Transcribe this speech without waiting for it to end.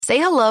Say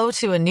hello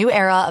to a new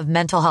era of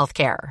mental health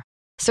care.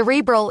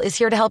 Cerebral is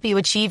here to help you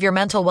achieve your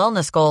mental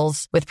wellness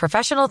goals with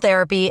professional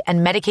therapy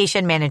and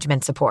medication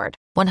management support.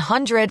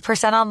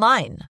 100%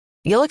 online.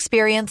 You'll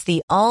experience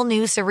the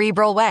all-new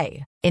Cerebral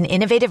Way, an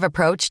innovative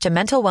approach to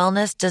mental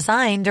wellness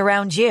designed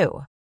around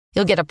you.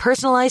 You'll get a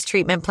personalized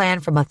treatment plan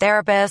from a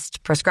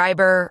therapist,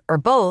 prescriber, or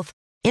both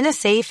in a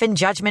safe and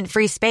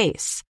judgment-free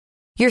space.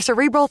 Your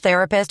Cerebral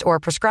therapist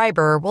or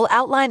prescriber will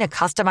outline a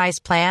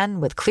customized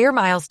plan with clear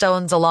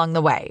milestones along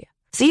the way,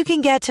 so you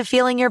can get to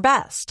feeling your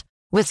best.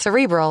 With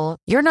Cerebral,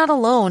 you're not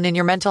alone in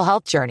your mental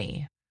health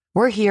journey.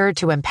 We're here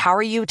to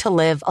empower you to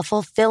live a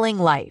fulfilling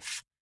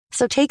life.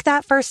 So take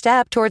that first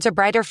step towards a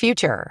brighter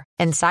future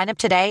and sign up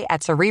today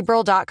at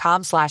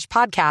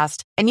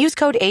Cerebral.com/podcast and use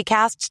code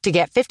ACAST to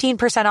get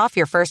 15% off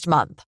your first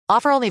month.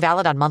 Offer only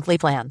valid on monthly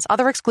plans.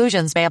 Other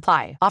exclusions may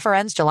apply. Offer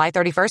ends July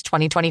 31st,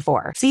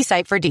 2024. See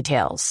site for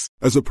details.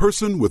 As a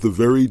person with a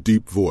very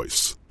deep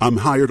voice, I'm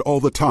hired all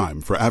the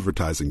time for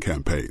advertising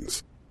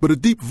campaigns. But a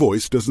deep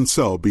voice doesn't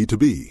sell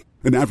B2B.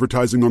 And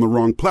advertising on the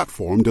wrong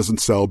platform doesn't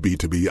sell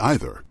B2B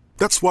either.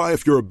 That's why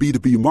if you're a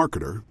B2B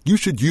marketer, you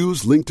should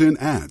use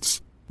LinkedIn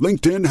ads.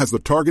 LinkedIn has the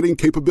targeting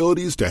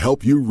capabilities to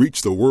help you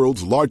reach the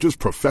world's largest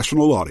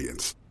professional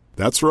audience.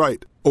 That's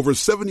right. Over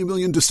 70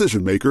 million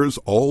decision makers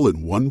all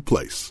in one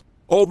place.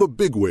 All the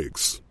big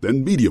wigs,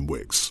 then medium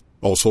wigs.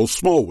 Also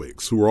small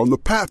wigs who are on the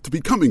path to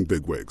becoming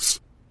big wigs.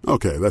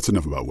 Okay, that's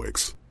enough about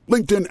wigs.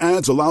 LinkedIn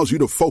ads allows you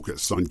to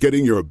focus on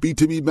getting your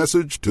B2B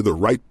message to the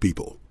right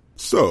people.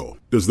 So,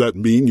 does that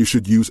mean you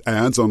should use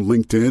ads on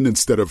LinkedIn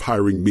instead of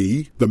hiring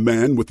me, the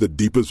man with the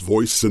deepest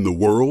voice in the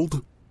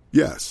world?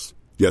 Yes.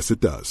 Yes, it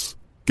does.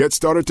 Get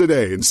started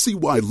today and see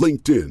why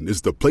LinkedIn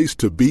is the place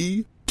to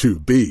be to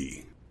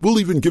be. We'll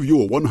even give you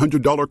a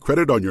 $100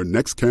 credit on your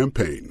next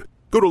campaign.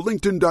 Go to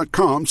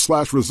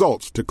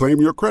linkedin.com/results to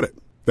claim your credit.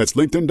 That's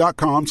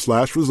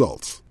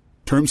linkedin.com/results.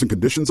 Terms and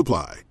conditions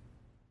apply.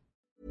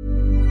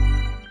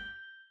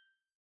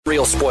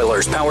 Real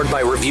spoilers powered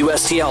by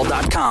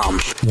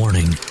ReviewSTL.com.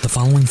 Warning, the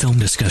following film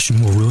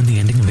discussion will ruin the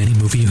ending of any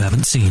movie you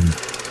haven't seen.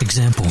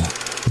 Example,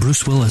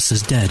 Bruce Willis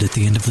is dead at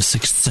the end of The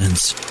Sixth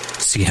Sense.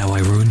 See how I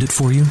ruined it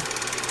for you?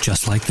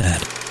 Just like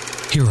that.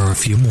 Here are a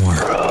few more.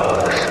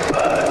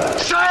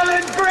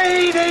 Silent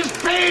breed is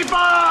people!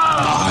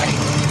 I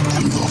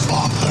am the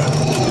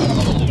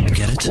father.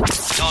 Get it?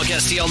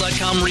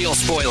 TalkSTL.com real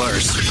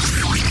spoilers.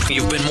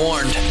 You've been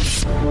warned.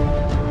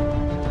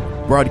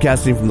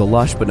 Broadcasting from the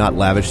lush but not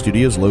lavish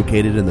studios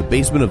located in the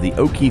basement of the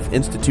O'Keefe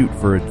Institute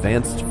for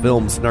Advanced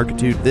Film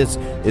Snarkitude, this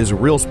is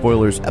Real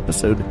Spoilers,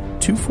 episode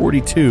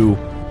 242,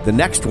 the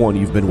next one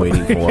you've been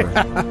waiting for.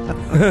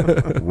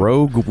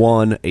 Rogue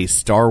One, a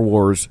Star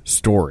Wars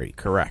story.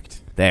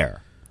 Correct.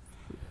 There.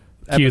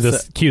 Cue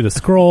the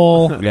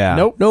scroll. Yeah.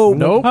 Nope. Oh.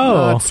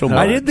 Not so much.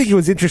 I did think it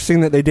was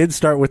interesting that they did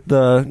start with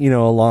the,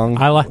 a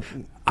long...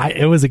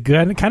 It was a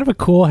good, kind of a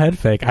cool head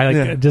fake.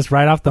 Just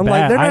right off the bat.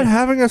 Like, they're not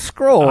having a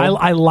scroll.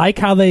 I like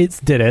how they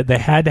did it. They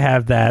had to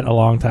have that a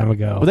long time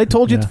ago. Well, they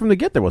told you from the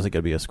get there wasn't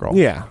going to be a scroll.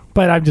 Yeah.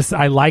 But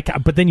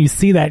but then you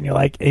see that and you're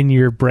like, and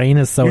your brain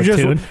is so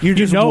attuned. You're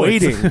just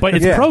waiting. But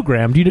it's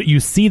programmed. You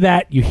see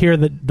that, you hear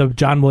the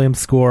John Williams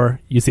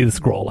score, you see the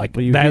scroll. Like,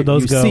 you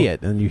see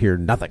it and you hear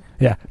nothing.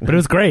 Yeah. But it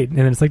was great. And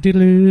then it's like,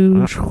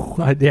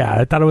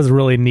 I thought it was a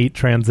really neat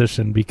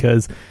transition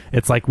because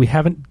it's like we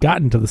haven't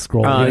gotten to the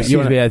scroll.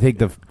 Excuse me, I think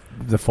the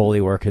Foley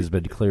work has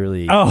been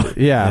clearly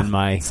in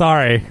my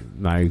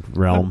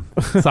realm.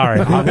 Sorry.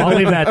 I'll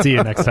leave that to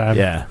you next time.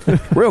 Yeah.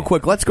 Real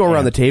quick, let's go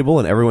around the table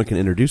and everyone can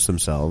introduce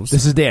themselves.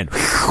 This is Dan.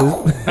 This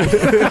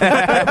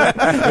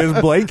is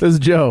Blake. This is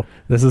Joe.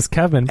 This is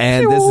Kevin.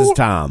 And this is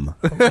Tom.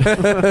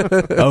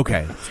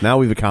 Okay. So now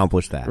we've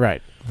accomplished that.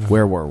 Right.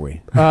 Where were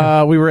we?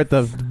 We were at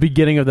the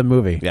beginning of the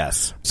movie.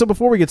 Yes. So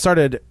before we get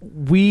started,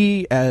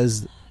 we,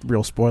 as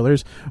Real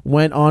Spoilers,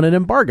 went on an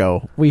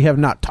embargo. We have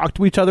not talked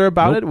to each other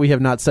about it. We have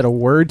not said a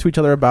word to each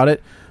other about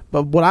it.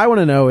 But what I want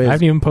to know is... I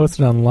haven't even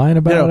posted online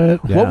about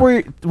it.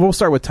 We'll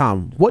start with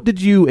Tom. What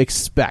did you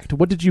expect?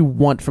 What did you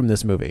want from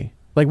this movie?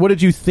 Like, what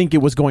did you think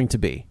it was going to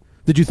be?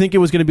 Did you think it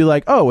was going to be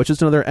like, oh, it's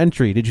just another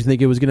entry? Did you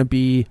think it was going to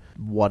be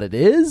what it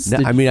is?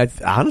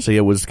 Honestly,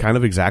 it was kind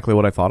of exactly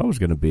what I thought it was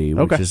going to be,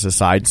 which is a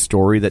side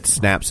story that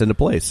snaps into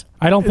place.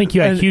 I don't think you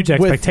had huge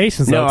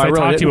expectations, though. I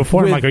talked to you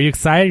before. I'm like, are you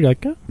excited? You're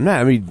like, no,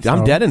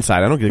 I'm dead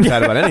inside. I don't get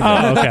excited about anything.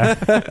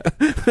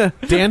 Oh,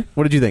 okay. Dan,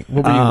 what did you think?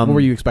 What were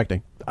you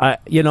expecting?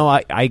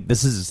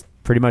 This is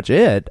pretty much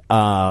it.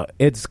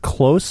 It's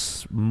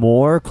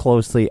more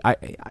closely.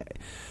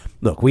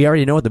 Look, we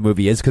already know what the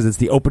movie is because it's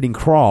the opening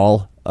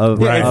crawl of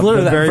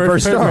the very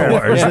first Star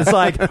Wars. Yeah. It's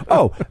like,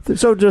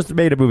 so just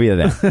made a movie of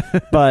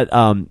that. But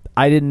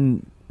I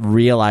didn't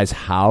realize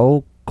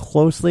how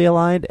closely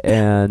aligned.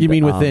 And you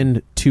mean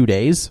within 2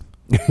 days?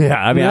 Yeah,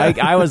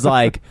 I was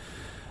like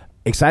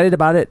excited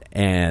about it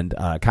and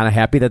kind of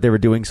happy that they were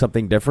doing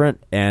something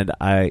different, and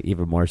I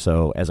even more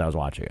so as I was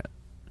watching it.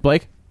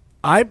 Blake?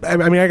 I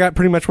got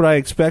pretty much what I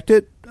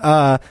expected.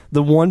 The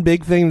one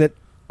big thing that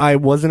I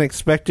wasn't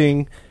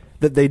expecting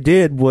that they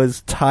did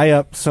was tie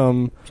up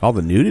some all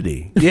the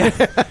nudity. Yeah,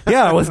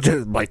 it was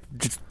just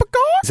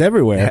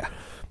everywhere. Yeah.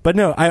 But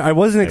no, I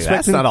wasn't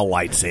expecting. That's not a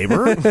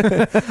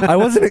lightsaber. I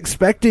wasn't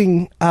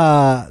expecting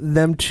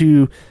them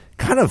to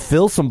kind of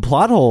fill some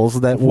plot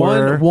holes that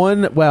were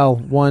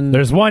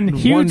There's one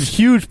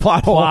huge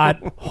plot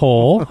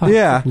hole.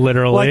 Yeah,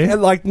 literally.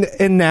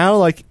 And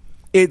now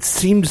it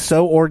seemed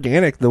so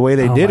organic the way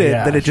they did it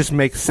that it just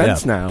makes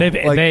sense now.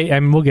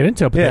 We'll get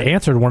into it, but they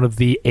answered one of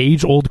the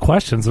age-old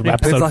questions of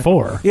episode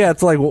 4. Yeah,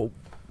 it's like, well,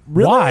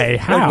 really? Why?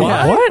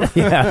 How? What?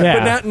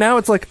 But now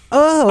it's like,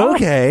 oh,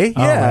 okay, yeah.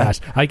 Oh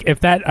my gosh.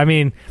 If that,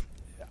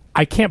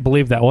 I can't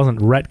believe that wasn't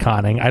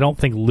retconning. I don't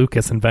think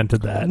Lucas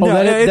invented that. No,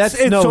 that's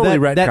totally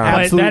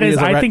retcon. That is,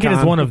 I think it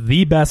is one of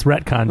the best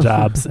retcon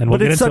jobs. And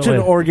but it's such an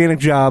organic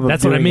job.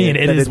 That's what I mean.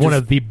 It is one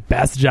of the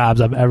best jobs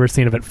I've ever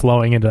seen of it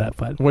flowing into that.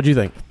 But what do you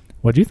think?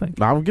 What do you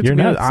think? I'm going to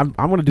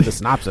do the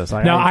synopsis.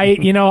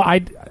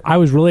 I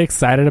was really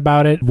excited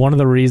about it. One of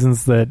the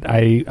reasons that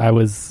I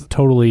was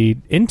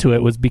totally into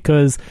it was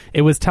because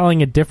it was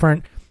telling a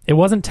different. It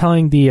wasn't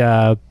telling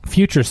the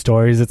future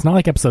stories. It's not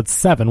like episode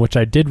 7, which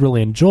I did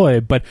really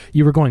enjoy, but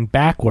you were going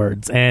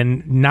backwards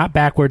and not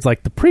backwards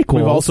like the prequels.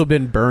 We've also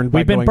been burned by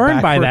We've been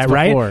burned by that,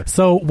 before. Right?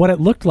 So what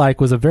it looked like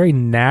was a very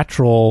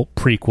natural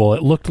prequel.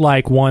 It looked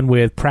like one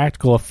with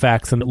practical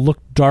effects, and it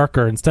looked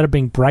darker. Instead of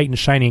being bright and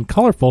shiny and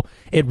colorful,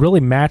 it really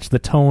matched the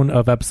tone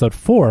of episode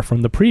 4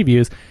 from the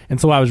previews. And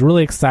so I was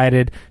really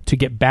excited to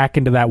get back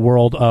into that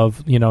world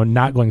of,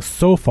 not going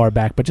so far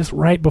back, but just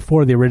right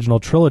before the original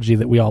trilogy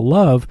that we all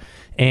love.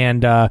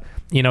 And, to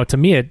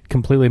me, it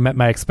completely met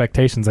my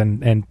expectations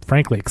and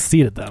frankly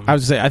exceeded them. I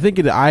was going to say, I think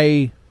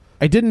I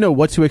didn't know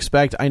what to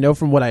expect. I know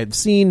from what I had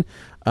seen,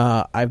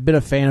 I've been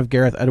a fan of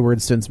Gareth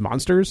Edwards since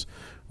Monsters,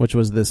 which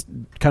was this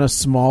kind of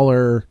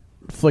smaller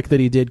flick that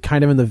he did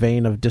kind of in the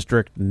vein of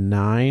District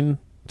 9,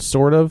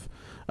 sort of.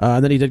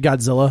 And then he did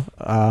Godzilla,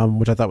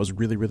 which I thought was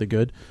really, really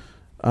good.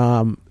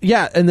 And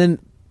then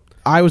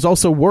I was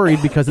also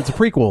worried because it's a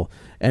prequel,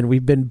 and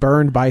we've been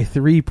burned by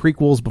 3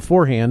 prequels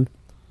beforehand.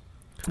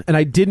 And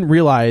I didn't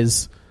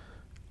realize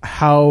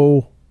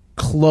how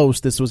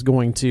close this was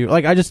going to.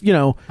 This is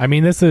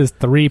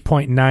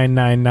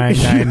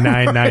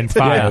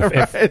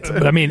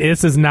 3.9999995.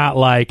 This is not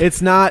like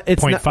it's not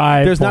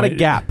 0.5. There's not a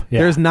gap. Yeah.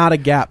 There's not a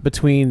gap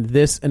between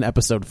this and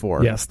episode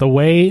 4. Yes, the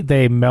way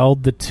they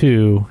meld the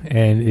two,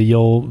 and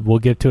we'll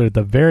get to it at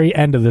the very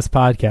end of this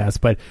podcast.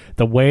 But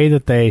the way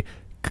that they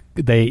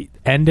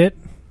end it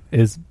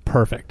is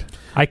perfect.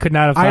 I could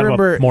not have thought of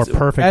a more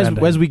perfect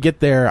ending. As we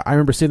get there, I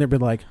remember sitting there being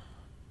like,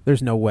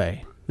 "There's no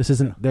way. This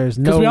isn't. There's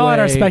no way." Because we all had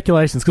our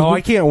speculations.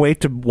 I can't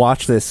wait to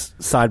watch this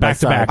side by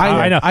side.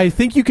 I know. I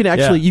think you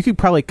can you could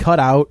probably cut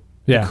out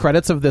the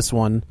credits of this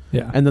one,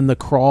 and then the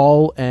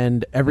crawl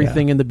and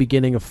everything in the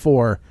beginning of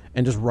 4,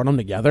 and just run them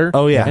together.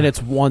 Oh yeah, and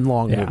it's one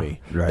long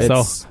movie. Right.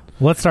 So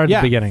let's start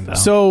at the beginning, though.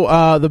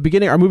 So the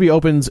beginning, our movie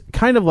opens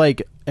kind of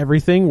like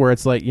everything, where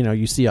it's like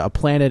you see a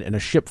planet and a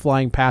ship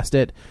flying past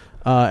it,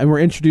 and we're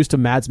introduced to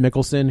Mads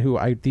Mikkelsen,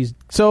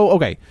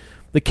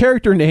 the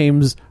character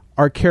names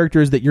are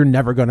characters that you're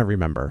never going to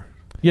remember.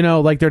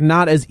 They're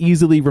not as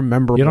easily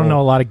rememberable. You don't know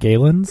a lot of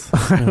Galens?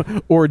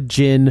 or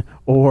Jin,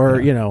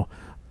 or, What?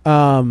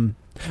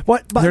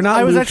 But they're not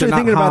I was Luke, actually they're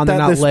thinking not Han,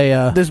 about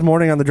that this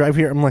morning on the drive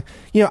here. I'm like,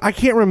 I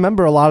can't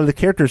remember a lot of the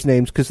characters'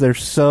 names because they're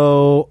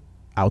so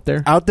out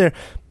there.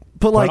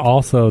 But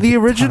also the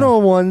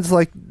original ones,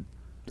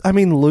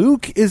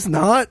 Luke is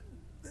not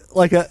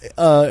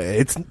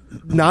it's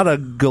not a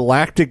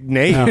galactic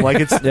name. No.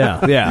 It's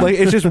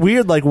it's just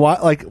weird.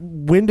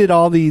 When did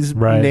all these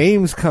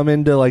names come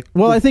into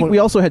Well, I think we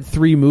also had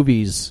 3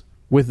 movies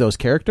with those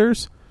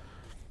characters.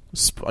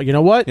 You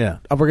know what? Yeah,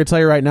 we're gonna tell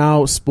you right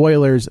now.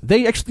 Spoilers.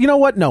 They actually,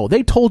 No,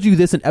 they told you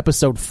this in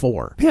episode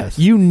 4. Yes,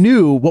 you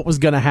knew what was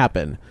gonna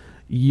happen.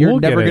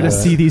 You're never gonna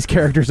see these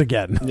characters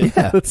again.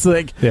 Yeah, it's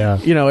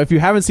if you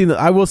haven't seen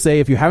I will say,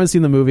 if you haven't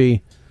seen the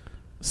movie,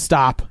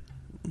 stop.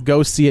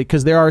 Go see it,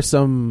 because there are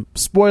some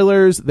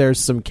spoilers, there's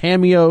some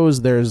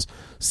cameos, there's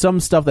some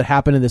stuff that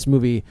happened in this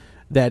movie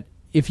that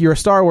if you're a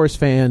Star Wars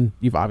fan,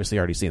 you've obviously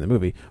already seen the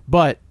movie,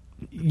 but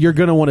you're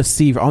going to want to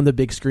see on the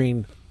big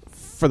screen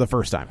for the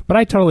first time. But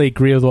I totally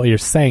agree with what you're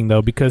saying,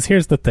 though, because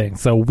here's the thing.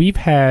 So we've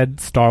had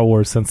Star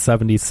Wars since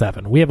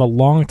 1977. We have a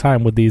long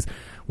time with these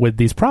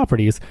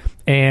properties,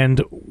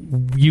 and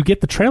you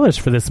get the trailers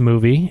for this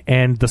movie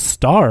and the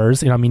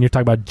stars. You're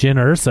talking about Jyn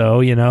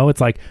Erso.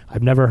 It's like,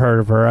 I've never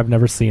heard of her, I've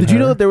never seen her. Did you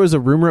know that there was a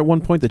rumor at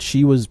one point that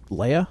she was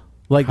Leia?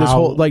 This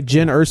whole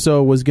Jyn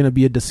Erso was going to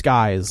be a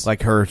disguise,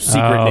 her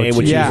secret name,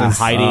 which she was in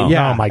hiding.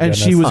 Yeah, oh my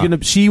goodness.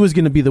 And she was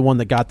going to be the one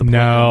that got the plans.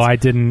 No, I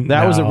didn't.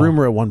 That was a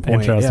rumor at one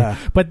point. Interesting. Yeah.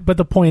 But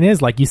the point is,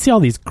 you see all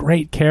these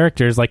great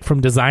characters, from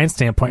design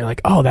standpoint. You're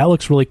like, oh, that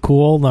looks really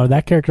cool. No,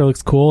 that character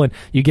looks cool, and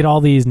you get all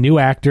these new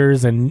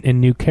actors and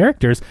new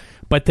characters.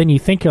 But then you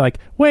think, you're like,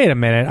 wait a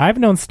minute, I've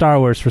known Star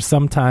Wars for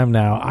some time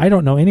now. I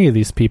don't know any of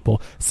these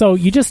people. So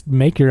you just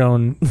make your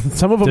own.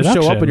 Some of them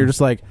show up, and you're just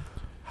like,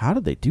 how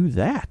did they do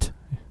that?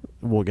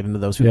 we'll get into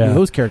those who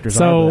those characters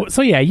are.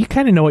 So yeah, you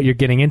kind of know what you're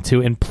getting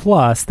into, and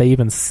plus they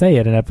even say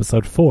it in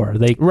episode 4.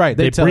 They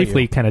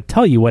briefly kind of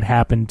tell you what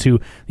happened to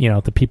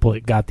the people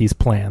that got these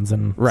plans,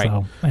 and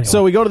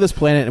So we go to this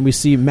planet and we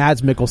see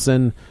Mads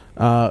Mikkelsen,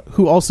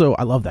 who also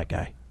I love that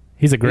guy.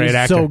 He's a great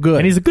actor. So good.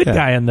 And he's a good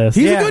guy in this.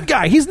 He's a good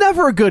guy. He's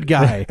never a good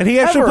guy. And he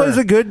actually plays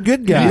a good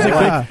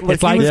guy.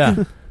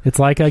 It's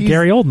like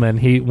Gary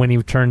Oldman. When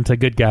he turned to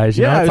good guys,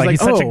 it's like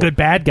he's such a good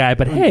bad guy,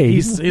 but hey,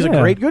 he's a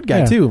great good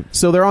guy too.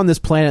 So they're on this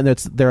planet.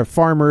 And they're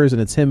farmers, and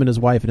it's him and his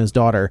wife and his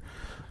daughter.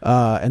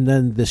 And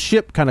then the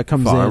ship kind of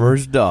comes in.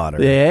 Farmer's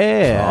daughter.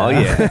 Yeah. Oh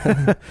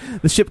yeah.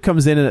 The ship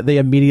comes in, and they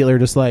immediately are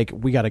just like,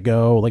 we got to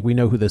go. Like, we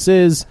know who this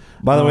is.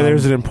 By the way,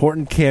 there's an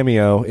important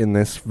cameo in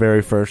this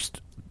very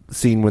first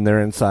scene when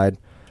they're inside.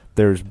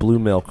 There's blue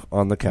milk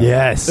on the couch.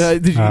 Yes.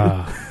 Did you?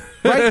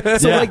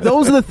 Right? So, like,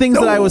 those are the things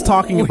that I was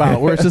talking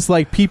about, where it's just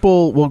like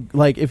people will,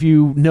 like, if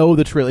you know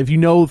the trailer, if you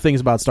know things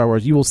about Star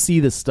Wars, you will see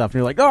this stuff, and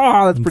you're like,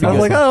 oh, that's pretty good. I'm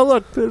like, oh,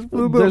 look, there's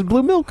blue milk. There's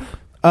blue milk.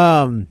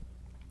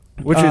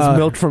 Which is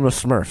milk from a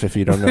Smurf, if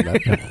you don't know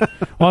that.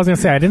 Well, I was going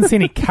to say, I didn't see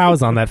any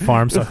cows on that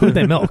farm, so who'd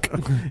they milk?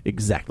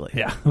 Exactly.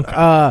 Yeah.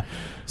 Okay.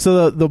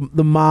 So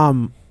the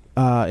mom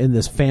in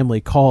this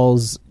family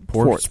calls...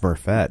 Poor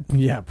Smurfette.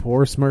 Yeah,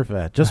 poor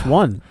Smurfette. Just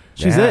one.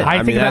 She's it.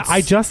 I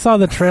just saw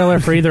the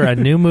trailer for either a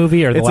new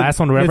movie or the last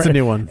one. Whatever. It's a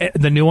new one.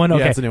 The new one?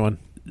 Okay. Yeah, it's a new one.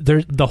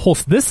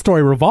 This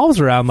story revolves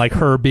around like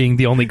her being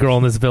the only girl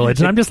in this village,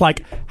 and I'm just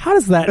like, how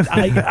does that?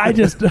 I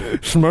just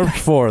Smurf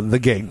for the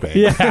gangbang.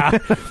 Yeah,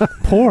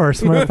 poor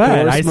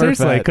Smurfette.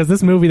 Seriously, because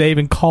this movie they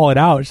even call it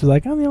out. She's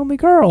like, I'm the only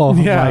girl.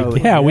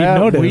 Yeah, we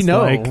noticed. We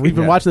know. Like, we've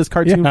been watching this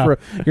cartoon for.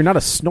 You're not a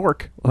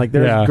snork. Like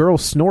there's girl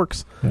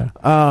snorks. Yeah.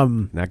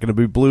 Not going to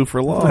be blue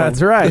for long.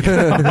 That's right.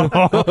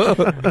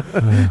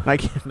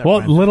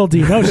 Little do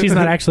you know, she's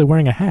not actually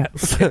wearing a hat.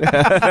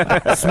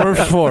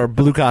 Smurf for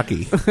blue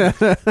cocky.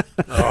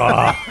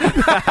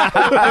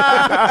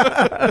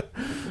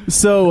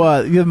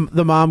 So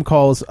the mom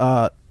calls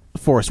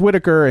Forrest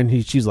Whitaker,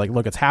 and she's like,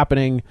 look, it's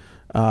happening.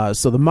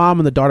 So the mom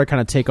and the daughter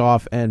kind of take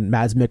off, and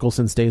Mads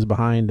Mikkelsen stays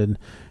behind and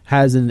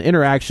has an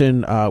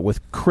interaction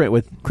with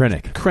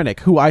Krennic,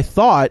 who I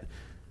thought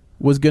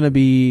was going to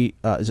be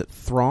is it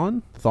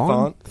Thrawn,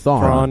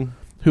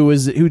 who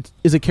is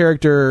a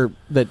character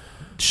that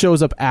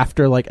shows up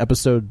after like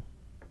episode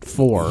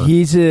 4.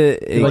 He's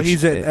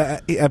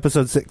at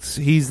episode 6.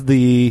 He's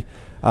the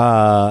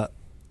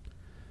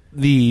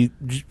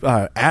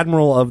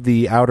admiral of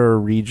the outer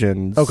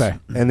regions. Okay,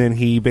 and then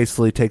he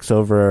basically takes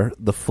over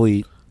the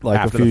fleet like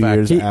after a few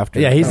years after.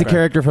 Yeah, he's the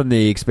character from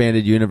the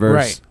expanded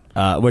universe,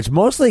 which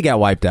mostly got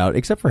wiped out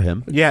except for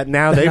him. Yeah,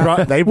 now they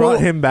brought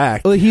him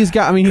back. Well, he's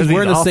wearing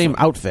the same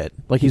outfit.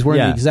 Like he's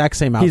wearing the exact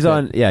same outfit.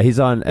 He's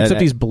on,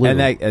 except he's blue,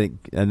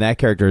 and that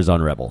character is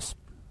on Rebels.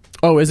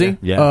 Oh, is he?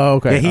 Yeah. Oh,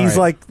 okay. Yeah, he's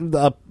like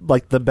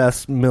the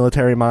best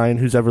military mind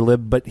who's ever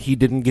lived, but he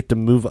didn't get to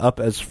move up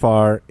as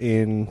far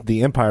in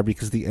the Empire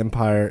because the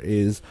Empire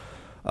is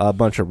a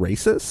bunch of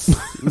racists.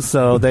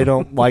 So they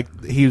don't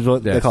like, he's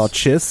what they call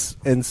chiss,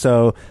 and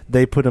so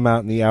they put him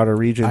out in the outer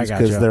regions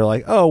because they're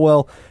like, oh,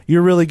 well,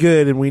 you're really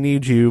good and we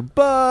need you,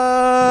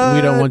 but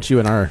we don't want you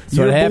in our...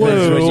 So what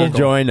happens when you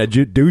join a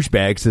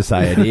douchebag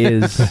society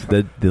is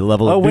the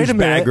level of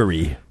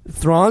douchebaggery.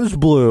 Thrawn's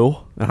blue.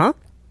 Uh-huh.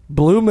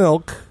 Blue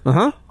milk.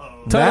 Uh-huh.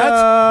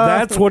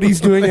 That's what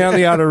he's doing out in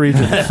the outer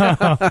regions.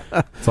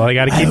 So I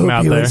got to keep him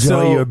out there.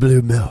 Enjoy your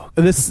blue milk.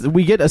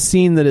 We get a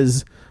scene that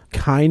is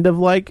kind of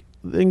like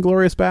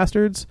Inglourious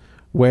Bastards,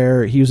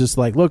 where he was just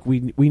like, look,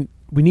 we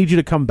need you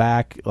to come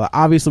back.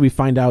 Obviously, we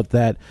find out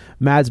that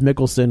Mads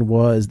Mikkelsen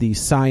was the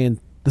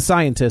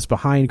scientist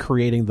behind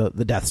creating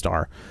the Death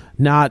Star,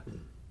 not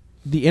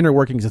the inner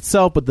workings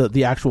itself, but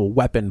the actual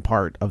weapon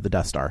part of the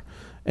Death Star.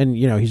 And,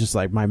 he's just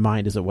like, my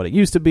mind isn't what it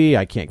used to be.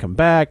 I can't come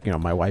back.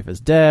 My wife is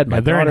dead.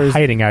 They're in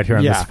hiding out here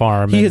on this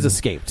farm. He has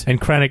escaped.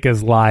 And Krennic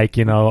is like,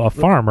 a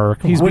farmer.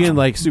 He's being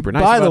like super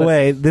nice. By the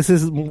way, this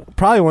is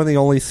probably one of the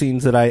only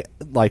scenes that I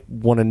like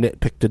want to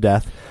nitpick to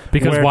death.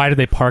 Because why did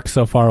they park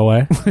so far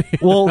away?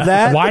 Well,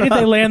 why did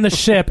they land the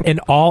ship and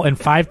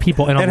 5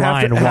 people in a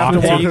line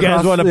walk? You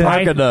guys want to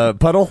park in a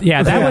puddle?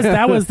 Yeah,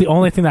 that was the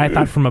only thing that I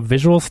thought from a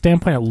visual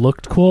standpoint it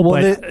looked cool,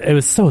 but it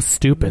was so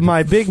stupid.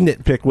 My big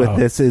nitpick with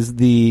this is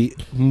the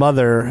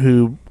mother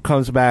who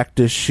comes back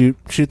to shoot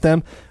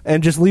them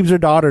and just leaves her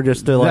daughter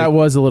just to like... That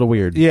was a little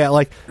weird. Yeah,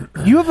 like,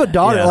 you have a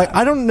daughter. Like,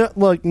 I don't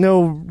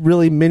know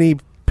really many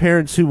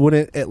parents who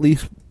wouldn't at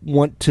least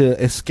want to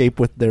escape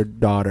with their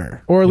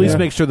daughter. Or at least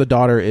make sure the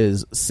daughter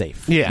is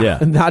safe. Yeah.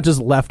 And not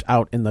just left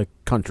out in the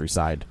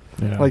countryside.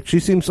 Yeah. Like, she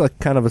seems like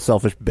kind of a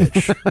selfish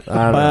bitch.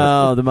 I don't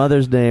know. The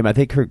mother's name, I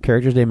think her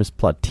character's name is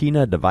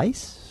Platina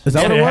Device. Is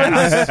that what it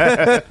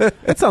was?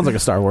 It sounds like a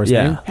Star Wars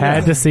name.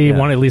 Had to see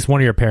at least one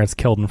of your parents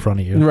killed in front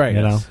of you. Right.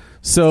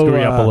 So screw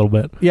you up a little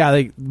bit.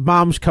 Yeah,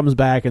 mom comes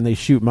back and they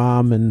shoot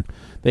mom, and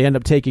they end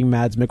up taking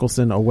Mads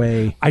Mikkelsen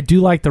away. I do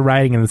like the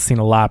writing in the scene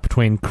a lot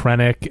between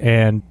Krennic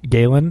and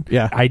Galen.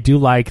 Yeah. I do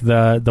like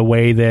the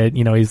way that,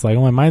 he's like,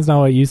 oh, my mind's not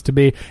what it used to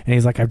be. And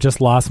he's like, I've just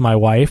lost my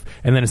wife.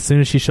 And then as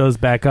soon as she shows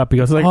back up, he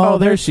goes, like, oh,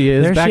 there she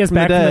is. There she is,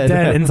 back from the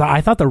dead. And so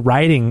I thought the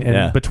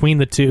writing between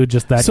the two,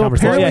 just that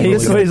conversation.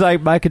 He's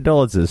like, my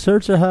condolences.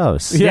 Search a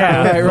house.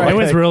 Yeah, right. It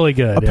was really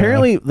good.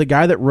 Apparently, the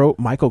guy that wrote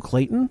Michael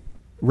Clayton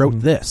wrote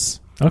this.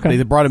 Okay,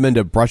 they brought him in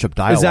to brush up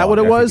dialogue. Is that what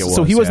it was?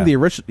 So he wasn't the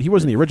original. He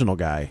wasn't the original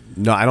guy.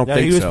 No, I don't think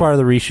so. He was part of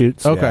the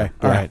reshoots. Okay,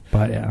 all right.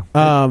 But yeah.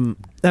 And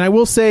I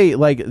will say,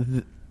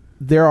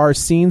 there are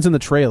scenes in the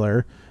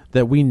trailer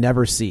that we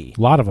never see.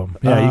 A lot of them.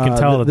 Yeah, you can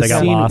tell that they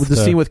got lost. The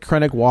scene with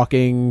Krennic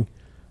walking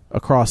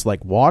across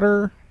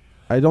water,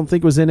 I don't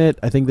think was in it.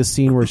 I think the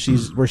scene where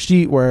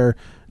where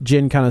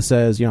Jin kind of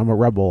says, I'm a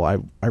rebel. I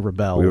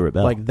rebel. We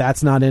rebel.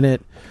 That's not in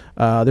it.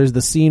 There's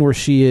the scene where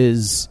she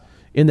is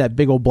in that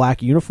big old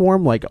black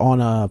uniform,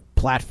 on a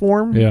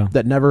platform. Yeah.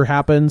 That never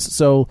happens.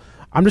 So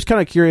I'm just kind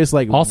of curious.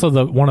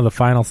 Also, one of the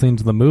final scenes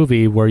of the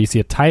movie where you see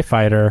a TIE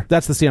fighter.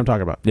 That's the scene I'm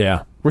talking about.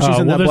 Yeah. Where she's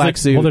in that black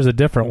suit. Well, there's a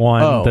different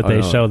one that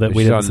they show that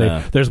we didn't see.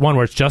 There's one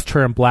where it's just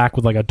her in black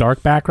with a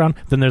dark background.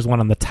 Then there's one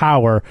on the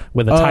tower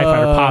with a TIE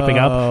fighter popping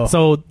up.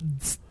 So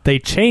they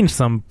changed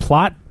some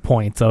plot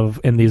points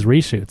in these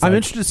reshoots. I'm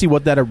interested to see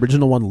what that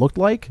original one looked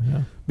like,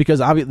 because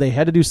obviously they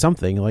had to do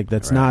something.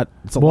 That's not.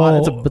 It's a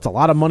lot. It's a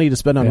lot of money to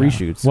spend on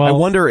reshoots. Well, I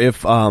wonder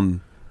if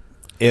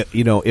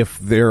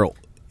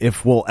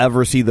if we'll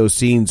ever see those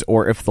scenes,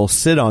 or if they'll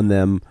sit on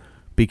them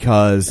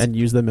and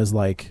use them as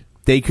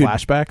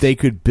flashbacks. They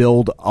could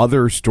build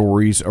other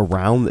stories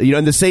around,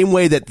 in the same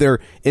way that they're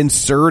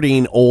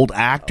inserting old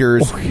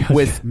actors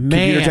with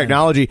computer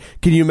technology.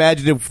 Can you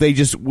imagine if they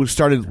just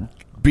started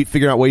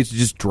figuring out ways to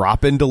just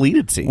drop in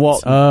deleted scenes?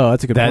 Well,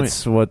 that's a good point.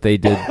 That's what they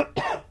did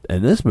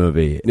in this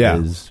movie. Yeah.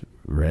 Is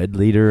Red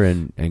Leader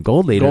and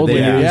Gold Leader.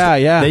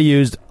 They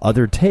used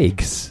other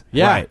takes.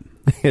 Yeah. Right.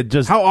 It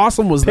just how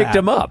awesome was picked that?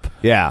 them up.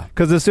 Yeah.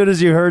 Because as soon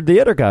as you heard the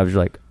intercoms,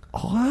 you're like,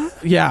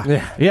 what?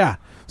 Yeah.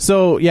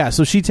 So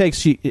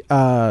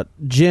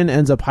Jin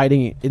ends up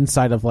hiding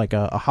inside of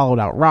a hollowed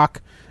out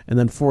rock, and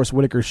then Forrest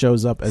Whitaker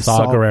shows up as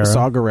Saw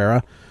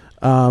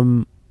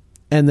Gerrera.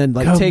 And then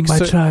takes my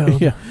child.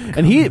 Yeah.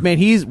 And he's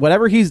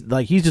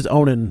just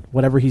owning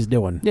whatever he's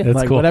doing. Yeah,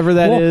 that's cool. Whatever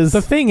that is.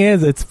 The thing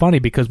is, it's funny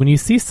because when you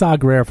see Saw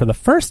Gerrera for the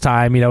first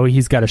time,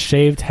 he's got a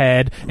shaved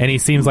head and he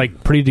seems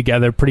like pretty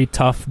together, pretty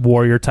tough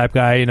warrior type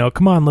guy.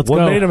 Come on, let's go.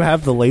 What made him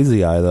have the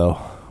lazy eye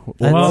though?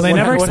 Well, they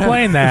never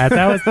explained that.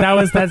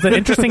 That's an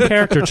interesting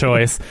character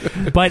choice.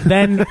 But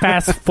then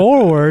fast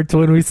forward to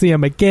when we see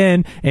him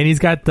again, and he's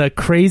got the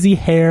crazy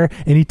hair,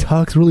 and he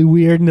talks really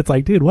weird, and it's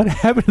like, dude, what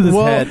happened to this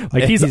head?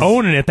 He's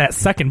owning it. That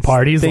second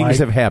part, he's things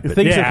have happened.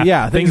 Things have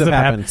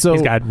happened. So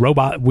he's got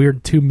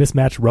two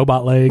mismatched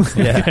robot legs.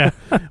 Yeah.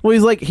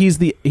 Well, he's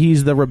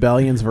the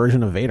rebellion's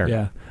version of Vader.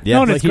 Yeah.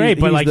 No, and it's great,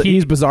 but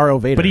he's Bizarro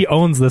Vader. But he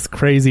owns this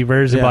crazy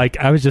version. Yeah. I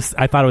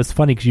thought it was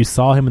funny because you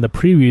saw him in the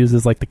previews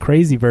as the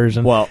crazy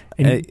version. Well,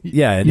 and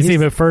you see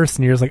him at first,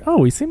 and you're just like,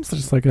 oh, he seems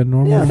just like a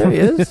normal. Yeah, there he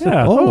is.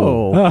 Yeah.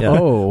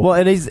 Oh. Well,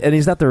 and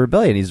he's not the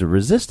rebellion; he's the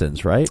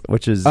resistance, right?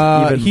 Which is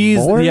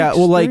even more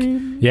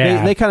extreme?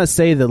 They kind of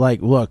say that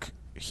look.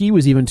 He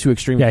was even too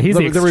extreme. Yeah, he's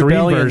the extreme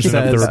version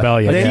of the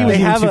rebellion. He was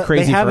even too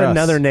crazy. They have for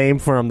another us. name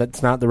for him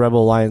that's not the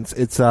Rebel Alliance.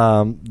 It's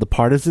the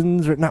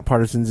Partisans, or not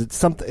Partisans.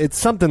 It's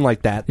something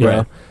like that.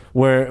 Yeah.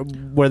 Where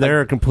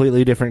they're a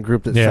completely different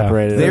group that's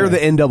separated. They're the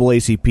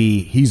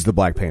NAACP. He's the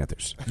Black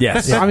Panthers.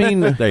 Yes. I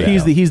mean,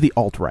 he's the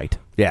alt-right.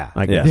 Yeah.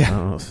 I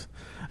guess.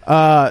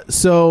 Yeah.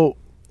 So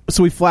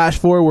we flash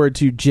forward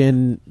to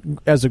Jin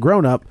as a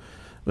grown-up.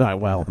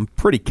 I'm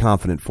pretty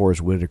confident Forrest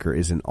Whitaker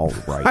isn't all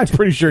right. I'm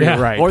pretty sure you're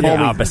right. Or the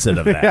opposite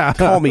of that. Yeah.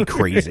 Call me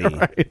crazy.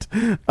 Right.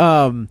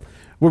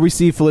 Where we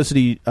see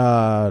Felicity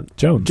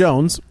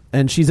Jones,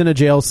 and she's in a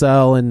jail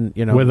cell, and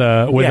with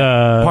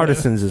a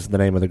Partisans is the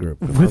name of the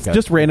group. With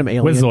just random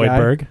alien with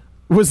Zoidberg. Guy.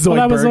 Was Zoidberg. Well,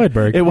 that was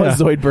Zoidberg. It was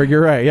Zoidberg.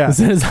 You're right. Yeah. As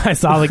soon as I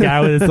saw the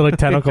guy with his little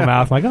tentacle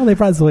mouth, I'm like, oh, they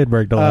brought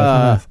Zoidberg to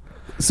life.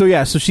 So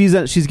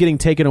she's getting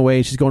taken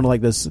away. She's going to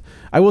this.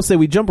 I will say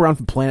we jump around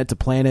from planet to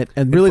planet,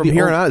 and really from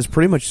here on out is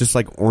pretty much just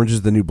like Orange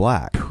is the New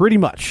Black. Pretty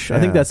much,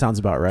 I think that sounds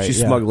about right. She's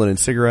smuggling in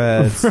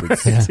cigarettes,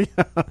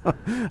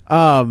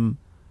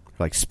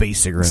 like space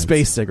cigarettes.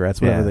 Space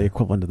cigarettes, whatever the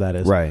equivalent of that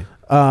is. Right.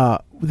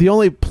 The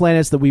only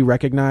planets that we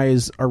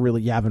recognize are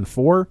really Yavin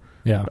 4.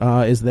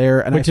 Yeah, is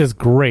there, and which is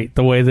great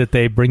the way that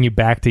they bring you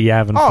back to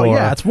Yavin 4. Oh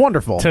yeah, it's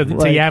wonderful to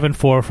Yavin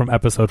 4 from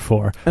Episode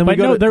 4. And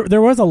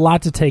there was a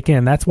lot to take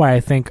in. That's why I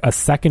think a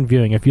second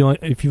viewing, if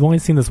you've only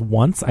seen this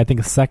once, I think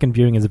a second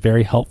viewing is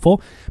very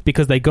helpful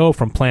because they go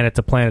from planet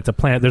to planet to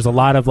planet. There's a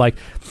lot of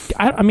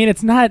I mean,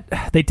 it's not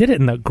they did it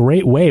in a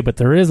great way, but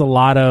there is a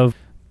lot of.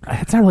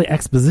 It's not really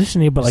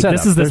exposition-y, but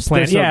this is this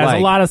planet. There's a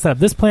lot of stuff.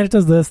 This planet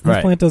does this. This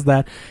planet does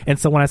that. And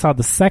so when I saw it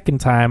the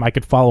second time, I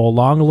could follow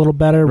along a little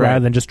better rather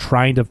than just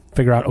trying to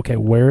figure out, okay,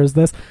 where is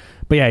this?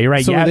 But yeah, you're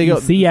right. So You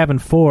see Yavin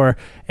 4,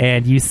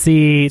 and you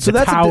see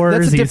the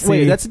towers.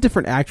 That's a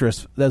different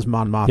actress. That's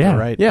Mon Mothma,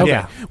 right? Yeah. Okay.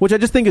 Yeah. Which I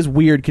just think is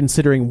weird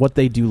considering what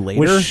they do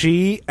later. Which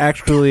she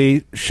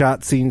actually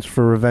shot scenes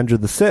for Revenge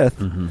of the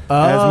Sith as Mon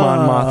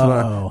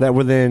Mothma that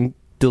were then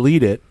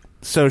deleted.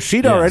 So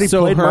she'd already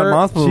played Mon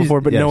Mothma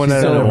before, but no one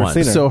had ever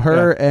seen her. So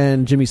her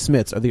and Jimmy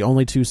Smits are the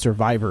only two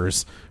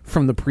survivors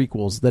from the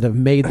prequels that have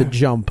made the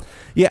jump.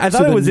 Yeah, I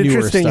thought it was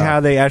interesting how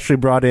they actually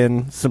brought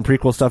in some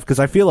prequel stuff, because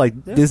I feel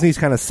like Disney's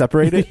kind of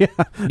separated.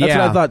 That's what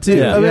I thought too.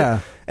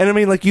 Yeah. And I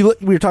mean, like we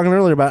were talking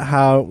earlier about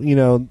how,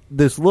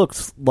 this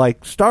looks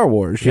like Star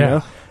Wars, you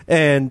know?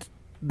 And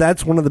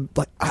that's one of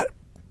the,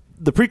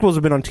 the prequels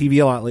have been on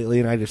TV a lot lately,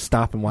 and I just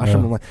stop and watch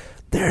them. I'm like,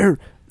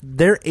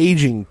 they're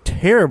aging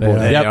terrible.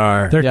 They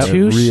are. They're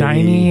too really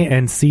shiny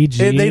and CG,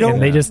 and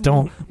they just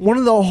don't. One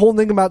of the whole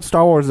thing about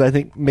Star Wars that I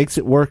think makes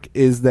it work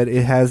is that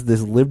it has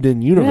this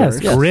lived-in universe.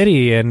 Yeah, it's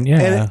gritty and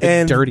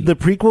and dirty. The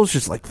prequels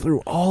just threw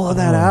all of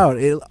that out.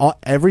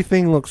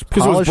 Everything looks polished,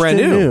 because it was brand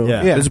new.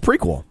 Yeah. It was a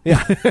prequel.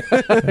 Yeah.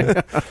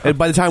 And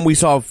by the time we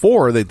saw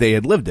 4, that they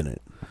had lived in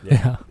it.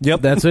 Yeah.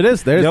 Yep. That's what it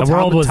is. The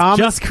world was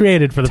just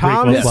created for the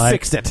prequels.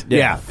 Fixed it.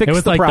 Yeah. Fixed it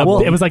was the like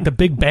problem. it was like the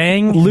Big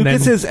Bang.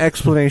 Lucas's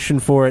explanation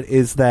for it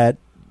is that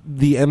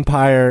the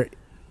Empire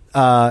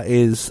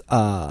is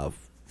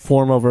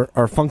form over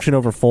or function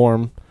over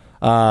form,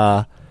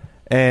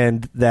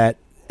 and that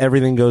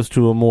everything goes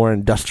to a more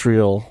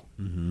industrial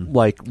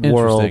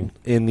world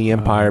in the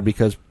Empire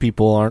because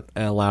people aren't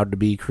allowed to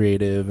be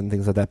creative and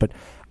things like that. But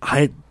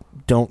I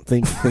don't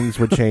think things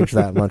would change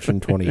that much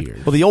in 20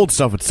 years. Well, the old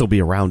stuff would still be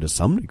around to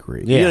some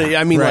degree. Yeah.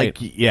 I mean, right.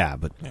 Yeah,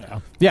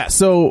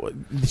 so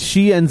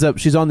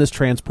she's on this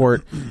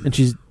transport,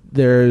 and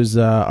there's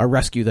a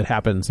rescue that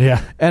happens.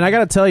 Yeah. And I got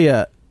to tell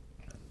you,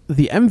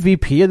 the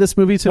MVP of this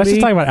movie to Let's me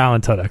just talk about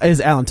Alan Tudyk. Is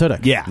Alan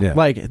Tudyk. Yeah.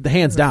 Like, the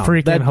hands down.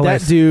 Freaking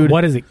hilarious. That dude.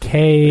 What is it?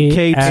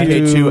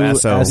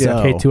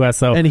 K2SO.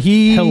 K2SO. And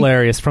he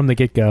hilarious from the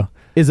get-go.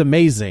 Is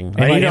amazing.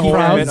 I need a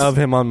fragment of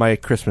him on my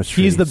Christmas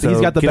tree. He's got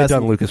the best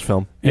done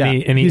Lucasfilm.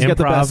 And he's got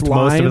the best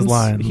most of his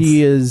lines.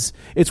 He is.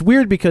 It's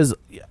weird because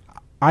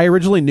I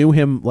originally knew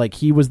him like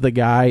he was the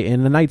guy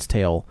in A Knight's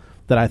Tale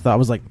that I thought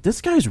was like,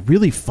 this guy's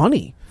really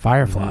funny.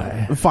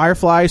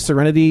 Firefly,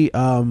 Serenity.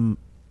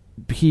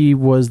 He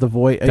was the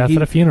voice. Death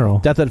at a Funeral.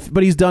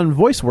 But he's done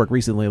voice work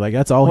recently. Like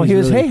that's all. Well, he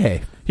was really,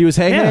 Hey. He was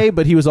Hey,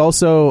 but he was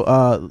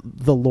also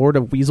the Lord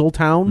of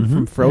Weaseltown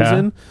from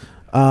Frozen.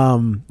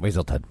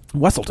 Weaselton.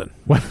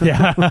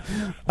 Yeah.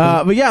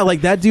 But yeah,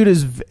 like that dude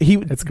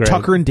it's great.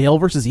 Tucker and Dale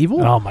versus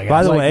Evil. Oh my god.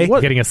 By the way,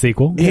 getting a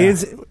sequel.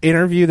 His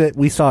interview that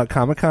we saw at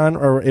Comic-Con,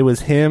 or it was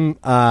him,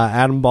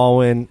 Adam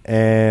Baldwin,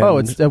 and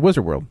it's at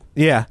Wizard World.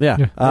 Yeah.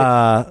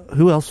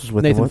 Who else was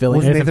with Nathan him?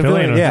 Fillion. Nathan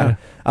Fillion.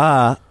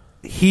 Yeah.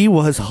 He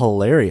was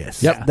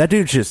hilarious. Yep. That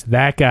dude just...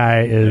 That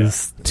guy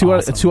is two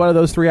awesome. out of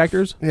those three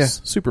actors. Yeah.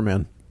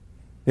 Superman.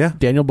 Yeah.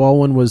 Daniel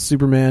Baldwin was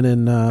Superman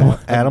in...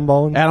 Adam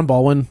Baldwin? Adam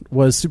Baldwin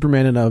was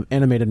Superman in an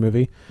animated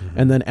movie. Mm-hmm.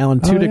 And then Alan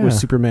Tudyk was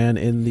Superman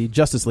in the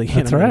Justice League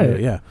animated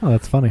movie. Yeah. Oh,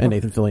 that's funny. And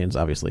Nathan Fillion's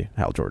obviously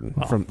Hal Jordan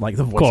from like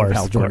the voice of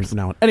Hal Jordan from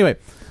now on. Anyway,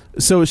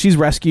 so she's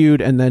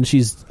rescued and then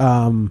she's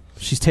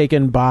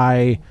taken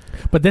by...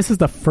 But this is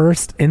the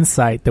first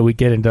insight that we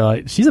get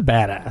into. She's a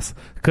badass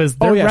because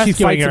they're rescuing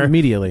she fights her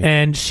immediately,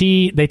 and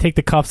they take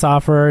the cuffs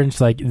off her, and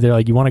she's like, they're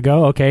like, you want to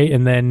go, okay,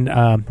 and then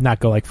not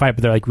go like fight,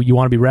 but they're like, you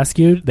want to be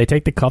rescued. They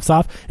take the cuffs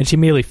off, and she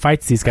immediately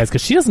fights these guys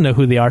because she doesn't know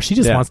who they are. She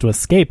just wants to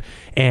escape,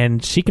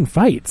 and she can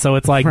fight. So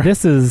it's like she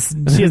is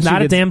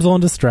not a damsel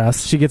in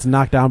distress. She gets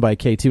knocked down by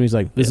K2, and he's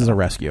like, this is a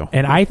rescue.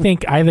 And I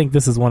think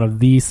this is one of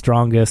the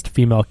strongest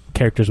female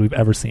characters we've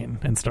ever seen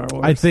in Star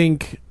Wars. I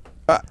think.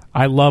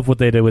 I love what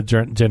they did with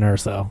Jen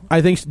Erso.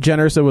 I think Jen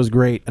Erso was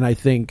great, and I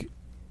think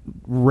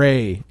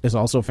Rey is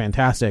also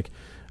fantastic.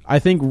 I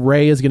think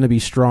Rey is going to be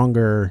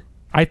stronger.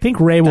 I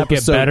think Rey will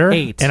get better,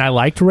 8, and I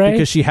liked Rey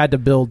because she had to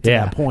build to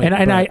that point.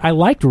 And I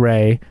liked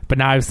Rey, but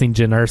now I've seen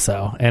Jen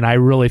Erso, and I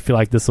really feel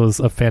like this was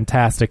a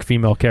fantastic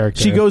female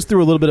character. She goes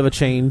through a little bit of a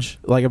change,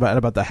 like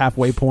about the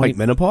halfway point. Like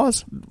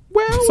menopause?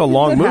 Well, it's a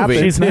long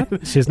movie.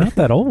 She's not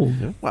that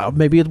old. Well,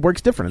 maybe it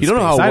works different. You don't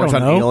know how it works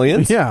on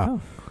Aliens? Yeah.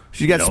 Oh.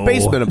 She's got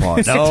space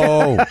menopause.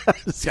 No.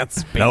 She's got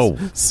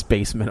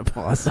space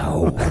menopause.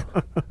 No.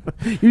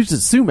 You just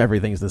assume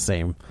everything's the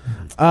same.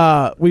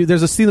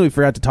 There's a scene that we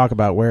forgot to talk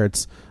about where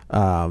it's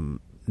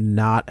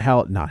not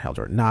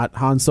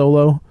Han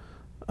Solo,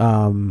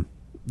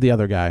 the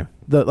other guy.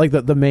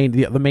 The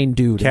main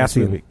dude Cassian. in this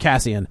movie,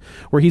 Cassian,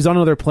 where he's on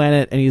another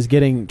planet and he's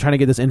trying to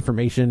get this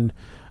information.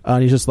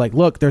 And he's just like,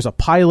 look, there's a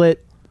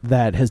pilot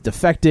that has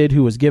defected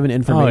who was given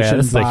information.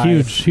 This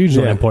is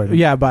hugely important.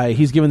 Yeah,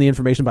 he's given the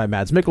information by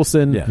Mads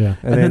Mikkelsen. Yeah.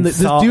 And then this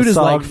dude is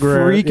like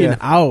freaking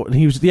out. And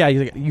he's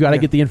like, you got to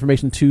get the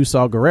information to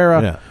Saw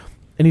Gerrera. Yeah.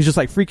 and he's just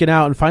like freaking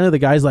out. And finally, the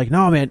guy's like,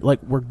 "No, man,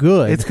 like we're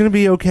good. It's gonna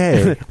be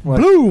okay."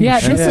 Boom. Yeah,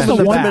 this is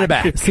the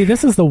one. See,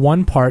 this is the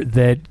one part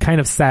that kind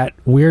of sat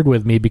weird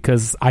with me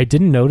because I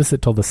didn't notice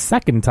it till the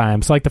second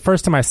time. So, like the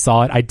first time I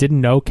saw it, I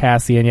didn't know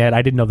Cassian yet.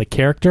 I didn't know the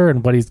character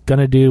and what he's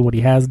gonna do, what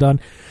he has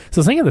done.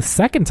 So, thinking the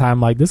second time,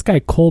 like this guy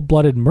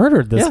cold-blooded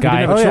murdered this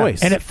guy. He didn't have a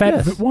choice, and it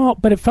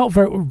felt but it felt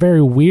very,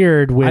 very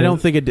weird. With I don't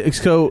think it.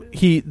 So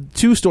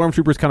two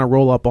stormtroopers kind of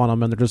roll up on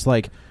him, and they're just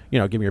like,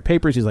 give me your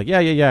papers. He's like, yeah,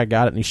 I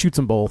got it, and he shoots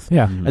them both.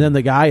 Yeah, and then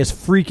the guy is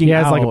freaking out. He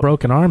has like a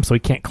broken arm, so he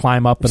can't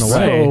climb up and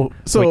away.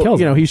 So he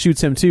kills him. he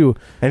shoots him too,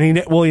 and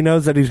he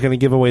knows that he's going to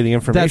give away the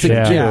information.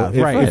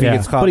 Right. If he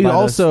gets caught but he by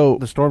also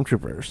the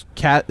stormtroopers.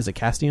 Is it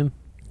Cassian?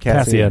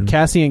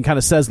 Cassian kind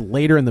of says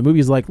later in the movie,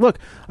 he's like, look,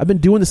 I've been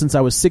doing this since I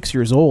was 6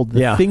 years old.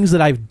 The things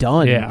that I've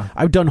done,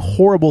 I've done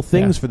horrible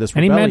things for this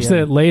rebellion. And he mentioned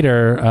it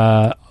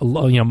later,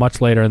 much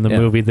later in the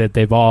movie, that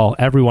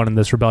everyone in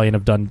this rebellion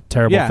have done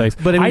terrible things.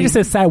 But I just,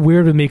 it sat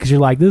weird with me because you're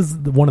like, this is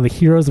one of the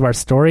heroes of our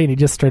story, and he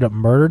just straight up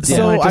murdered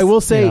someone. So I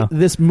will say,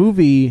 this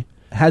movie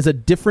has a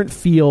different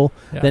feel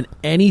than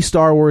any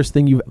Star Wars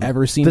thing you've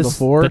ever seen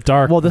before.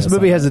 This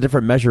movie has a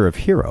different measure of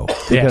hero.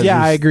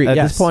 Yeah, I agree. At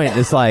this point,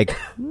 it's like...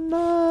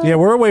 Yeah,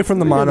 we're away from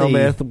the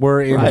monomyth.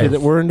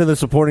 We're into the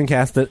supporting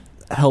cast that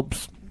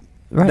helps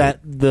that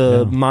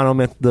the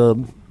monomyth,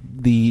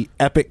 the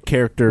epic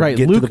character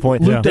get to the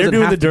point. They're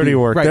doing the dirty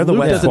work. They're the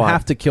Luke wet doesn't squad.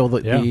 have to kill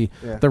the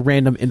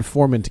random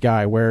informant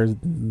guy. Where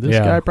this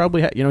guy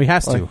probably he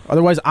has to.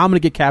 Otherwise, I'm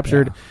going to get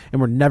captured, and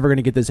we're never going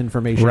to get this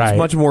information. It's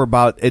much more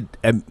about it.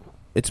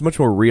 It's much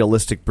more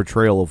realistic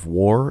portrayal of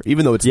war,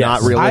 even though it's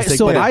not realistic.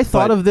 I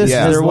thought of this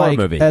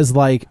as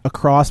like a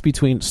cross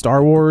between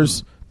Star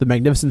Wars, The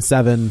Magnificent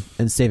Seven,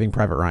 and Saving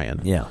Private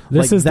Ryan. Yeah,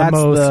 this is the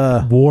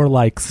most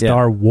warlike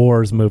Star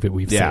Wars movie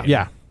we've seen.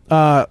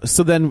 Yeah.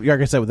 So then,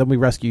 like I said, we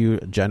rescue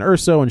Jen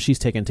Erso, and she's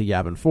taken to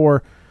Yavin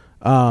 4.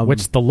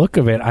 Which the look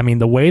of it, I mean,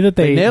 the way that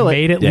they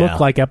made it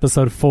look like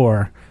Episode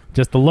 4.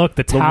 Just the look,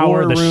 the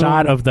tower, the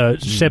shot of the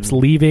ships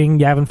leaving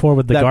Yavin 4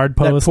 with the guard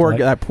post.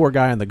 That poor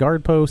guy on the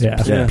guard post.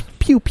 Yeah.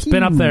 Pew, pew.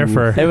 Been up there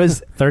for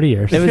 30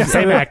 years. It was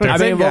same actor. I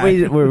mean,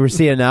 what we're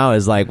seeing now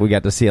is like we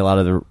got to see a lot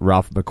of the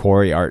Ralph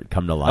McQuarrie art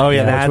come to life. Oh,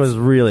 yeah. Which was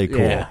really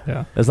cool.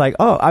 Yeah. It's like,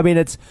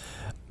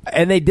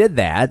 and they did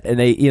that, and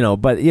they,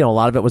 but a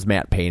lot of it was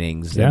matte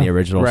paintings in the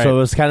original. Right. So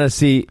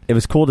it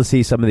was cool to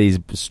see some of these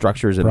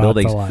structures and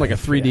buildings like a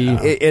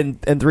 3D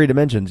in 3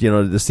 dimensions.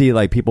 To see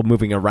like people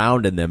moving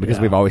around in them because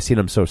we've always seen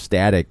them so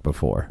static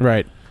before.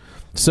 Right.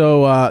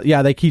 So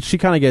she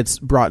kind of gets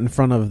brought in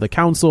front of the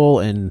council,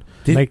 and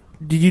did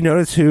you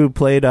notice who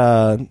played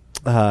Jan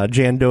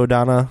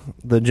Dodana,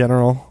 the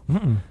general?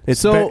 Mm-mm.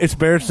 It's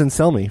Barristan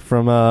Selmy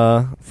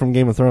from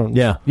Game of Thrones.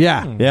 Yeah.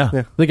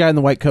 The guy in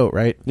the white coat,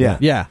 right?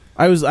 Yeah.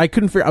 I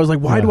couldn't figure. I was like,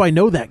 why do I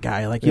know that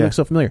guy? Like, he looks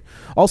so familiar.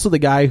 Also, the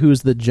guy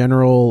who's the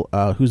general,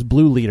 who's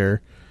Blue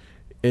Leader,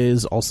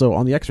 is also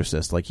on The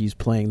Exorcist. Like, he's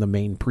playing the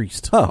main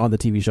priest on the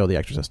TV show The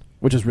Exorcist,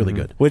 which is really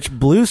good. Which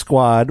Blue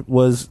Squad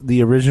was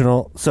the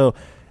original. So,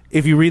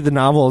 if you read the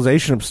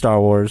novelization of Star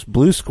Wars,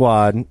 Blue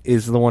Squad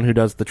is the one who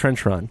does the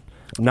trench run,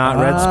 not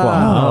Red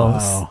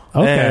Squad.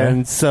 Oh, okay.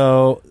 And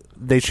so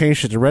they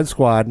changed it to Red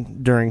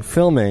Squad during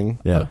filming.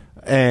 Yeah.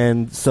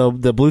 And so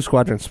the Blue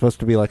Squadron is supposed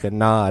to be like a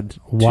nod.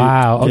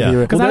 Wow.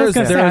 Because I was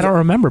going to say, I don't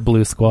remember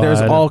Blue Squad.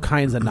 There's all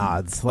kinds of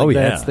nods. Like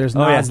there's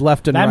nods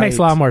left and right. That makes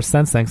a lot more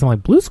sense then, because I'm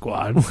like, Blue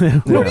Squad?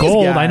 No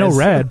gold, I know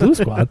red. Blue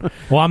Squad.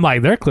 Well, I'm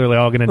like, they're clearly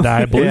all going to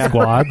die. Blue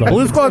Squad. Like,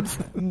 Blue Squad's...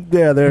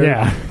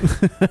 Yeah.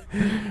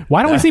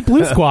 Why don't we see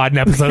Blue Squad in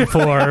Episode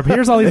 4?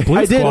 Here's all these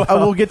Blue Squad. I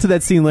will get to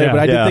that scene later, but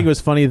I did think it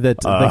was funny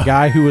that the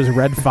guy who was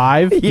Red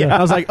 5,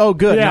 I was like, oh,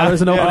 good. Now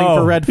there's an opening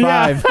for Red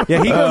 5.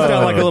 Yeah, he goes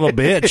down like a little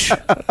bitch.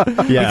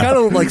 He kind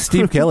of looked like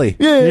Steve Kelly.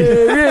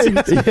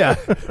 Yeah.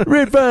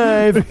 Red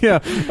 5. Yeah.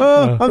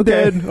 Oh, I'm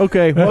dead.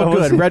 Okay. Well,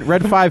 good.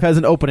 Red 5 has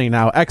an opening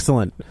now.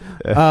 Excellent.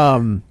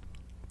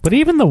 But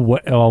even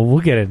we'll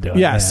get into it.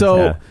 Yeah.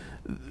 So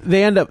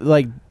they end up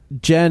like.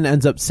 Jen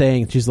ends up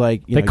saying, she's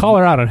like... They call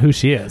her out on who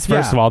she is.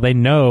 First of all, they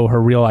know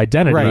her real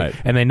identity.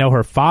 And they know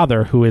her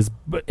father, who is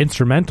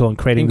instrumental in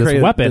creating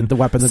this weapon. The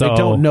weapon that they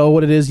don't know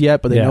what it is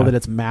yet, but they know that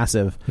it's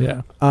massive.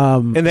 Yeah.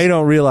 And they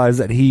don't realize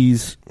that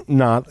he's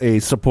not a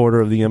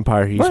supporter of the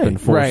Empire. He's been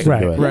forced to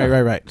do it.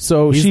 Right.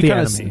 So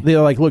he's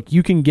they're like, look,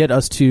 you can get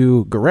us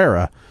to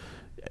Guerrera.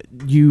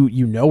 You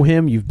know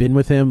him. You've been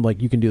with him.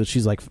 Like, you can do this.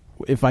 She's like,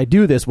 if I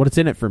do this, what's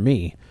in it for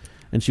me?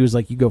 And she was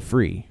like, you go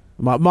free.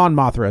 Mon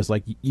Mothra is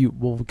like,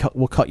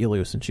 we'll cut you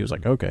loose, and she was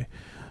like, okay.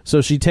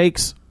 So she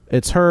takes,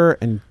 it's her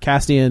and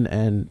Castian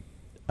and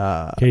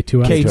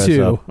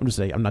K2. I'm just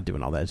saying, I'm not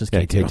doing all that. It's just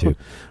K2.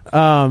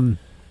 And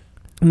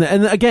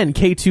again,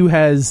 K2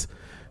 has.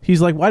 He's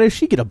like, why does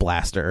she get a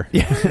blaster?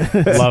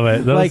 Love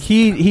it. Like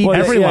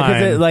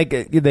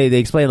they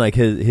explain like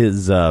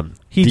his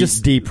he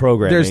just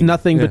deprogramming. There's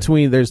nothing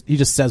between. He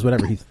just says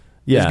whatever he's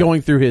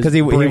going through his,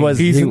 because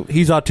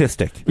he's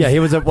autistic. Yeah, he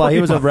was a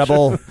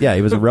rebel. Yeah,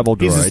 he was a rebel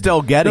droid. He's a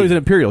Stealth Getty. No, he's an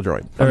Imperial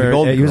droid.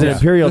 He was an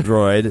Imperial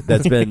droid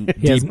that's been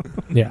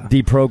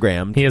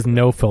deprogrammed. He has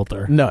no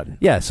filter. None.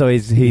 Yeah, so he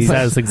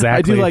says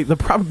exactly. I do like the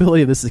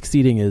probability of this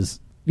succeeding is.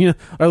 Do you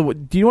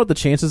know what the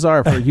chances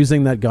are for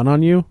using that gun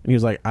on you? And he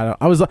was like,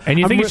 I was like, and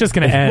you think it's just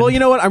going to end? Well, you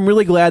know what? I'm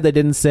really glad they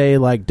didn't say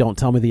like, don't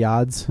tell me the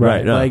odds.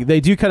 Right. No. Like they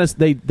do kind of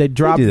they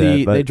drop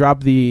they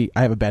drop the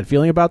I have a bad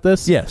feeling about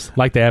this. Yes.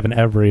 Like they have in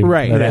every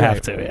right. They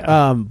have to.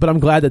 Yeah. But I'm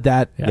glad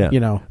that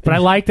But I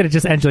like that it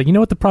just ends like, you know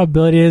what the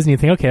probability is, and you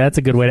think, okay, that's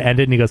a good way to end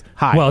it. And he goes,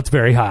 high. Well, it's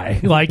very high.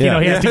 Like he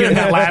has to get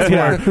that last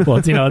word. Well,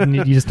 it's,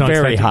 you just don't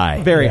very expect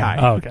high. Very high.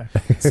 Oh, okay.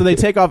 So they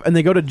take off and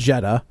they go to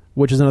Jeddah,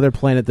 which is another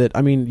planet that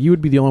you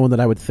would be the only one that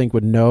I would think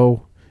would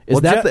know.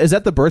 Is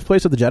that the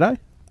birthplace of the Jedi?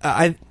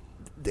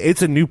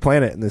 It's a new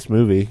planet in this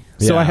movie.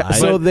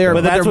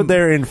 But that's what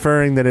they're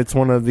inferring, that it's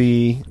one of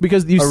the,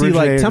 because you see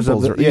like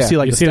temples, you see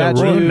like you the see the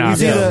statue, room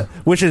knocked over,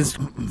 which is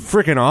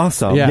freaking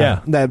awesome.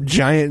 Yeah. That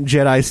giant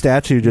Jedi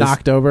statue just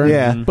knocked over.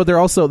 Yeah, but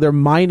they're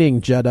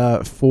mining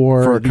Jeddah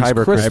for these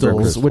kyber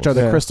crystals, which are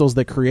the crystals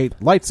that create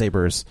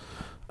lightsabers.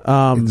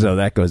 So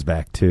that goes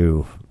back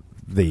to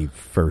the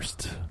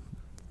first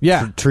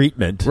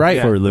treatment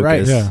for Lucas.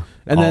 Right. Yeah.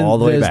 And then all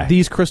the way back.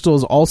 These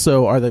crystals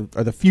also are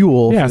the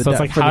fuel. Yeah, for so it's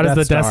like, how does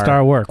the Death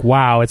Star work?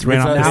 Wow, it's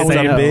ran on the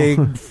same big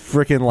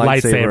freaking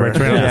lightsaber. It's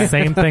ran on the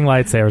same thing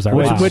lightsabers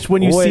are. Which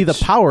when you see the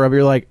power of,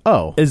 you're like,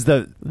 oh,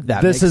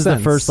 this is the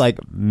first like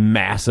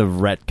massive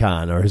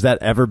retcon, or has that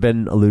ever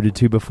been alluded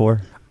to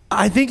before?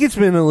 I think it's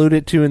been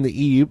alluded to in the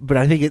EU, but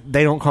I think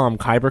they don't call them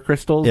kyber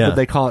crystals, but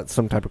they call it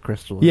some type of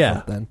crystal. Yeah,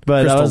 something.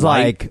 But crystal I was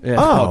light.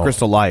 like,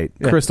 crystal light.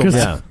 Yeah.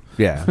 Crystal.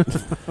 Yeah.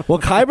 Well,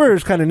 kyber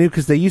is kind of new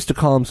because they used to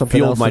call them something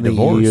Fueled else my in the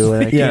divorce. EU,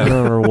 and I can't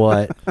remember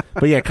what.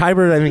 But yeah,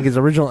 kyber I think is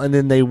original, and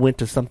then they went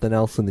to something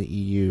else in the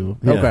EU.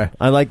 Yeah. Okay,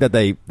 I like that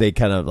they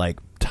kind of like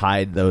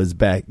tied those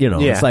back.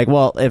 It's like,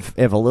 well, if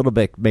a little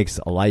bit makes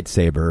a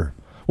lightsaber.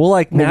 Well,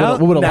 like now,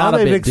 what would a lot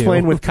of they've it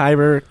explained do? with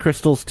kyber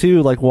crystals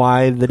too, like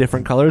why the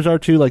different colors are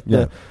too. Like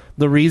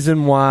the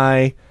reason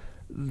why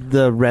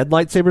the red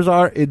lightsabers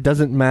are, it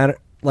doesn't matter.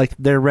 Like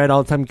they're red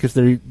all the time because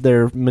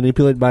they're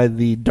manipulated by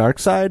the dark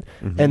side,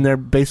 and they're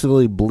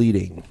basically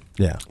bleeding.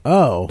 Yeah.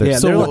 Oh, yeah.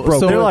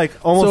 They're like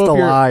almost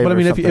alive. But I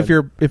mean, if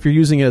you're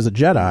using it as a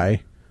Jedi,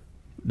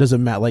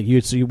 doesn't matter. Like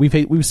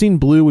we've seen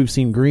blue, we've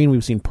seen green,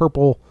 we've seen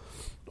purple,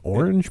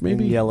 orange,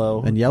 maybe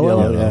and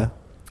yellow. Yeah.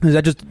 Is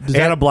that just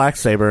a black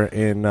saber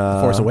in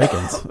Force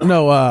Awakens?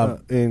 No,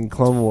 in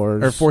Clone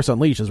Wars or Force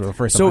Unleashed is the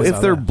first. So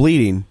if they're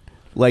bleeding,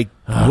 like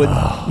would.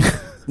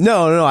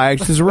 No. Actually,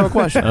 this is a real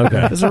question.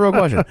 Okay, this is a real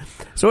question.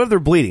 So if they're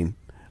bleeding,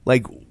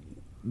 like,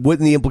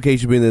 wouldn't the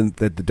implication be then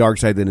that the dark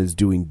side then is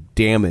doing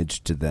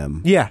damage to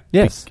them? Yeah.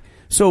 Yes.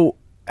 So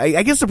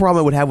I guess the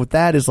problem I would have with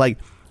that is like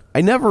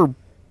I never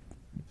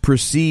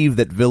perceive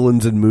that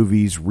villains in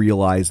movies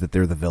realize that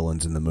they're the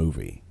villains in the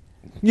movie.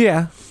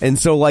 Yeah. And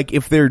so like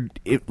if they're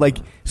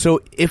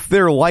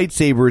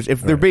lightsabers,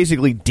 if they're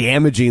basically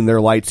damaging their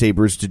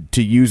lightsabers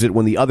to use it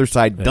when the other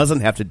side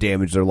doesn't have to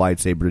damage their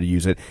lightsaber to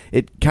use it,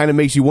 it kind of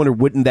makes you wonder,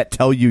 wouldn't that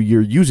tell you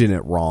you're using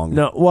it wrong?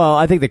 No, well,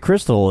 I think the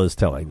crystal is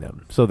telling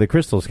them. So the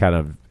crystal's kind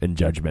of in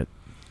judgment.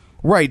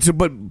 Right. So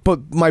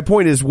but my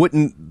point is,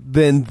 wouldn't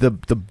then the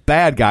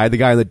bad guy, the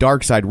guy on the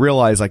dark side,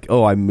 realize like,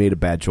 oh, I made a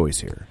bad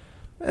choice here?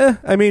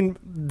 I mean,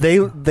 they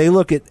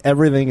look at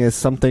everything as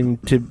something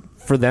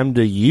for them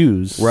to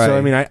use. Right. So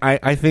I mean,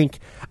 I think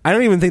I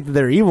don't even think that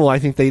they're evil. I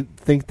think they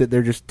think that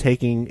they're just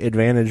taking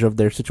advantage of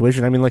their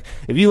situation. I mean, like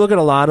if you look at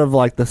a lot of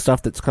like the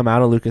stuff that's come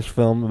out of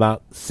Lucasfilm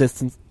about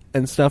Sith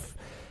and stuff,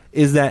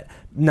 is that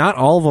not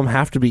all of them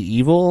have to be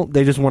evil.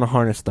 They just want to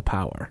harness the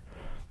power.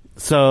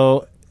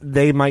 So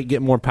they might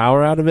get more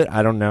power out of it.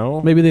 I don't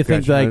know. Maybe they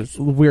think like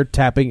we are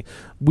tapping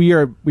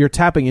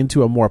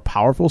into a more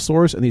powerful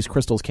source, and these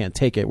crystals can't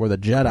take it. Where the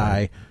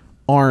Jedi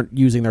aren't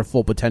using their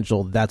full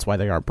potential, that's why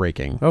they aren't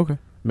breaking. Okay.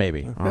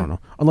 Maybe. I don't know.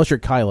 Unless you're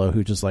Kylo,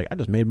 who just like, I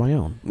just made my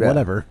own. Yeah.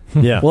 Whatever.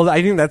 Yeah. Well,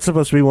 I think that's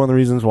supposed to be one of the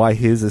reasons why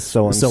his is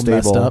so unstable. So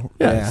messed up.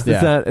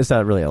 Yeah. It's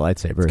not really a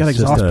lightsaber. It's got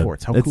exhaust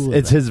ports. How cool is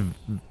it's that? his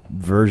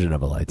version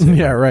of a lightsaber.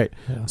 Yeah, right.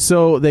 Yeah.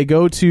 So they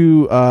go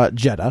to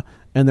Jeddah,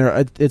 and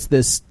it's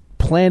this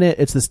planet,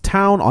 it's this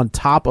town on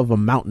top of a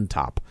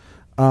mountaintop.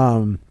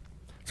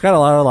 It's got a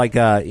lot of like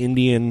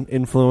Indian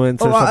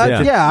influence. Or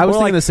something. Yeah, I was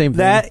thinking like the same thing.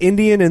 That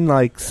Indian and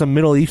like some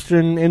Middle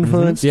Eastern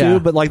influence Yeah.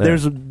 too. But like,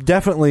 there's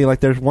definitely like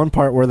there's one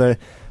part where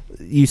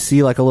you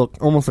see like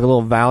almost like a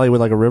little valley with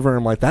like a river, and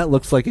I'm like, that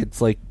looks like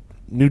it's like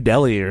New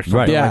Delhi or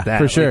something Yeah, like that.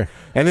 for sure. Like,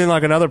 and then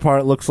like another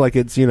part looks like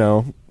it's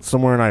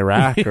somewhere in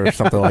Iraq or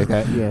something like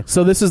that. Yeah.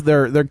 So this is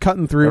they're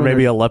cutting through, or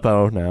maybe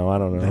Aleppo now. I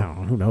don't know. No,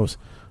 who knows?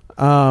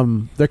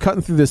 They're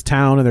cutting through this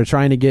town, and they're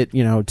trying to get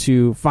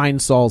to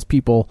find Saul's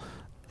people.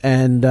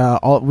 And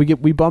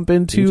we bump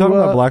into. You talking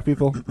about black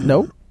people?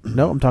 No,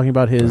 I'm talking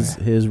about his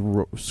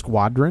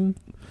squadron.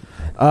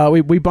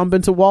 We bump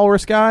into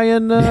Walrus Guy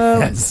and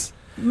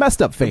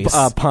messed up face.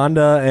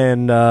 Panda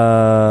and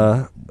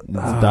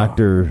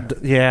Doctor.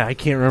 Yeah, I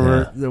can't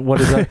remember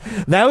what is that.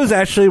 That was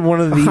actually one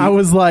of the. I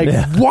was like,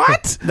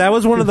 what? That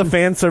was one of the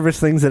fan service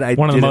things that I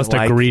one of the most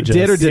egregious.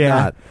 Did or did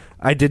not?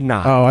 I did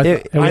not. Oh,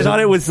 I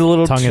thought it was a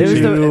little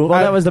too.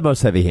 That was the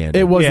most heavy-handed.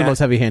 It was the most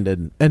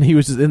heavy-handed, and he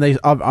was, and they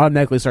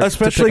automatically started.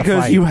 Especially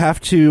because you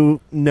have to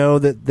know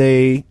that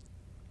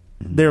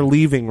they're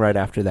leaving right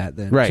after that.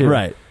 Then right, too.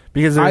 right.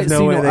 Because there's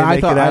no way they make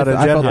it out of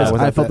Jeddah.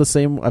 I felt the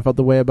same. I felt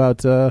the way about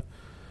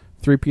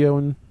 3PO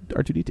and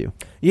R2D2.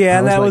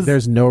 Yeah, that was.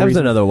 There's no. That was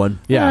reason. another one.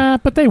 Yeah,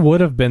 but they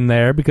would have been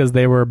there because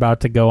they were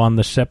about to go on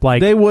the ship. Like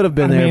they would have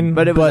been there, mean,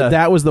 but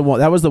that was the one.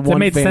 That was the one. It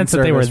made fan sense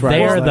that they were service,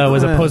 there right? though,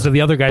 as opposed to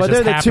the other guys. But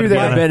just they're the two that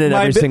have been in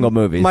every single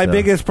movie. My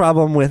biggest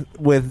problem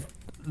with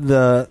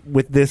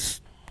this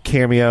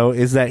cameo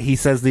is that he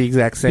says the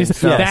exact same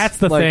stuff. That's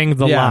the thing,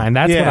 the line.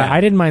 That's what I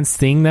didn't mind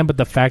seeing them, but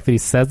the fact that he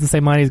says the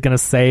same line he's going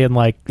to say in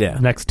the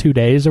next 2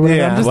 days or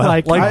whatever, I'm just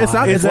it's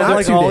not. Is that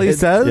like all he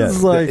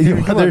says? Like,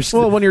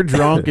 well, when you're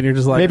drunk and you're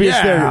just like, maybe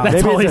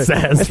that's all he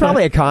says. It's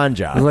probably a con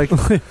job. Like,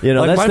 that's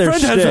my their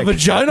friend has a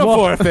vagina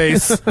for a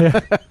face,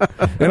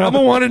 and I'm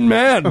a wanted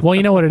man. Well,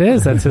 you know what it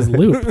is? That's his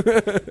loop.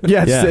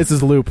 It's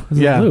his loop. It's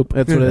his loop.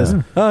 That's what it is.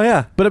 Oh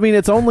yeah, but I mean,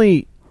 it's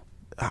only.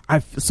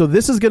 So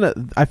this is gonna.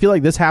 I feel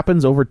like this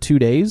happens over 2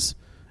 days,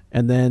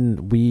 and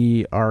then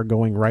we are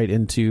going right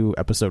into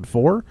episode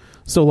 4.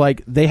 So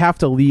like they have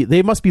to leave.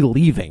 They must be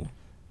leaving.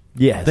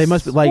 Yes, they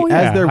must be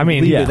as they're.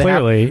 leaving,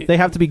 clearly they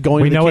have to be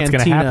going. We to know the what's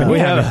cantina. going to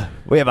happen.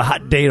 We have a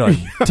hot date on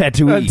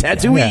Tatooine.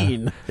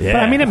 Tatooine. Yeah.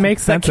 But I mean, it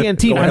makes sense. That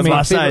cantina. I mean,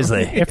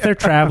 Isley. if they're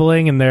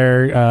traveling and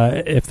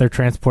if they're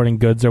transporting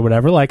goods or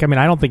whatever, like I mean,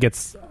 I don't think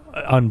it's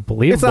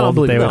unbelievable. It's not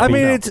unbelievable. That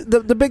they would it's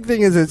the big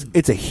thing is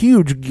it's a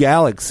huge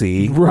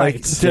galaxy, right?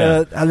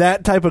 Like,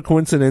 that type of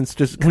coincidence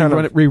just kind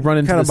of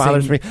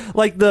bothers me.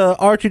 Like the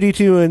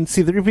R2D2 and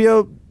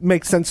C3PO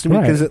makes sense to me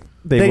because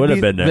they would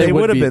have been there. They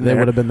would have been there. They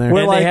would have been there.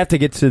 And they have to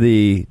get to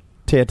the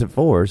Tantive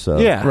 4, so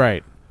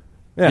right.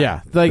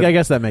 Yeah. Like, I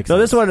guess that makes sense. So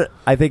this one,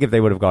 I think if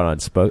they would have gone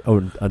unspoken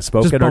or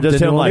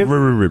just him like,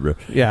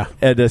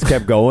 and just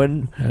kept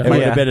going, it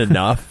would have been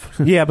enough.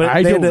 Yeah, but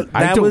I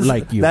don't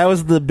like you. That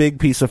was the big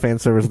piece of fan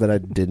service that I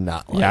did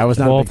not like. Yeah, I was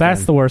not. Well, if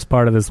that's the worst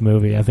part of this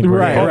movie, I think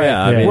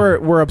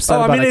we're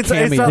upset about it's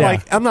not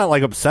like I'm not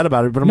like upset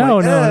about it, but I'm no.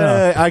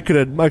 I could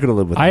have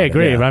lived with it. I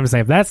agree, but I'm just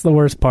saying if that's the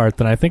worst part,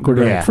 then I think we're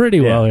doing pretty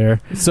well here.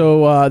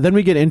 So then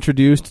we get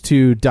introduced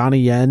to Donnie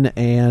Yen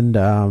and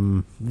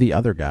the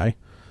other guy.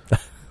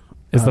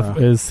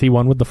 Is he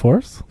one with the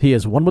Force? He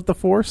is one with the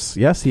Force.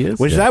 Yes, he is.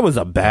 That was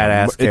a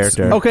badass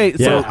character. Okay,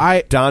 so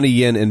Donnie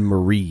Yen and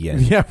Marie Yen.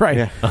 Yeah, right.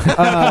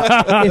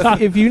 Yeah.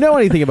 If you know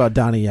anything about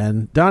Donnie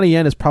Yen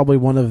is probably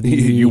one of the.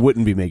 You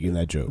wouldn't be making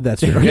that joke.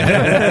 That's true.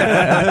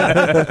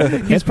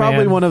 He's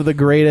probably one of the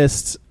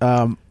greatest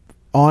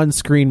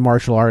on-screen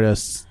martial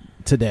artists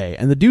today,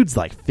 and the dude's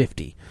like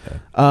 50.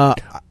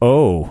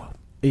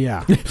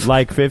 Yeah,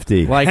 like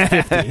 50. Like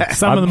 50.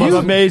 Some of the most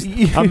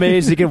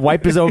amazed he can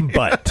wipe his own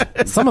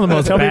butt. Some of the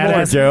most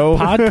badass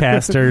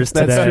podcasters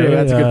today. That's true.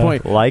 That's a good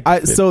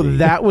point. So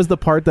that was the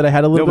part that I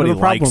had a little bit of a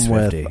problem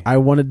with. I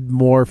wanted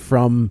more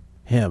from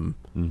him.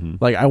 Mm-hmm.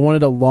 Like I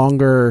wanted a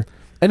longer.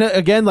 And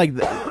again, like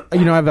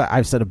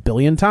I've said a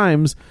billion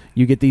times,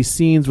 you get these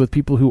scenes with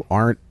people who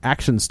aren't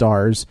action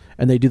stars,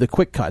 and they do the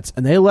quick cuts,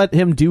 and they let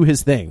him do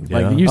his thing. Yeah.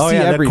 Like you see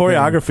everything. The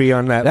choreography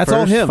on that's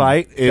all first him.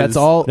 Fight is that's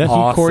all awesome.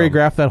 He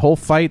choreographed that whole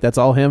fight. That's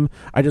all him.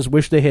 I just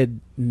wish they had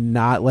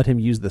not let him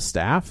use the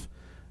staff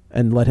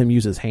and let him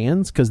use his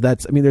hands because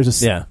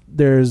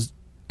there's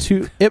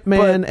two Ip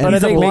Man and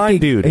he's a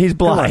blind dude. He's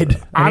blind.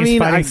 He's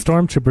fighting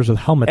stormtroopers with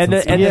helmets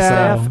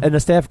and the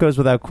staff goes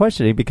without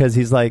questioning because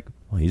he's like,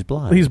 well, he's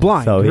blind. He's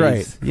blind, so right?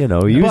 He's,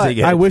 using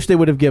it. I wish they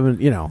would have given.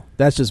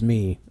 That's just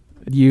me.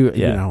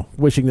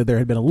 Wishing that there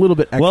had been a little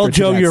bit extra. Well,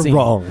 Joe, you're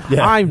wrong.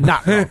 Yeah. I'm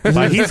not wrong.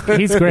 But he's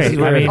great.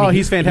 I mean,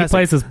 he's fantastic. He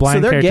plays his blind.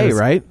 So they're characters. gay,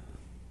 right?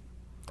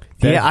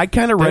 Yeah, I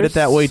kind of read it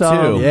that way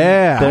too.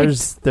 Yeah,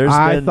 there's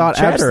I thought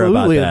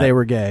absolutely that they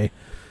were gay.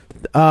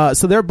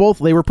 So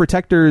they were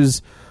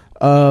protectors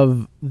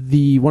of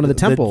one of the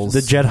temples,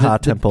 the Jedha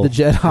temple. The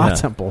Jedha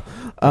temple.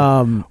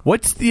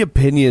 What's the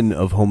opinion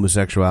of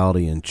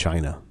homosexuality in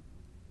China?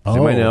 Does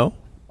anybody know?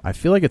 I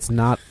feel like it's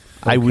not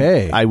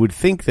okay. I would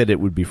think that it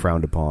would be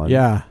frowned upon.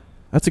 Yeah.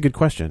 That's a good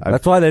question.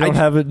 That's why they don't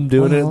have it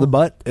doing it in the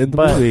butt in the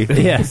movie.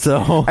 Yeah,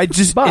 so but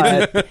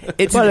at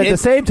the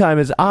same time,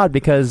 it's odd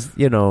because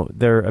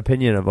their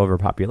opinion of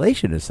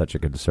overpopulation is such a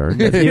concern.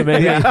 That you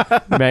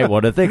may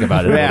want to think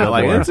about it. Yeah,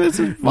 like it's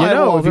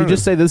if you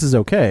just say this is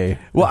okay.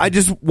 Well, I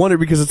just wonder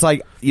because it's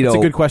like it's a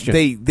good question.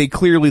 They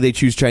clearly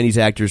choose Chinese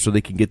actors so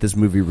they can get this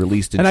movie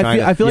released in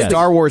China. I feel like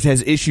Star Wars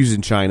has issues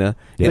in China.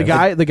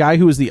 Yeah. The guy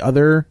who was the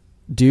other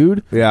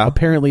dude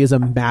apparently is a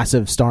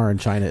massive star in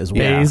China as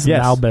well.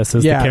 Malbus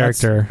is the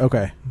character.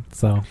 Okay.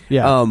 So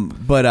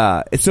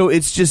so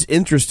it's just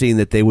interesting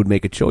that they would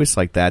make a choice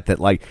like that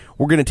like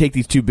we're going to take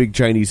these two big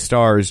Chinese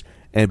stars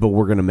but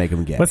we're going to make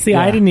them gay. But see,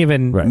 I didn't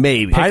even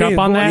maybe pick up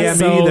on that.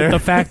 So the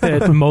fact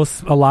that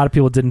a lot of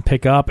people didn't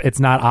pick up, it's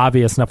not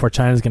obvious enough where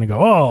China's going to go,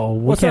 oh,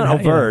 we can't not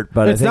overt,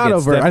 but it's not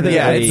overt. I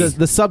think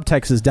the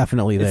subtext is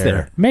definitely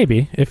there.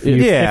 Maybe if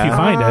you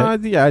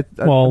find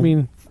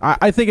it.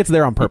 I think it's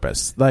there on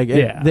purpose. Like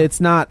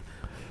it's not.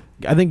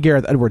 I think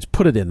Gareth Edwards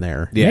put it in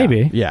there. Yeah.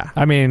 Maybe. Yeah.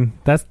 I mean,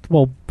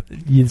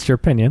 it's your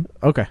opinion.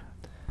 Okay.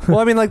 Well,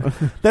 I mean, like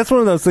that's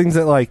one of those things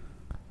that like.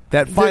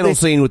 That final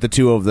scene with the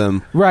two of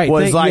them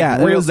was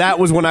that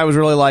was when I was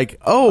really like,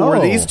 were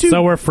these two?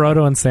 So were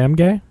Frodo and Sam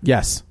gay?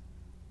 Yes.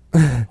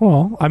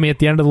 Well, I mean, at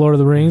the end of the Lord of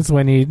the Rings,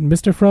 when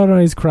Mr. Frodo,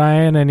 he's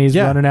crying and he's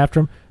running after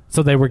him,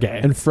 so they were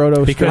gay. And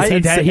Frodo, because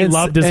he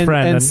loved his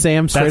friend, and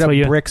Sam straight up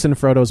bricks in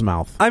Frodo's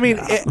mouth. I mean,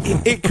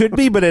 it could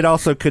be, but it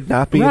also could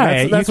not be.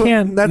 Right? I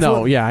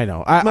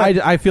know.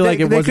 I feel like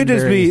it wasn't.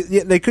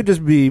 They could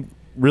just be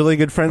really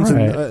good friends,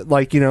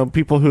 and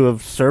people who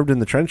have served in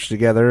the trench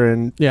together,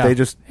 and they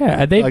just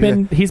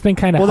he's been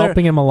kind of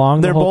helping him along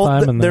the whole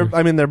time.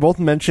 They're both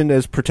mentioned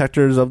as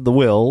protectors of the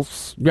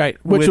wills, right?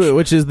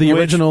 Which is the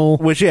original.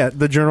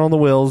 The Journal of the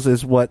Wills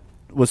is what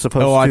was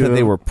supposed to. Oh, I thought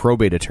they were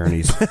probate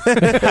attorneys. But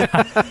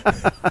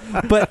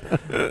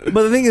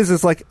the thing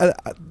is like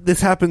this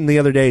happened the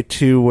other day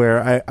too,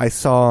 where I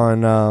saw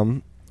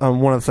on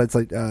one of the sites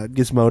like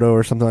Gizmodo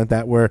or something like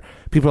that, where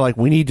people are like,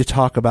 we need to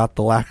talk about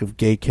the lack of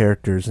gay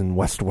characters in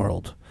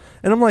Westworld.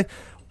 And I'm like,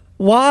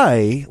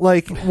 why?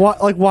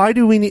 Why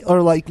do we need, or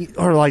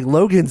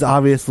Logan's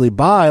obviously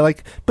bi,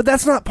 but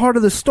that's not part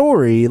of the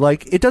story.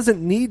 Like, it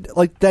doesn't need,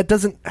 that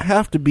doesn't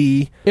have to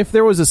be. If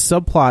there was a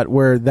subplot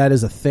where that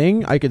is a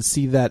thing, I could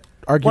see that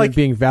argument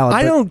being valid.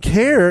 I don't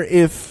care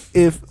if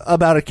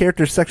about a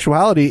character's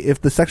sexuality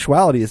if the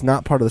sexuality is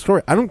not part of the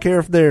story. I don't care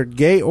if they're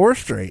gay or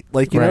straight.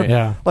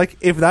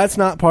 If that's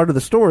not part of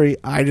the story,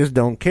 I just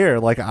don't care.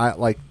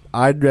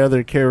 I'd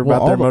rather care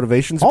about their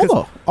motivations.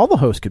 All the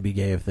hosts could be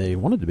gay if they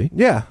wanted to be.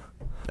 Yeah,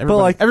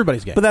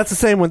 everybody's gay. But that's the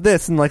same with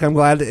this, and I'm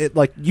glad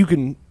you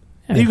can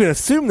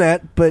assume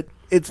that, but.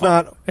 It's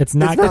not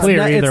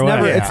clear either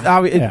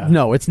way.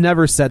 No, it's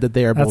never said that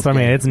they are both. That's what I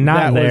mean. It's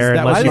not there.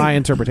 That was my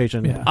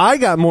interpretation. Yeah. I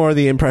got more of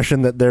the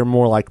impression that they're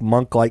more like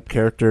monk-like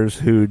characters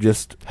who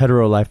just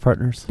hetero life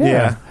partners.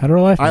 Yeah.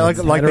 Hetero life. I like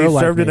they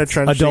served in a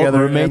trench adult together.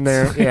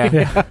 roommates.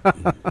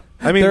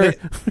 I mean,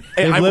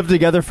 they've lived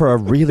together for a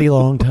really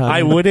long time.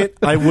 I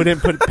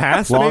wouldn't put it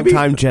past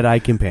long-time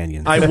Jedi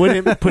companions. I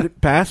wouldn't put it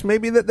past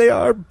maybe that they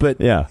are, but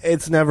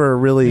it's never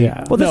really.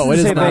 Yeah. Well, no, it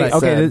is not.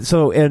 Okay,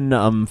 so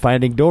in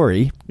Finding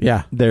Dory,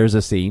 there's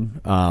a scene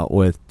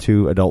with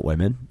two adult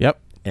women. Yep.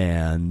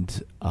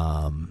 And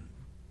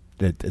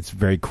it's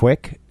very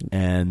quick,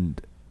 and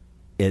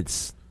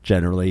it's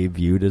generally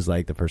viewed as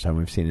like the first time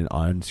we've seen an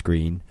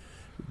on-screen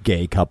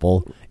gay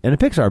couple in a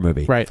Pixar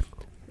movie. Right.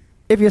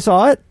 If you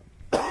saw it,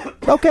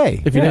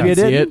 okay. If you didn't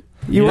see it,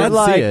 you would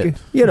like,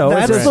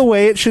 that's the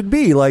way it should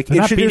be. Like,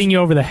 they're not beating you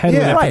over the head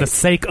with it for the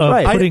sake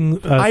of putting.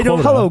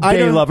 Hello,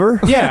 gay lover.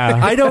 Yeah,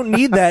 I don't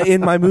need that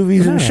in my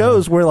movies and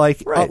shows where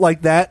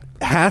that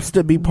has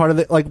to be part of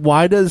it. Like,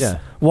 why does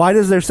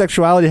their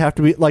sexuality have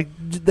to be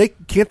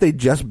can't they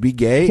just be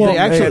gay? Well,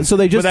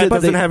 they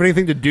doesn't have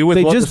anything to do with.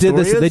 They what just the did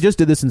story this. is? They just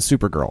did this in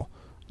Supergirl,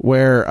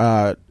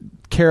 where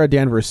Kara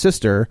Danvers'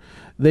 sister.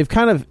 They've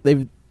kind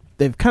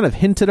of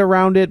hinted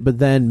around it, but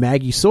then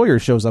Maggie Sawyer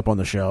shows up on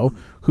the show,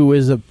 who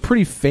is a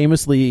pretty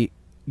famously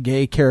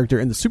gay character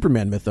in the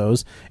Superman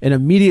mythos, and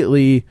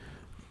immediately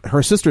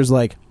her sister's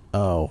like,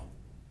 oh,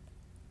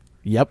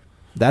 yep,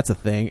 that's a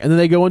thing. And then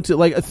they go into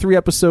a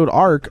 3-episode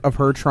arc of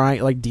her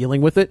trying,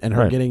 dealing with it, and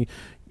her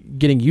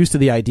getting used to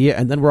the idea,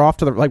 and then we're off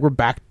to we're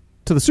back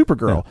to the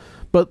Supergirl. Yeah.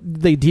 But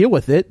they deal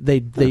with it.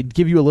 They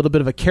give you a little bit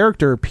of a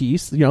character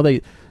piece.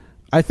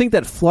 I think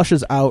that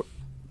flushes out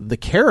the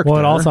character. Well,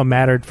 it also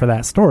mattered for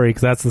that story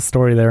because that's the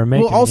story they were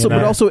making. Well, also,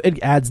 but also it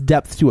adds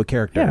depth to a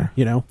character.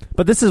 Yeah.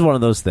 But this is one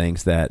of those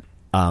things that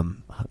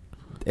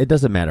it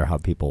doesn't matter how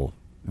people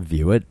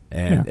view it,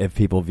 and if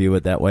people view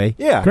it that way,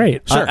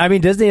 great. Sure. I mean,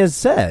 Disney has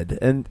said,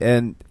 and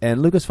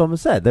Lucasfilm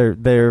has said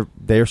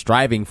they're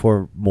striving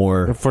for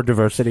more for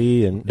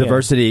diversity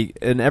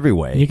in every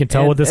way. You can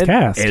tell with this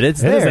cast, it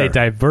is a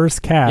diverse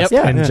cast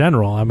in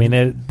general. I mean,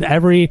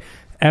 every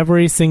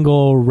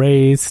single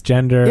race,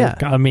 gender. Yeah.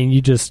 I mean,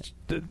 you just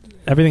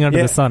everything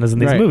under the sun is in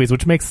these movies,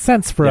 which makes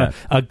sense for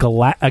a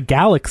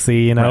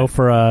galaxy.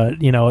 For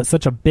it's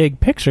such a big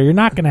picture. You're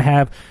not going to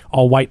have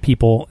all white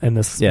people in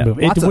this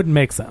movie. It wouldn't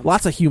make sense.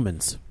 Lots of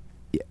humans.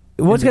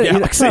 What's going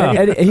to?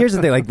 And here's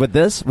the thing: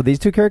 with these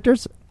two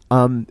characters,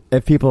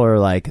 if people are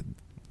like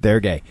they're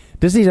gay,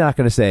 Disney's not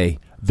going to say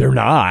they're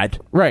not.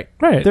 Right.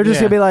 They're just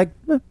going to be like.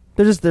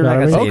 They're not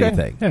going to say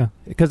anything. Yeah.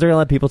 Because they're going to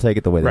let people take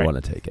it the way they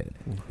want to take it.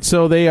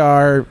 So they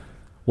are...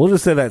 We'll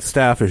just say that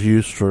staff is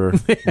used for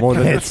more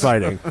than just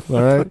fighting.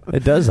 All right?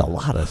 It does a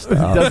lot of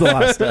stuff. It does a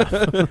lot of stuff.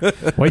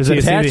 There's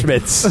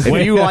attachments.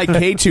 If you like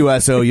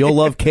K2SO, you'll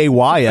love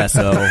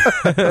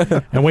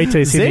KYSO. And wait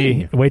till you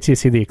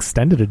see the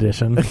extended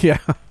edition. Yeah.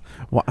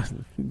 Well,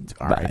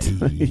 all right.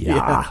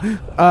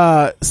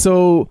 Yeah.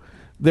 So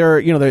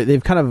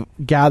they've kind of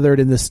gathered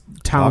in this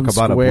town Talk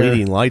about square. a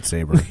bleeding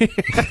lightsaber.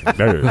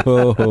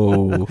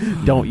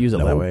 Don't use it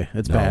that way.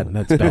 It's bad.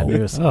 That's bad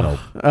news.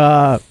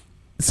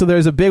 So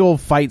there's a big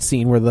old fight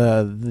scene where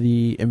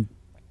the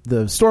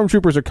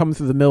stormtroopers are coming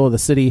through the middle of the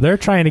city. They're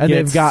trying to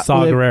get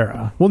Saw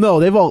Gerrera. Well, no,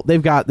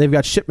 they've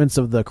got shipments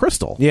of the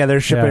crystal. Yeah,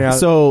 they're shipping out.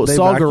 So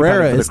Saw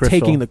Gerrera is crystal.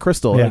 taking the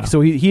crystal. Yeah. Like,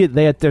 so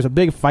there's a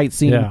big fight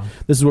scene. Yeah.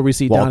 This is where we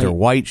see Walter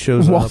White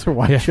shows up. Walter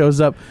White shows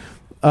up.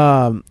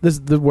 This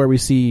is where we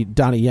see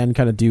Donnie Yen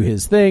kind of do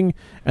his thing,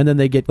 and then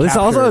they get This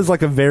captured. also has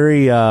like a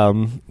very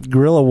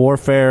guerrilla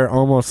warfare,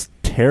 almost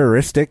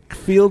terroristic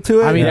feel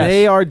to it. I mean,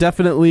 they are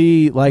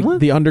definitely like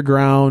the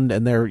underground,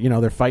 and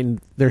they're fighting.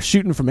 They're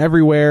shooting from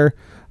everywhere.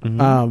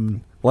 Mm-hmm.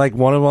 Like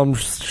one of them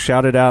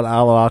shouted out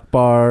Allah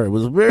Akbar. It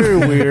was very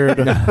weird.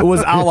 It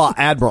was Allah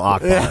Admiral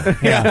Akbar.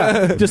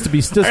 Yeah, just to be.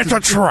 It's a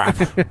trap.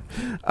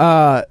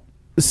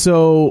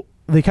 So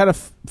they kind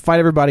of fight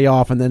everybody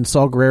off, and then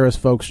Saw Gerrera's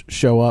folks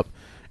show up,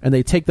 and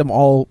they take them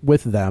all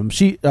with them.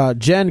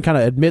 Jen kind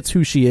of admits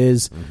who she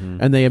is,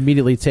 and they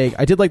immediately take.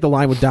 I did like the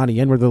line with Donnie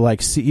Yen where they're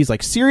like, he's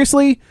like,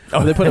 seriously?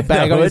 And they put a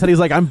bag on his head. He's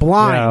like, I'm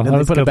blind. Yeah,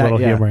 and they put a bag.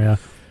 Humor, yeah.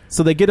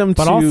 So they get him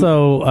but to...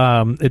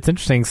 also, it's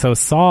interesting. So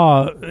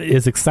Saw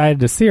is excited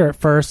to see her at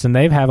first, and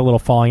they've had a little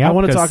falling out. I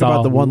want to talk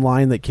about the one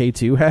line that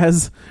K2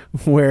 has,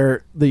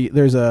 where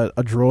there's a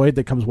droid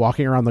that comes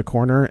walking around the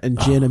corner, and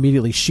Jin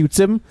immediately shoots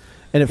him,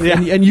 and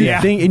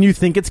you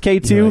think it's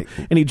K2,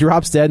 and he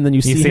drops dead, and then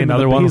you see him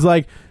another one. He's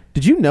like,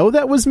 "Did you know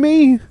that was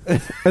me?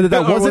 And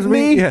that wasn't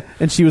me?" Yeah.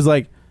 And she was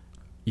like,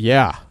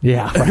 Yeah,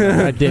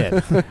 I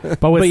did.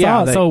 But with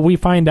Saw, so we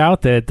find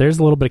out that there's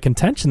a little bit of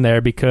contention there,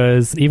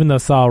 because even though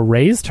Saw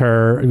raised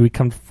her, we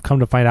come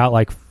to find out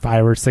like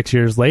 5 or 6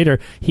 years later,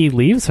 he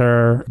leaves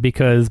her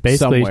because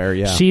basically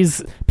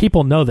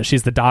people know that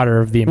she's the daughter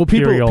of the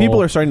Imperial.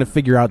 People are starting to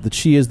figure out that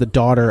she is the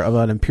daughter of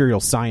an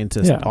Imperial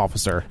scientist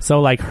officer.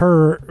 So like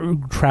her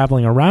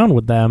traveling around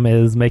with them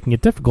is making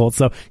it difficult.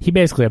 So he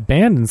basically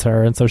abandons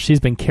her, and so she's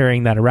been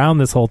carrying that around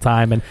this whole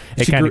time, and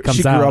it kind of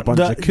comes out. She grew up on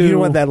Jakku. You know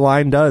what that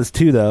line does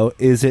too, though,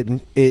 is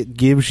it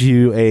gives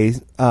you a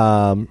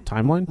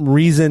timeline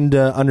reason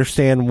to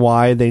understand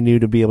why they knew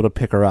to be able to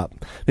pick her up,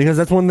 because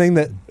that's one thing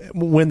that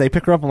when they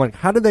pick her up, I'm like,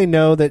 how did they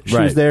know that she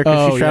was there?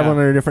 Because she's traveling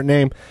under a different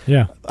name.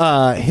 Yeah.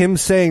 Him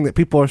saying that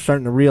people are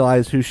starting to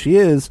realize who she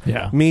is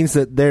means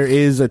that there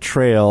is a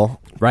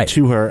trail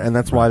to her, and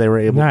that's why they were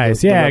able.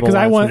 Nice, because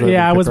I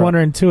was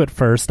wondering too at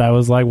first. I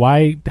was like,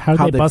 why? How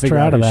did they bust her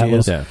out of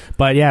that?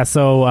 But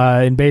so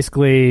and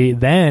basically,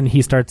 then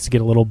he starts to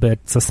get a little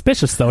bit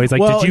suspicious. Though he's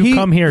like, did you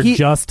come here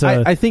just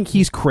to? I think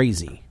he's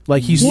crazy.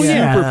 Like he's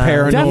super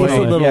paranoid. Definitely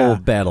a little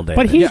battle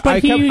damage.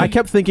 I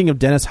kept thinking of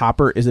Dennis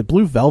Hopper. Is it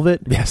Blue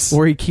Velvet? Yes.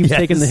 Where he keeps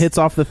taking the hits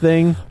off the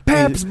thing.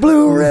 Pabst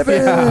Blue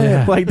Ribbon.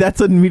 Yeah. Like that's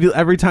immediately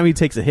every time he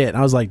takes a hit. And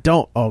I was like,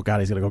 don't. Oh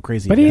God, he's gonna go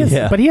crazy. But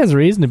he has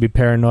reason to be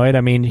paranoid.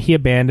 I mean, he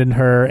abandoned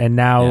her, and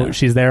now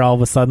she's there all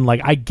of a sudden.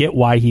 Like I get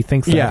why he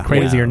thinks that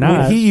crazy or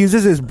not. When he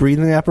uses his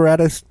breathing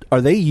apparatus,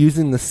 are they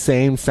using the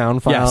same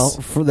sound file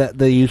for that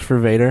they use for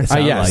Vader?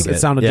 It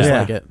sounded just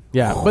like it.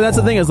 Yeah, but that's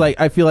the thing is like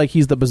I feel like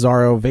he's the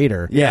Bizarro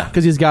Vader. Yeah,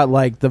 because he's got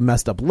like the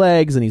messed up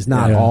legs and he's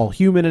not all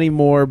human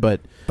anymore.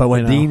 But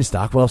when Dean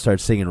Stockwell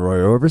starts singing Roy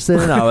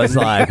Orbison, I was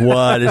like,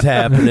 "What is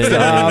happening?"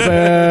 Stop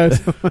it.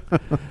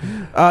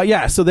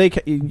 So they,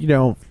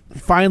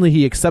 finally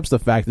he accepts the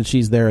fact that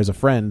she's there as a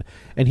friend,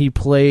 and he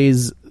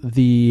plays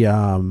the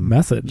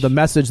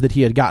message that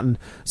he had gotten.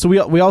 So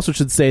we also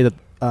should say that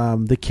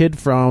the kid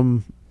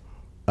from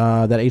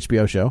that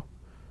HBO show.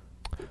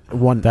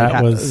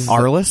 Was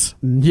Arliss?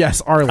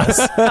 Yes, Arliss.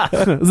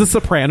 The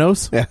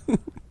Sopranos. Yeah.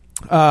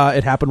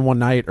 It happened one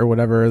night or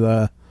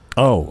whatever.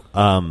 Dream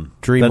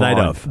the night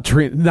on. of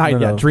Dream night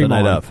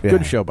of. Yeah.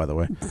 Good show, by the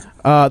way.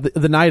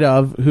 The night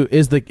of, who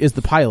is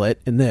the pilot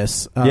in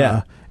this?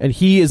 And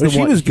he is the one.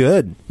 She was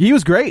good. He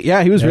was great.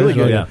 Yeah, he was really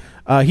good. Yeah.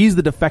 He's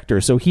the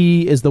defector, so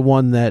he is the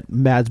one that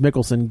Mads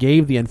Mikkelsen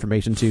gave the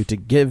information to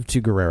give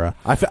to Gerrera.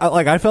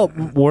 I felt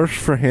worse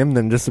for him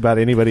than just about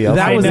anybody else.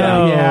 That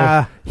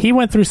was he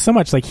went through so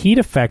much. Like he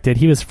defected.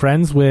 He was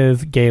friends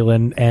with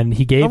Galen, and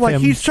he gave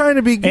him. He's trying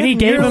to be good, and he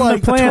gave him the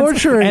plans,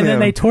 torturing and then him.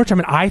 they torture him.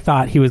 And I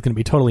thought he was going to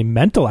be totally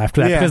mental after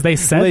that because they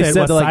said that it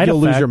was like, side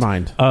you'll effect lose your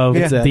mind of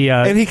the.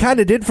 And he kind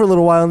of did for a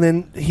little while, and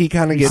then he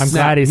kind of gets. I'm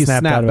glad he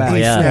snapped out of it.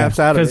 He snaps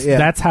out of it. Because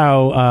that's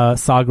how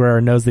Saw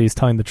Gerrera knows that he's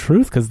telling the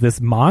truth. Because this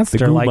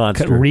monster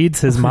reads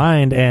his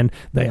mind, and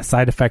the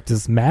side effect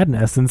is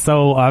madness. And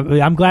so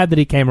I'm glad that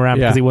he came around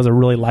because he was a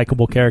really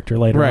likable character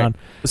later on.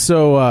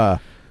 So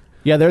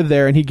they're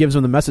there, and he gives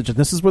them the message, and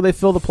this is where they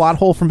fill the plot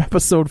hole from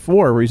episode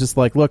 4, where he's just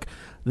like, look,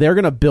 they're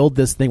gonna build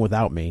this thing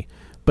without me,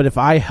 but if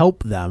I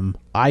help them,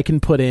 I can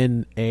put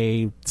in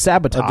a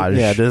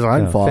sabotage,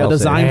 design flaw,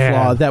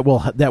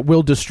 flaw that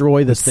will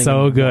destroy this thing.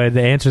 So good.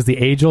 It answers the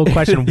age-old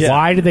question: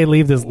 Why did they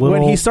leave this little?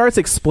 When he starts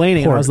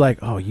explaining, I was like,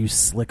 "Oh, you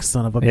slick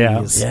son of a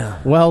bees!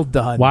 Well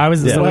done. Why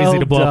was it so easy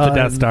to blow up the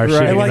Death Star?"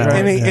 Right.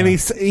 And he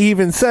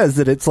even says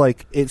that it's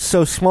like it's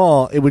so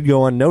small it would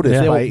go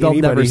unnoticed by they'll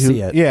anybody never who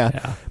see it.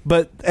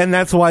 And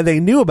that's why they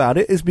knew about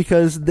it, is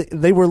because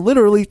they were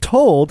literally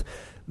told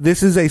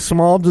this is a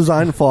small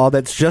design flaw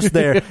that's just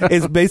there.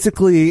 It's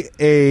basically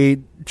a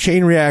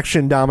chain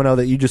reaction domino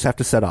that you just have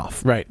to set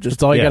off. Right.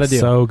 That's all you got to do.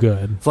 So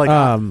good. It's like,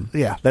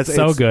 that's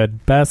so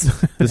good. Best.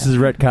 This is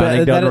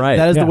retconning done right.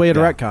 That is the way to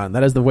retcon.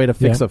 That is the way to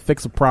fix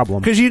a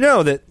problem. Because you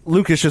know that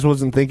Lucas just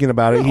wasn't thinking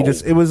about it. No.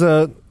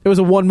 It was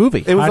a one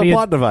movie. It was a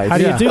plot device. How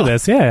do you do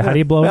this? Yeah. How do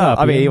you blow it up?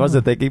 I mean, he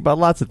wasn't thinking about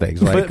lots of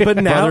things. Like but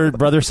now,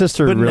 brother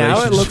sister. But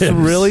now it looks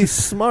really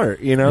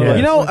smart. You know. Yeah.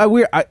 You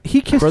know,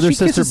 she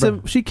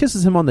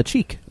kisses him on the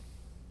cheek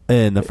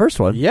in the first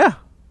one. Yeah.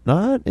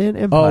 Not in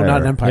Empire. Oh,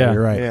 not in Empire. Yeah.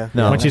 You're right. Yeah.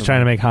 No, when she's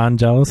trying to make Han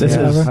jealous.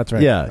 That's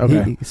right. Yeah.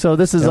 Okay. So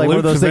this is like Luke's one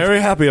of those things. very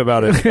happy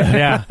about it.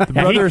 Yeah.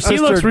 Brother, he sister.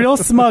 looks real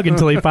smug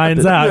until he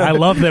finds out. I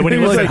love that when he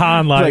looks at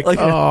Han like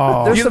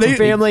oh. There's some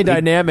family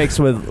dynamics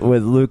with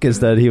Lucas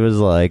that he was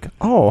like,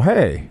 oh,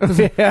 hey.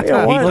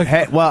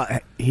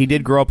 He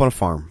did grow up on a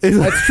farm.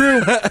 That's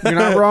true. You're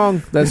not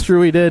wrong. That's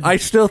true. He did. I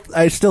still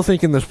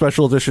think in the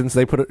special editions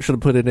they should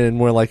have put it in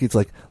where like it's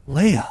like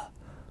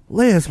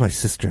Leia's my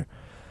sister.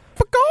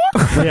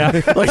 Yeah.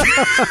 Like,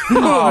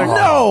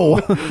 no.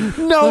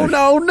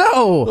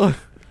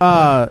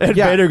 And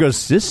Vader goes,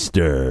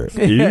 sister.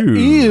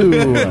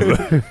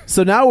 Ew.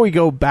 So now we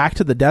go back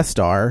to the Death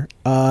Star,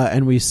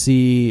 and we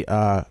see.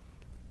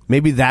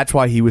 Maybe that's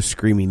why he was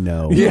screaming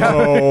no. Yeah.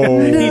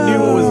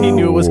 He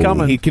knew it was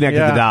coming. He connected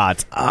the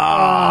dots.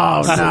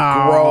 Oh,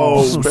 no.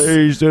 Gross.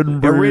 Space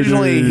and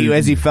Originally,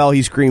 as he fell,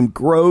 he screamed,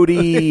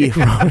 Grody.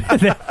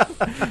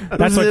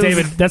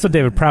 That's what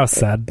David Prowse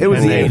said. It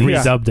was the 80s.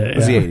 Redubbed it. It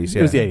was the 80s.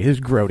 It was the 80s. It was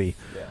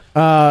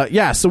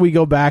Grody. So we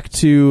go back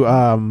to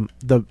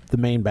the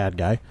main bad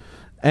guy.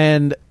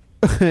 And...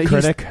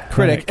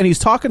 critic, and he's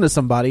talking to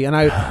somebody, and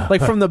I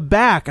like from the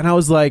back, and I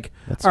was like,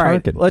 that's all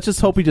right, let's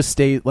just hope he just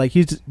stays like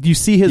you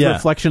see his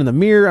reflection in the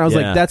mirror, and I was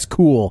like, that's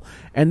cool.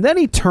 And then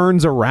he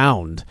turns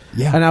around,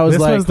 and I was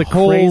this like, was the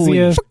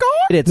craziest.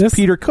 It's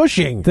Peter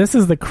Cushing. This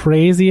is the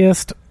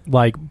craziest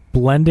like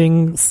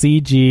blending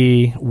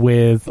CG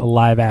with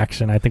live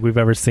action I think we've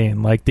ever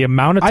seen. Like the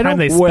amount of time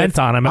they spent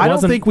on him. I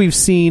don't think we've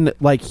seen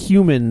like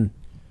human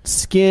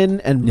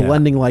skin and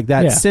blending like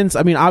that since.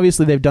 I mean,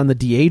 obviously they've done the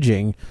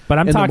de-aging, but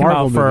I'm talking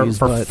about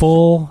for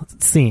full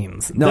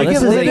scenes. No,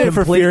 this is a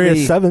for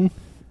Furious 7.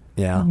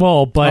 Yeah.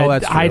 Well,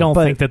 but I don't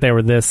think that they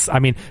were this. I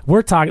mean,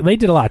 we're talking. They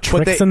did a lot of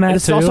tricks in that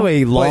it's too. Also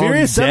a long.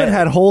 Furious 7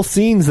 had whole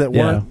scenes that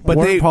weren't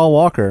Paul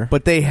Walker,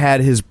 but they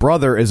had his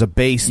brother as a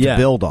base to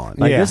build on.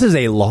 Like this is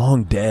a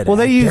long dead. Well,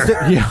 they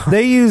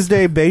used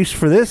a base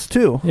for this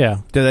too. Yeah.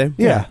 Did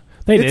they? Yeah.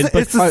 They did.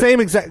 It's the same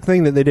exact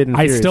thing that they did in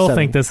Furious 7. I still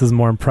think this is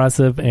more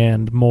impressive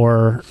and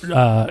more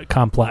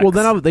complex. Well,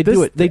 then they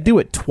do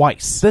it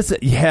twice.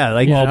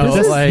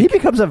 He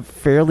becomes a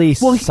fairly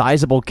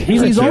sizable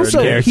character. He's also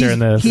a character in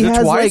this. He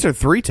has twice or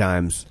three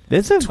times.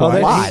 It's a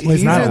lot.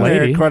 He's not in a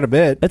lady. there quite a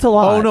bit. It's a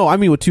lot. Oh no, I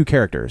mean with two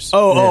characters. I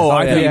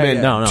thought you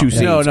meant two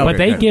scenes. No, but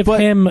they give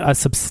him a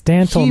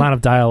substantial amount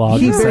of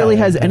dialogue. He barely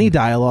has any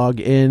dialogue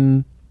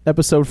in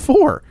episode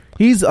 4.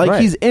 He's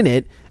he's in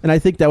it, and I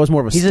think that was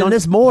more of a stunt. He's in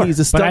this more. He's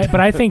a stunt.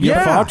 But I think you're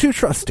far too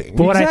trusting.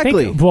 But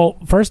exactly. I think, well,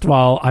 first of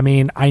all, I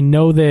mean, I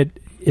know that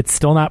it's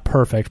still not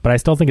perfect, but I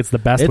still think it's the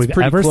best we've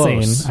ever seen.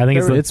 I think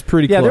it's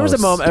pretty close. Yeah, there was a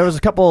moment. There was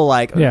a couple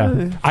like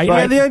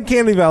the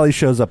Uncanny Valley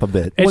shows up a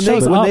bit. It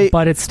shows up,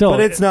 but it's still. But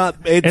it's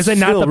not. Is it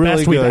not the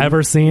best we've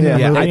ever seen?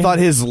 Yeah, I thought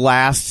his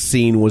last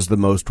scene was the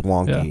most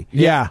wonky.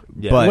 Yeah.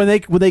 But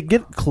when they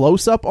get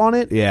close up on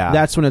it,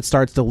 that's when it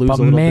starts to lose a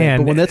little bit.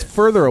 But when that's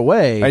further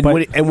away,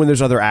 and when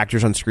there's other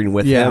actors on screen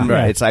with him,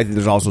 I think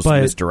there's also some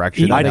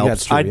misdirection.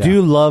 I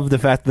do love the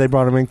fact that they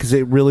brought him in because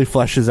it really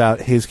fleshes out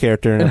his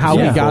character and how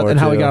he got on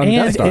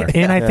Death Star.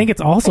 And I think it's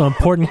also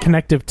important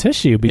connective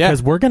tissue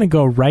because we're going to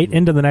go right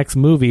into the next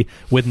movie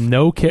with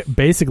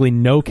basically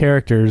no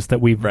characters that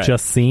we've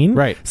just seen.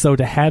 Right. So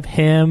to have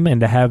him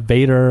and to have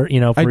Vader,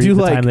 for the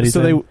time that he's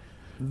in.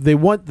 They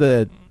want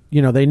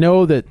they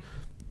know that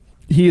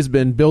he has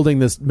been building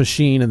this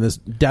machine and this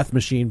death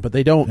machine, but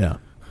they don't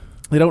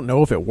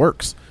know if it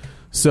works.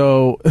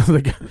 So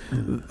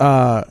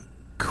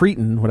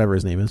Cretan, whatever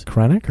his name is.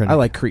 Krennic? I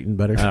like Cretan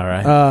better. All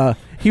right.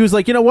 He was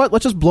like, you know what?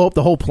 Let's just blow up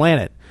the whole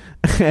planet.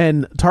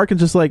 And Tarkin's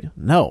just like,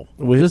 no,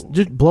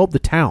 just blow up the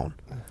town.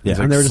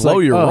 Yeah, and they're just slow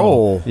like, your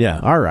roll.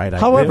 Yeah, all right.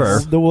 However,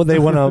 they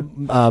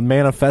want a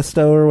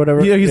manifesto or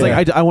whatever. Yeah, he's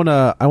like, I want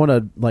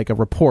a like a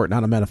report,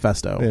 not a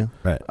manifesto. Yeah,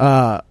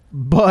 right.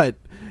 But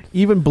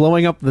even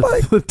blowing up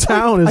the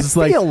town is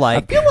I feel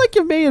like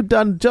you may have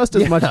done just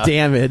as much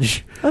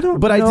damage. I don't.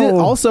 But know. I did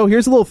also.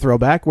 Here's a little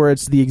throwback where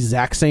it's the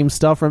exact same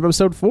stuff from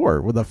episode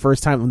 4, with the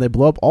first time when they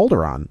blow up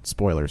Alderaan.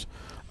 Spoilers.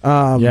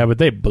 Yeah, but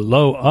they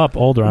blow up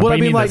Alderaan. Well, I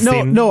mean, like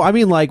I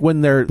mean like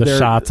when they're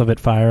shots of it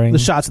firing, the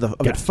shots of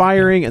it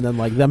firing, and then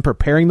like them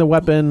preparing the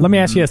weapon. Let me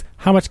ask you this: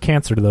 how much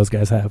cancer do those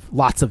guys have?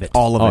 Lots of it,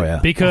 all of it. Yeah.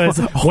 Because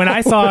when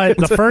I saw it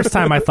the first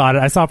time, I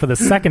saw it for the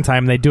second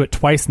time. And they do it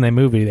twice in the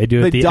movie. They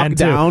do it at the end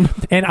down. Too.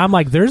 And I'm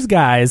like, there's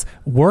guys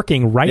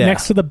working right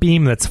next to the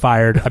beam that's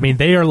fired. I mean,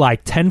 they are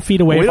like 10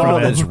 feet away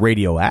from it. It's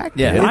radioactive.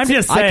 Yeah, I'm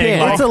just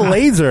saying, it's a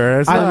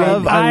laser.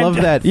 I love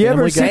that. You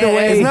ever seen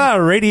It's not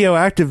a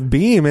radioactive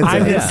beam.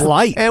 It's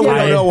light. And we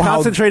don't know how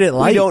concentrated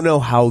light. We don't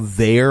know how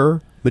their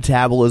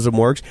metabolism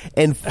works.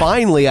 And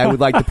finally, I would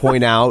like to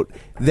point out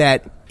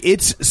that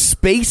it's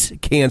space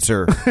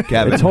cancer,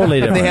 Kevin. Totally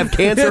If different. they have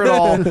cancer at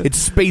all, it's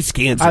space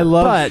cancer. I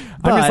love.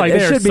 But I'm just like, it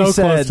they're should so be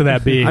said, close to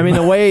that beam. I mean,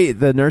 the way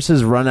the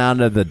nurses run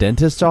out of the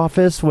dentist's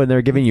office when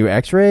they're giving you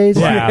X-rays.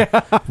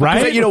 yeah,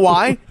 right? You know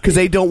why? Because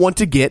they don't want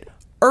to get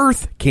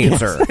Earth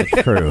cancer.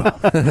 True.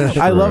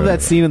 I love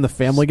that scene in The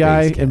Family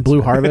Guy in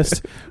Blue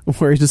Harvest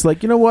where he's just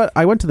like, you know what?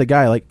 I went to the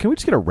guy like, can we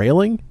just get a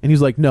railing? And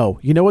he's like, no.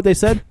 You know what they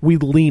said? We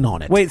lean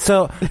on it. Wait,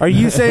 so are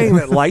you saying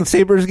that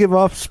lightsabers give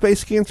off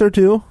space cancer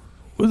too?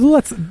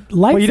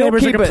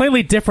 Lightsabers are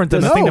completely different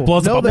than the thing that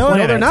blows up a planet.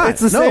 No, they're not.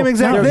 It's the same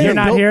exact thing. You're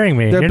not hearing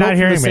me. They're You're built not from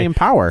hearing the me. same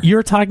power.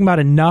 You're talking about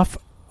enough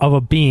of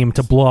a beam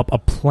to blow up a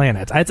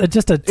planet.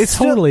 It's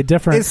totally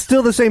different. It's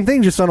still the same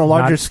thing, just on a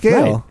larger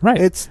scale. Right.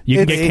 You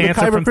can it's get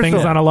cancer from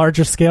things on a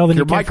larger scale than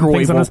Your you can from microwave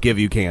things on won't give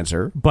you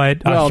cancer.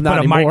 But not a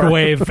anymore.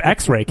 microwave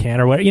X-ray can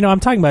or what?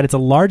 I'm talking about. It's a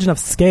large enough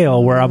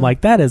scale where I'm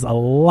like, that is a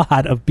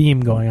lot of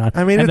beam going on.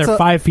 I mean, and they're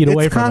 5 feet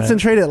away it's from it.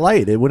 concentrated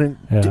light. It wouldn't.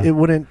 Yeah. It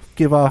wouldn't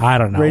give off. I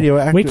don't know.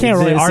 Radioactive. We can't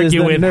really This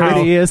argue is with the how.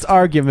 nerdiest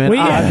argument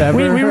I've ever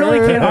We really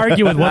heard. can't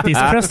argue with what these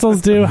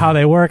crystals do, how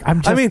they work. It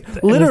was just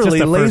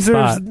literally, a first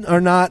thought. lasers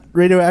are not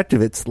radioactive.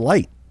 It's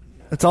light.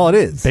 That's all it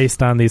is.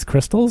 Based on these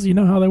crystals, you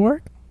know how they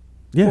work?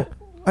 Yeah.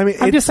 I mean,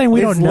 I'm just saying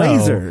we don't know.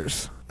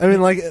 Lasers. I mean,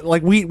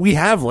 like we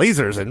have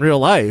lasers in real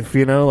life.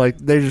 Like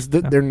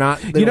they're not.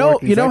 They You don't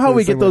work know how exactly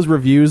we the same get those way.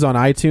 reviews on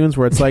iTunes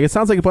where it's like it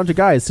sounds like a bunch of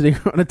guys sitting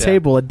on a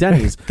table at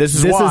Denny's. This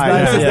is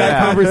why. This is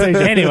that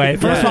conversation. Anyway,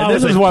 first of all,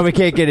 this is why we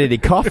can't get any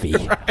coffee.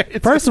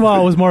 First of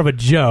all, it was more of a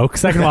joke.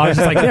 Second of all, I was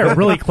just like, they're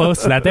really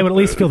close to that. They would at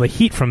least feel the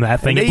heat from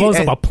that thing. It blows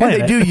up a planet.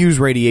 And they do use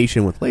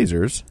radiation with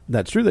lasers.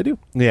 That's true. They do.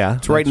 Yeah,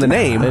 It's right in the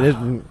name. It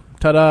is.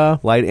 Ta-da!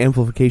 Light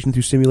amplification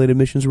through simulated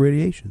emissions of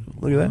radiation.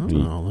 Look at that.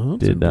 Oh,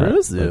 Did not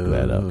impressive. look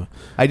that up.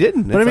 I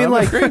didn't. But I mean,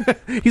 like,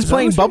 He's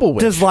playing Bubble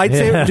Witch. does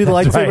lightsaber? Do the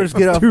lightsabers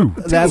get off?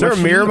 Is there a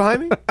mirror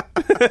behind me?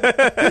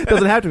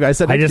 Doesn't have to. I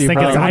said. I just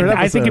think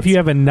I think if you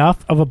have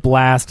enough of a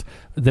blast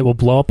that will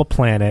blow up a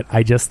planet,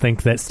 I just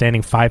think that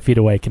standing 5 feet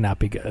away cannot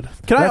be good.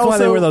 That's why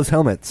they wear those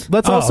helmets.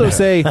 Let's also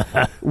say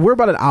we're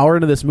about an hour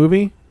into this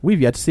movie. We've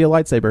yet to see a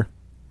lightsaber.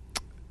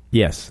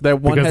 Yes.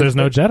 Because there's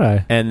no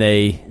Jedi. And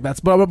they... That's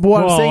but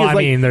what I'm saying is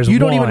like there's you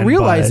don't even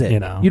realize but, it.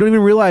 You don't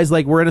even realize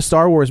like we're in a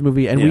Star Wars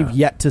movie and we've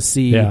yet to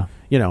see.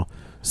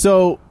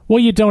 So. Well,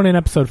 you don't in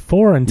Episode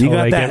 4 until you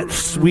got they that get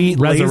sweet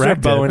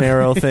resurrected. laser bow and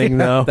arrow thing,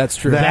 though. That's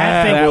true.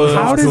 That thing,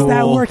 how does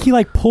that work? He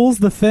like pulls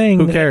the thing.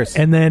 Who cares?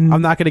 And then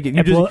I'm not going to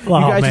get you. You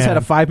guys just had a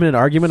 5-minute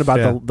argument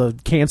about the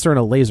cancer and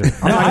a laser.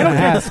 I don't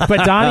ask.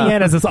 But Donnie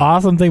Yen has this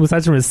awesome thing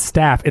besides from his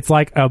staff. It's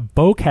like a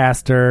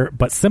bowcaster,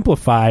 but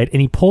simplified, and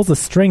he pulls a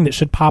string that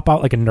should pop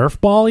out like a Nerf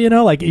ball.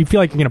 Like you feel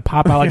like you're going to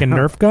pop out like a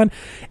Nerf gun,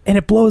 and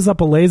it blows up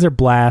a laser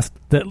blast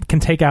that can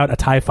take out a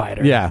TIE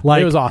fighter. Yeah,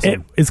 like it was awesome.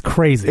 It is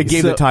crazy. It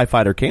gave the TIE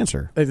fighter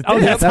cancer. Oh,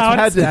 that's how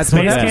it's that's space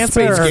what it is.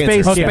 cancer.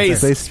 Space or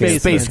cancer.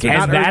 Space cancer.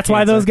 And that's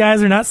why those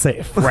guys are not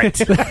safe. Right.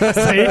 See?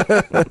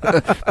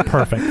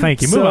 Perfect.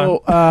 Thank you.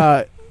 Move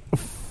on.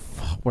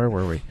 Where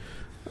were we?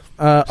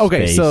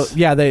 Okay, Space. so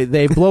yeah,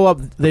 they blow up.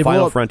 They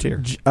Final blow up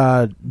frontier.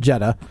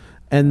 Jeddah,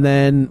 and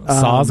then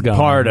Saw's gone.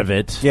 Part of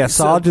it. Yeah,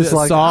 Saw just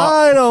like, Saw-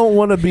 I don't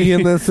want to be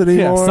in this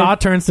anymore. Saw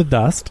turns to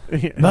dust.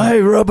 My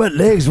robot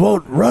legs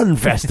won't run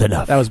fast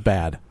enough. That was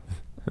bad.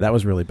 That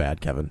was really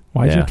bad, Kevin.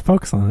 Why did Yeah. you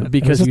focus on it?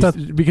 Because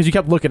you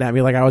kept looking at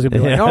me like I was going to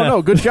be like, oh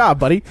no, good job,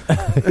 buddy.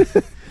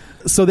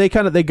 So they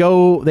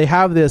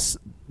have this.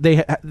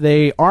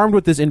 They armed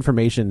with this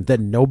information that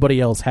nobody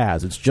else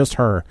has. It's just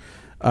her.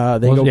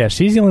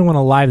 She's the only one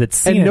alive that's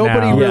seen and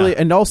nobody it now. really,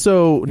 and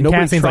also And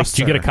nobody Cassie's like, trusts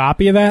did you get a her.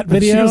 copy of that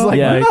video? She was like,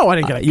 Yeah. no, I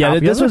didn't get a copy. Yeah,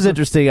 of this it. was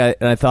interesting.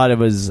 I thought it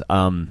was...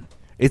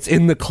 It's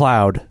in the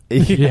cloud.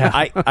 Yeah,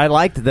 I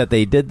liked that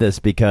they did this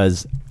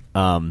because...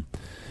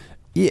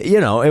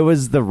 it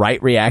was the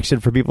right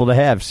reaction for people to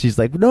have. She's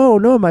like,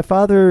 no, my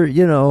father,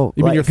 You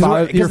mean your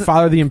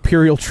father, the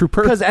Imperial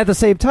trooper? Because at the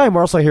same time,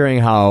 we're also hearing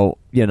how,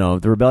 the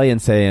rebellion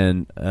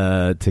saying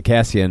to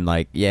Cassian,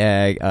 like,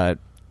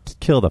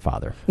 kill the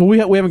father. Well, we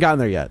haven't gotten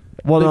there yet.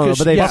 Well, no,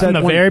 but they from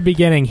the very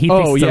beginning, he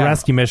thinks it's a yeah.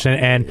 rescue mission,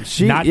 and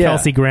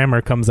Kelsey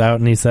Grammer comes out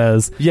and he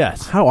says,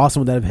 yes. How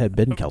awesome would that have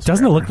been, Kelsey?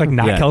 Doesn't it look like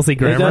not Yeah. Kelsey It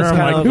Grammer? does I'm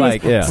kind of who's-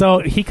 like, yeah. So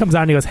he comes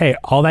out and he goes, hey,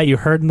 all that you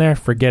heard in there,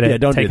 forget it. Yeah,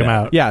 don't take do him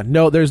that. out. Yeah,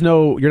 no, there's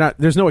no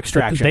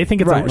extraction. They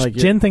think it's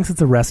Jin thinks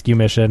it's a rescue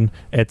mission.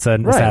 It's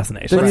an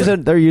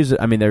assassination. They're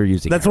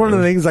using. That's one of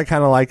the things I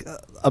kind of like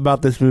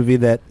about this movie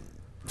that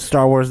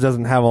Star Wars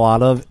doesn't have a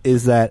lot of,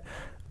 is that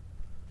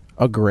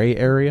a gray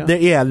area.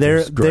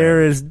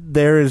 There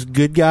is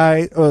good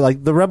guy, or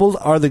like the rebels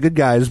are the good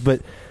guys,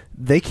 but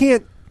they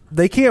can't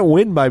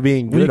win by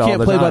being good. You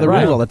can't play by the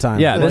rules all the time.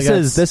 Yeah,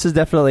 this is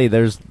definitely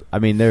there's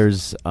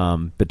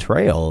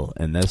betrayal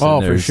in this.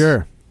 Oh, for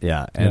sure.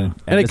 Yeah, and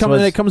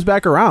it comes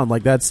back around.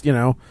 Like that's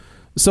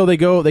So they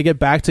get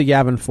back to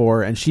Yavin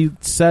 4, and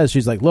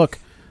she's like, look,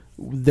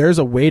 there's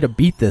a way to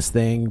beat this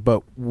thing,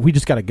 but we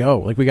just got to go.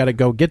 Like, we got to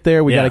go get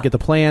there. We got to get the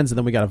plans, and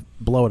then we got to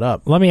blow it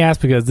up. Let me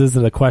ask, because this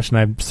is a question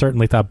I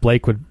certainly thought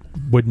Blake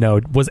would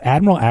know. Was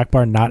Admiral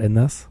Akbar not in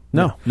this?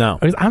 No.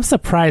 I'm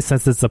surprised,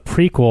 since it's a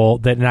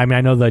prequel that,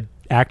 I know the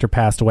actor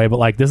passed away, but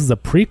like this is a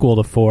prequel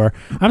to 4.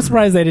 I'm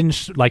surprised they didn't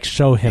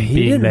show him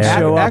being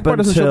there. Akbar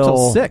doesn't show up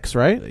until 6,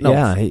 right? No.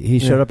 Yeah, he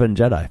showed up in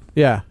Jedi.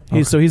 Yeah,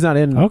 so he's not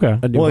in. Okay.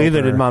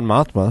 Either did Mon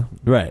Mothma.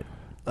 Right.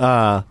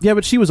 Yeah,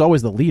 but she was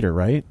always the leader,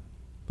 right?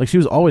 Like, she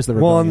was always the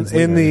rebellion's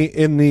leader.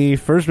 in the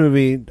first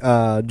movie,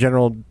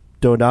 General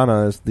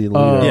Dodonna is the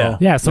leader.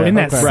 Yeah. So in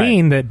that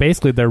scene that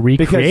basically they're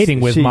recreating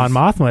with Mon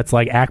Mothma, it's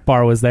like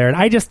Akbar was there, and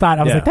I just thought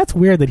like, that's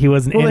weird that he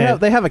wasn't in it.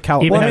 They have a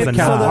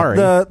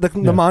calamari.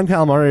 The Mon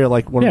Calamari are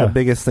like one of the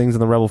biggest things in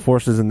the Rebel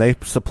forces, and they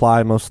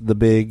supply most of the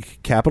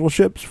big capital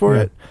ships for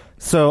it.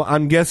 So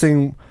I'm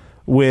guessing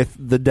with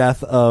the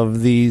death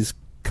of these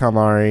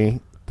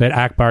Calamari, that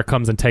Akbar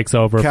comes and takes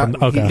over.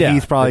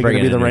 He's probably going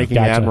to be the ranking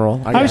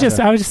admiral. I was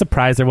just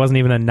surprised there wasn't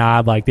even a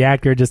nod. Like, the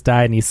actor just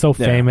died and he's so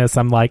famous.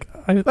 I'm like,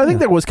 I think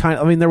there was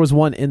there was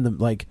one in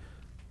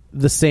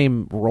the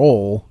same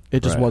role.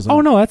 It just wasn't.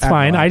 Oh no, that's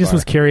fine. Akbar. I just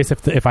was curious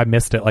if I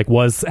missed it. Like,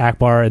 was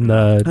Akbar in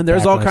the? And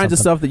there's all kinds of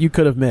stuff that you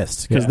could have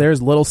missed, because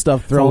there's little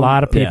stuff thrown. A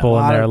lot of people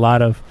in there. A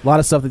lot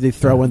of stuff that they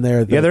throw in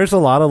there. There's a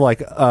lot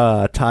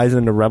of ties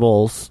into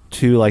Rebels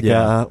too. Like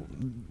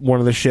one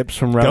of the ships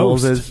from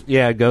Rebels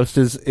Ghost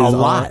is a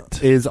lot.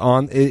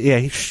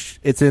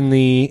 It's in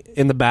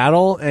the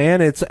battle,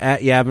 and it's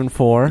at Yavin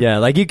 4. Yeah,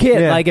 like you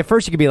can't like at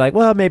first you could be like,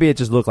 well, maybe it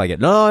just looked like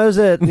it. No, it was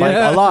a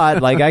lot.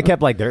 Like I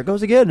kept like, there it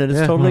goes again, and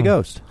it's totally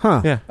Ghost.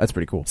 Huh? Yeah, that's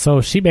pretty cool. So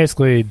she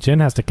basically,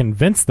 Jyn has to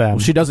convince them. Well,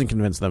 she doesn't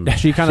convince them.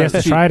 She kind of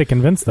has to try to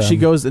convince them. She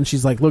goes and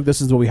she's like, look, this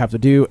is what we have to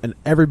do, and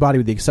everybody,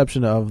 with the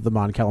exception of the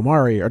Mon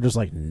Calamari, are just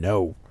like,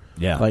 no.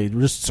 Yeah, like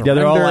just surrender.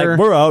 They're all like,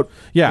 we're out.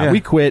 Yeah, we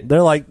quit.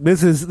 They're like,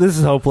 this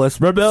is hopeless.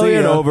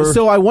 Rebellion over.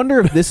 So I wonder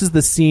if this is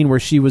the scene where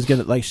she was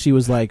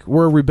like,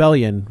 we're a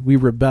rebellion, we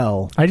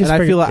rebel. I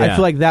feel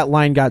like that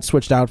line got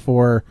switched out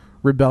for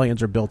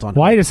rebellions are built on.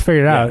 Well, I just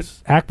figured out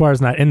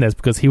Akbar's not in this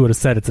because he would have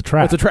said it's a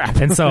trap. It's a trap,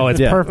 and so it's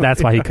perfect.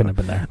 That's why he couldn't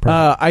have been there.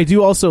 I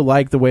do also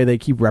like the way they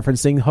keep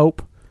referencing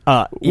hope.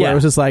 Where it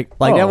was just like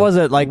that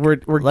wasn't like we're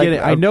getting.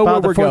 I know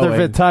where we're going. The 4th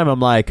or 5th time, I'm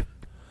like.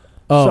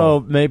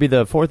 So maybe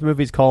the 4th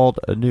movie's called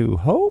A New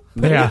Hope?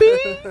 Maybe?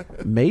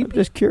 I'm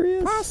just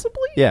curious.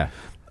 Possibly. Yeah.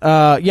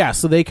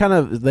 So they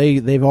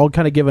they've all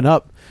kind of given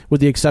up,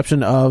 with the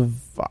exception of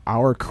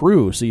our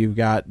crew. So you've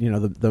got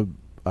the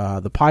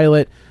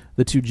pilot,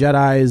 the 2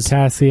 Jedis,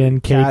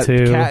 Cassian,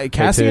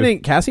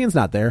 K2. Cassian's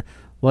not there.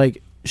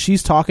 Like,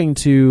 she's talking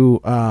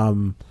to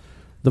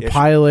the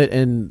pilot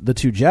and the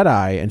 2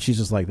 Jedi, and she's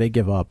just like, they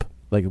give up.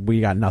 Like,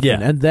 we got nothing.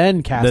 And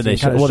then Cassian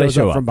kind of shows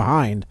up from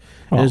behind.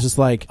 And it's just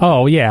like,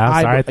 oh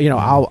yeah,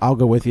 I'll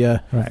go with you.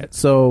 Right.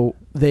 So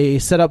they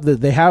set up that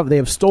they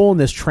have stolen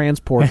this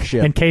transport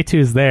ship, and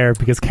K2's there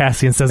because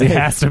Cassian says he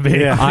has to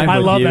be. I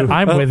love that.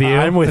 I'm with you.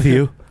 I'm with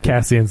you.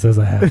 Cassian says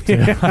I have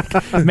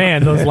to.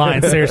 Man, those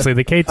lines, seriously,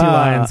 the K2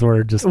 lines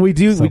were just. We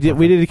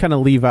did kind of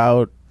leave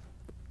out.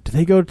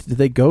 Did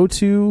they go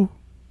to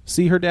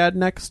see her dad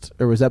next,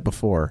 or was that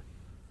before?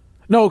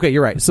 No, okay,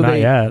 you're right. So Not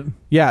yet.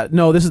 Yeah,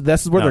 no, this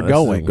is where they're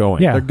going.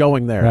 Yeah. They're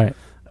going there.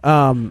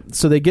 Right.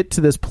 So they get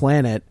to this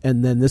planet,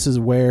 and then this is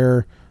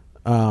where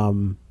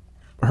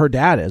her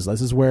dad is.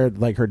 This is where,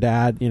 like, her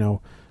dad,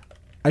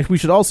 we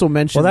should also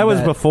mention. Well, that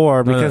was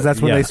before, because that's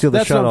when they steal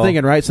the shuttle. That's what I'm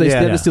thinking, right? So they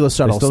had to steal the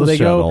shuttle. So they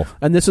go,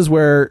 and this is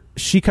where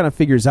she kind of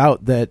figures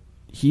out that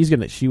she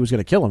was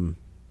gonna kill him.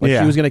 Like,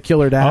 she was going to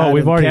kill her dad. Oh,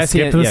 we've already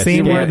skipped the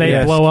scene where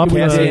they blow up.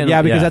 Because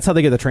that's how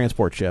they get the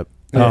transport ship.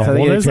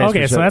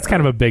 Okay, so that's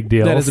kind of a big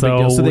deal. That is a big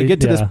deal. So they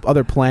get to this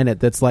other planet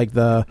that's like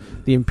the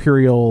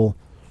Imperial.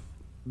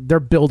 They're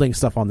building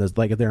stuff on this,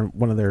 like they're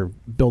one of their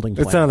building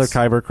plants. It's another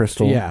Kyber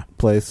crystal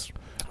place.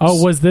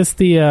 Oh, was this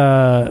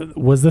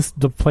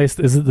the place?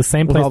 Is it the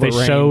same place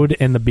they showed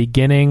in the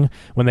beginning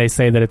when they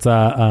say that it's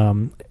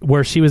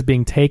where she was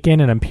being taken,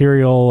 an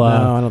Imperial?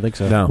 No, I don't think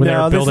so. No, they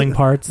are building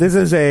parts. This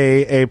is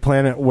a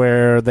planet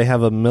where they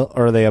have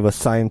a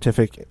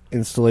scientific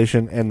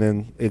installation, and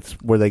then it's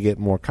where they get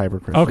more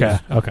Kyber crystals.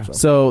 Okay.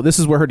 So this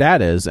is where her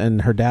dad is,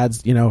 and her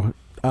dad's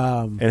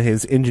and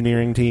his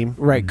engineering team.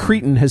 Right,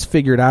 Cretan has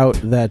figured out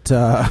that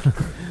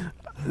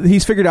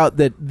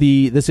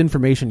this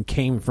information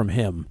came from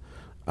him.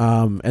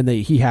 And that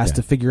he has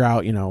to figure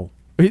out,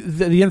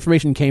 the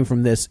information came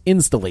from this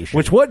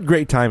installation. What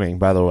great timing,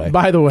 by the way.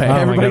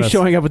 Everybody's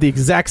showing up at the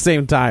exact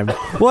same time.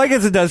 Well, I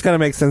guess it does kind of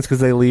make sense because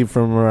they leave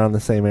from around the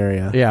same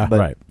area. Yeah,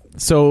 right.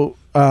 So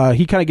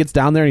he kind of gets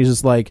down there and he's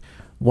just like,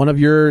 one of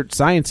your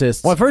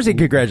scientists. Well, at first he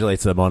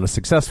congratulates them on a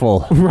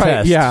successful right,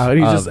 test yeah.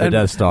 And of the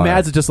Death Star.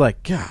 Mads is just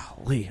like,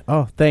 golly,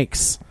 oh,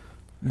 thanks.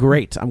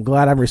 Great. I'm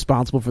glad I'm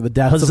responsible for the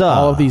deaths Huzzah. of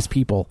all of these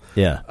people.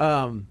 Yeah.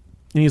 And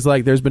he's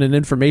like, there's been an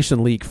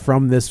information leak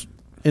from this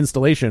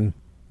installation.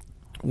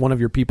 One of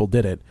your people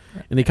did it.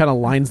 And he kind of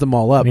lines them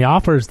all up. And he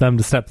offers them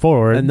to step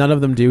forward. And none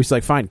of them do. He's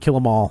like, fine, kill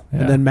them all.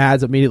 Yeah. And then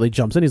Mads immediately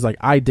jumps in. He's like,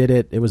 I did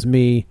it. It was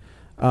me.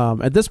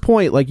 At this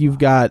point, like, you've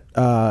got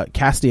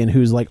Castian,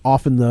 who's like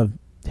off in the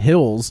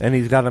hills. And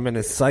he's got him in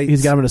his sights.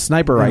 He's got him in a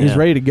sniper right. Yeah. He's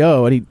ready to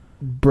go. And he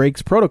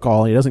breaks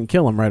protocol. And he doesn't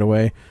kill him right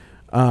away.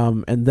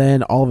 And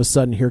then all of a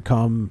sudden, here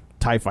come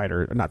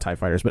not TIE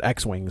fighters, but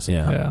X-Wings.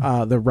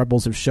 Yeah. The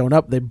rebels have shown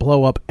up. They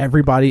blow up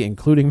everybody,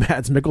 including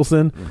Mads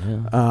Mikkelsen.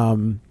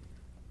 Mm-hmm.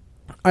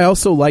 I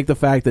also like the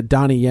fact that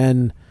Donnie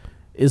Yen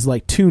is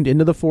like tuned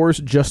into the Force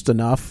just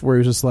enough where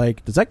he's just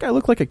like, does that guy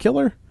look like a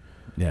killer?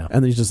 Yeah.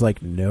 And he's just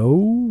like, no,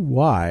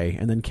 why?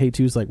 And then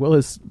K2's like, well,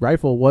 his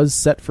rifle was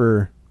set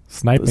for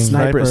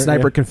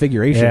sniper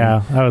configuration.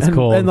 Yeah, that was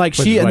cool. And like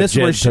this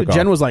is where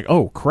Jen was like,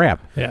 oh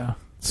crap. Yeah.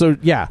 So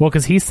yeah, well,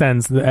 because he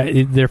sends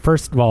their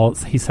first. Well,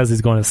 he says he's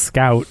going to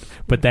scout,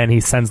 but then he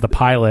sends the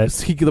pilot.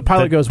 The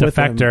pilot goes with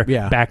him,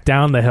 back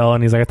down the hill,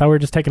 and he's like, "I thought we were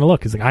just taking a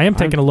look." He's like, "I am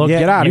taking a look.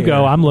 Get out. You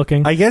go. I'm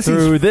looking." I guess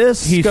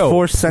he's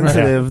force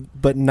sensitive,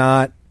 but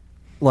not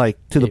like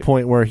to the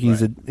point where he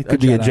could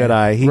be a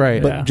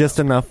Jedi. But just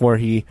enough where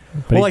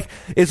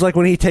it's like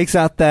when he takes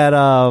out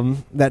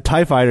that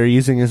TIE fighter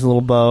using his little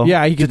bow.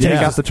 Yeah, he could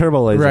take out the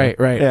turbo laser.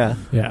 Right.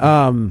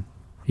 Yeah.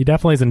 He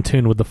definitely is in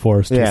tune with the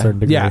Force to a certain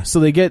degree. Yeah,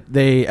 so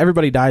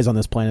everybody dies on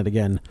this planet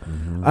again,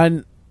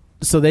 and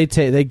so they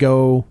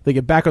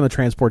get back on the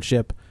transport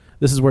ship.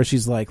 This is where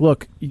she's like,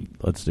 "Look,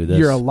 let's do this.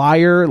 You're a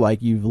liar.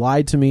 Like you've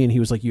lied to me." And he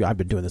was like, I've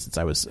been doing this since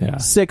I was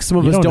 6. Some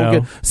of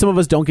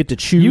us don't get to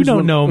choose. You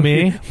don't know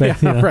me,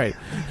 right?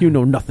 You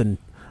know nothing.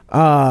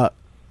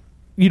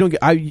 You don't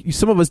get.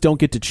 Some of us don't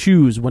get to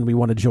choose when we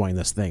want to join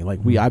this thing. Like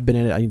I've been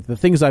in it. The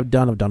things I've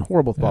done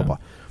horrible. Blah blah.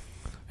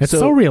 It's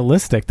so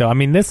realistic, though. I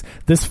mean, this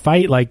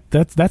fight, like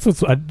that's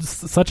what's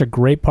such a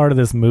great part of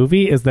this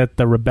movie is that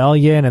the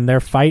rebellion and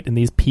their fight and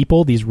these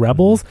people, these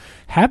rebels,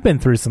 have been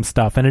through some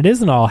stuff, and it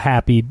isn't all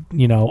happy,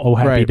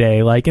 happy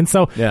day. Like, and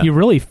so you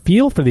really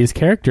feel for these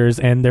characters,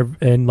 and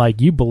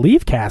you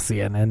believe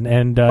Cassian,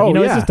 and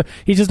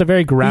he's just a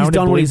very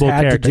grounded, believable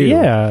character.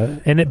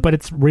 Yeah, but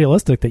it's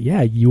realistic that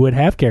you would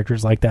have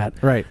characters like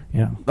that, right?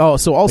 Yeah. Oh,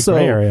 so also. The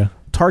gray area.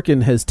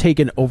 Tarkin has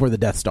taken over the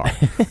Death Star,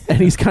 and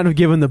he's kind of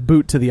given the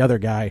boot to the other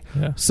guy.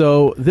 Yeah.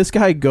 So this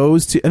guy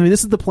goes to. I mean,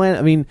 this is the planet.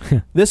 I mean,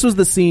 this was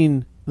the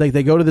scene. Like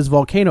they go to this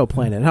volcano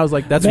planet, and I was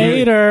like, "That's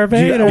Vader."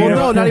 Well,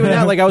 no, not even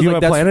that. Like I was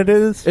like, "What planet it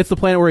is?" It's the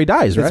planet where he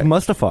dies, right? It's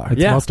Mustafar.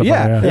 Mustafar.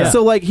 Yeah.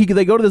 So like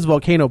they go to this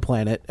volcano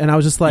planet, and I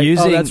was just like,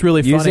 that's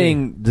really funny.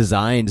 Using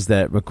designs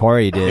that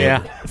McQuarrie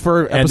did,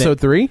 for episode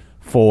 3.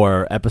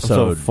 For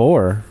episode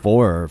 4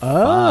 or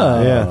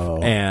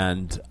 5,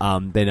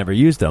 and they never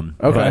used them.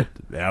 Okay,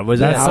 that was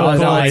that's so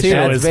cool. I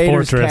show his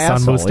fortress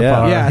castle. on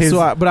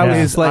Mustafar. But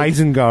I was like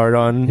Isengard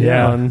on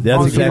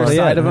the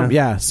side of him.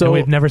 Yeah, so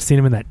we've never seen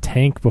him in that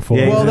tank before.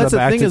 Yeah, well, that's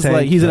the thing is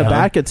like he's in a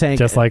Bacta tank,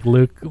 just like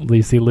Luke.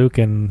 You see Luke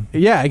and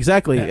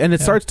exactly, and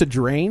it starts to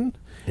drain.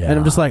 Yeah. And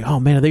I'm just like, oh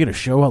man, are they going to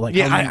show up? Like,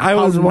 I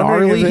was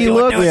wondering he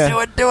looks. Do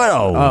it.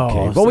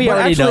 Okay, but we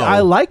already know.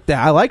 I like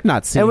that. I like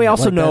not seeing. And we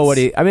also like know what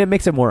he. I mean, it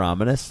makes it more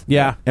ominous.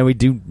 Yeah, and we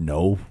do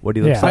know what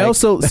he looks like. I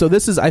also. So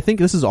this is. I think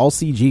this is all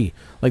CG.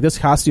 Like this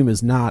costume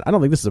is not. I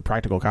don't think this is a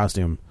practical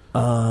costume.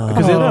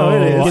 Because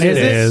it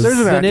is. There's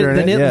an actor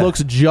then it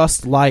looks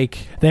just like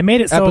they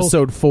made it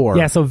episode 4.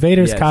 Yeah, so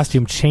Vader's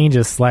costume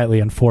changes slightly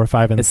in 4,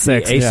 5, and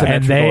 6.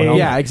 And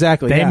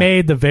exactly. They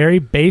made the very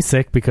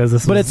basic because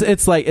this. But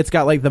it's like it's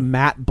got like the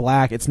matte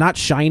black. It's not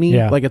shiny.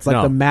 Yeah. Like it's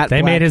like the matte. They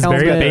black made his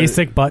helmet. very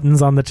basic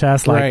buttons on the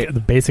chest, like the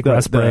basic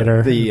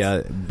respirator,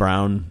 the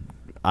brown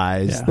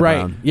eyes,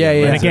 right? Brown,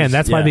 And again,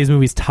 that's why these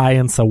movies tie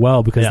in so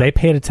well because they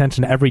paid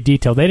attention to every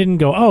detail. They didn't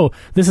go, "Oh,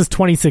 this is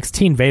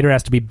 2016. Vader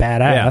has to be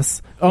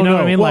badass." Yeah. You know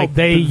what I mean? Well, like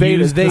they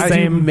use the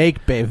same. Make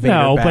Vader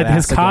badass. But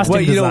his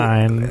costume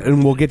design,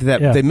 and we'll get to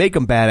that. They make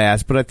them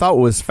badass. But I thought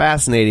what was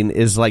fascinating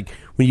is like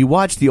when you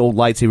watch the old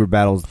lightsaber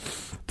battles.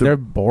 They're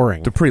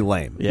boring. They're pretty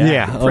lame.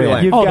 Yeah. Pretty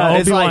lame. The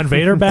Obi-Wan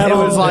Vader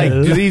battle. It was like,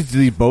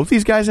 do both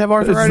these guys have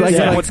arthritis?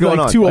 Like, what's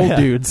going on? Two old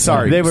dudes.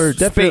 Sorry, they were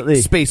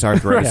definitely space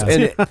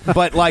arthritis.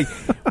 But like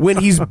when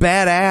he's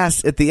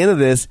badass at the end of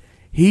this,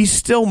 he's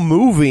still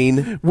moving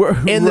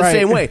in the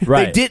same way.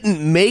 Right. They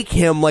didn't make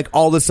him like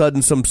all of a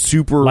sudden some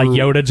super like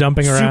Yoda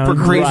jumping around,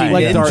 super crazy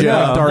like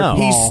ninja.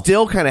 He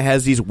still kind of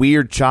has these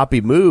weird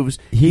choppy moves.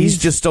 He's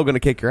just still going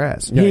to kick your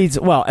ass.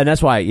 And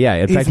that's why. Yeah,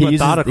 in fact,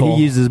 he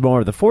uses more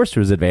of the Force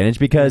to his advantage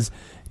because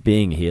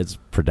he is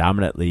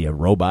predominantly a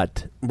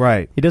robot.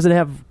 Right. He doesn't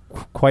have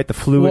quite the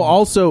fluid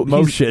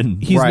motion.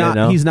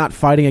 He's not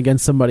fighting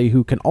against somebody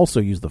who can also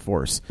use the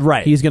Force.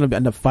 Right. He's going to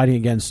end up fighting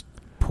against.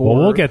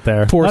 We'll get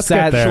there. Poor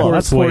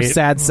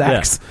sad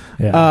sacks.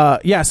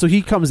 Yeah. So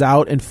he comes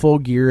out in full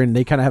gear, and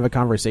they kind of have a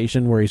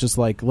conversation where he's just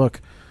like,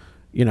 "Look,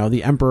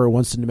 the Emperor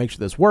wants to make sure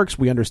this works.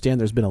 We understand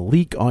there's been a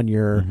leak on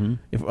your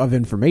of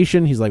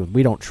information. He's like,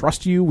 we don't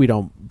trust you. We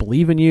don't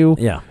believe in you.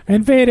 Yeah.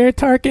 And Vader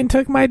Tarkin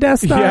took my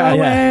Death Star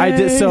away. I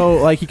did. So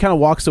like he kind of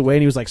walks away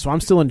and he was like, so I'm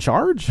still in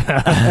charge.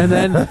 And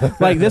then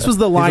like this was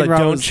the line where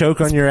don't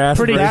choke on your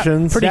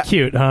aspirations. Pretty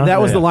cute, huh?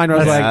 That was the line where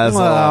I was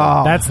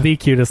like, that's the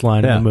cutest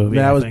line in the movie.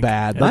 That was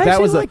bad. Like,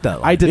 that was like that.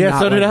 I did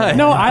not. So did like I. that.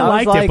 No, I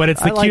liked it, but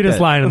it's the cutest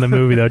line in the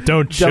movie though.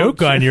 Don't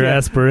choke on your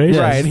aspirations.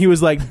 Right. And he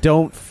was like,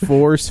 don't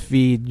force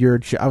feed your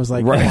I was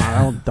like, come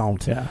on,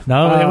 don't. Yeah.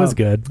 No, it was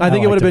good. I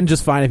think it would have been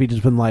just fine if he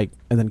just been like,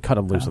 and then cut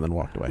him loose and then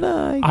walked away.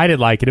 I did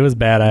like it. It was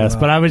badass,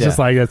 but I was just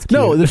like, that's cute.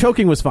 No, the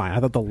choking was fine. I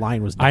thought the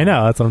line was dumb. I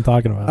know. That's what I'm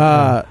talking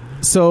about.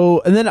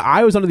 So, and then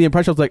I was under the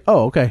impression, I was like,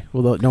 oh, okay,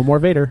 well, no more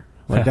Vader.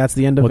 Like, that's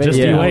the end of Vader. Just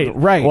you wait.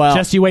 Right. Well,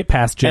 just you wait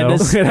past Joe.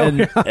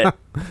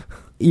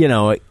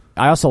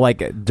 I also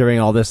like during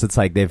all this, it's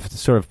like they've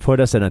sort of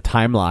put us in a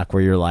time lock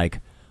where you're like,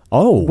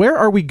 oh, where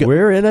are we going?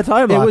 We're in a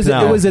time lock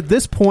now. It was at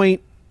this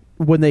point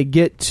when they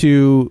get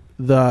to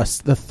the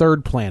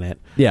third planet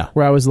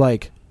where I was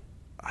like,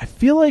 I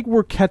feel like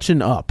we're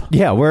catching up.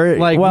 Yeah, we're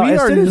like, we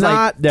are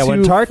not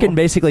when Tarkin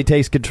basically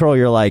takes control,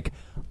 you're like,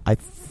 I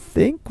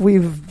think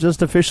we've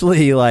just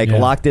officially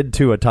locked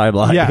into a time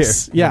lock here.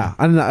 Yeah,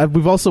 and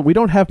we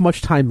don't have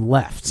much time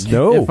left.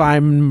 No, if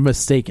I'm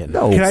mistaken.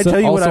 No, can I tell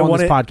you what I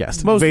wanted this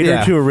podcast?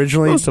 Vader to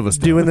originally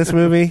do in this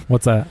movie?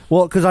 What's that?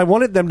 Well, because I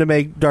wanted them to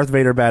make Darth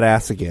Vader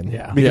badass again.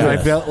 Yeah, because I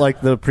felt like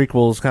the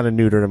prequels kind of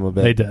neutered him a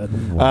bit. They did.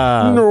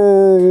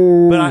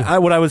 No,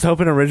 but what I was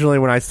hoping originally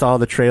when I saw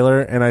the trailer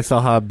and I saw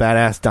how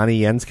badass Donnie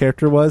Yen's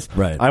character was,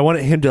 right? I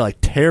wanted him to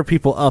tear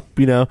people up,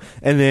 and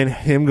then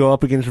him go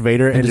up against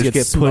Vader and just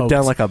get put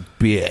down like a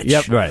bitch.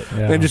 Yep. Right.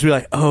 Yeah. And just be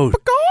like, oh,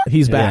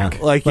 he's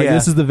back. Like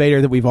this is the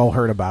Vader that we've all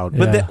heard about.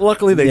 But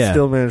luckily they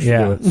still managed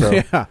to do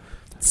it.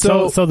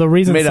 So. So the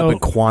reason made up in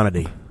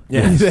quantity.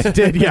 Yeah, they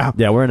did. Yeah.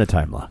 Yeah, we're in a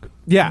time lock.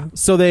 Yeah.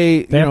 So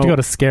they have to go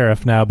to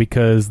Scarif now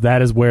because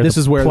that is where the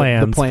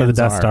plans for the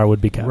Death Star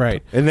would be kept.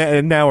 Right.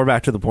 And now we're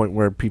back to the point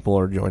where people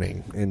are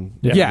joining. And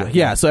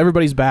yeah. So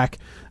everybody's back.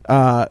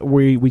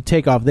 We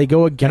take off. They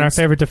go against. And our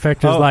favorite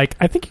defector is like,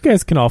 I think you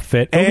guys can all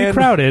fit. It'll be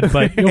crowded,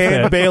 but you'll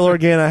fit. And Bail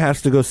Organa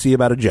has to go see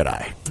about a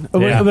Jedi.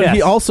 But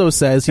he also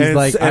says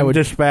I would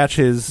dispatch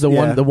his the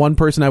one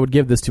person I would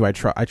give this to. I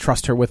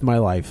trust her with my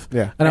life.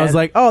 Yeah. And I was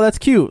like, oh, that's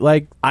cute.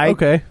 Like,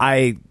 okay.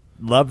 I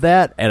love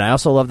that, and I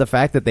also love the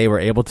fact that they were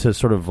able to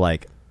sort of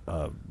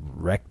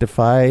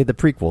rectify the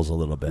prequels a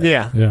little bit.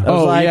 Yeah.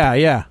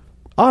 Yeah.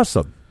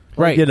 Awesome.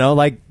 Right. They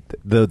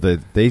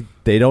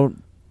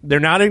don't. They're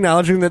not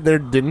acknowledging that there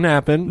didn't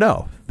happen.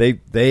 No, they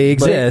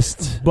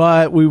exist.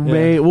 But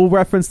we'll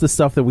reference the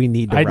stuff that we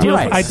need to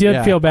reference. I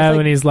did feel bad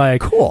when he's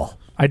like, cool.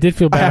 I did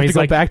feel bad. I have when he's to go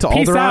like, back to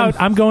peace Alderaan.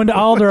 out. I'm going to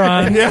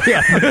Alderaan.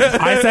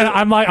 I said,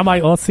 I'm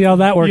like, let's see how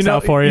that works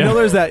out for you.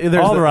 There's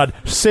Alderaan,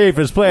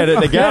 safest planet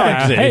in the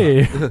galaxy.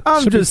 Hey,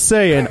 I'm just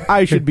saying,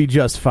 I should be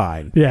just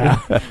fine.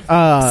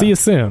 Yeah. See you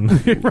soon.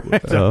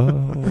 Right.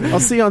 I'll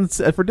see you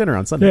for dinner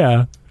on Sunday.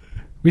 Yeah.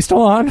 We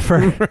still on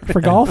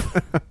for golf?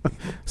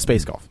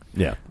 Space golf.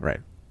 Yeah. Right.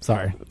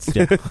 Sorry.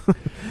 Yeah.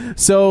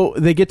 So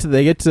they get to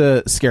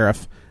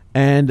Scarif,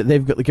 and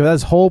they've got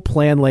this whole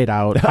plan laid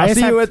out. I'll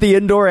see you at the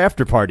indoor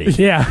after party.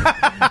 Yeah.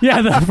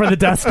 For the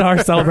Death Star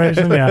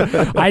celebration.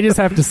 Yeah. I just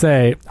have to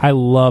say, I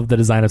love the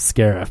design of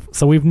Scarif.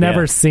 So we've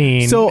never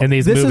seen in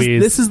these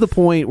movies. This is the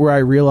point where I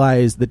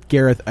realized that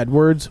Gareth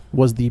Edwards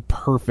was the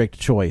perfect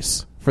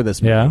choice for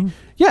this movie.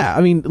 Yeah.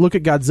 I mean, look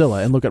at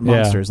Godzilla and look at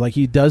Monsters. Like,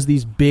 he does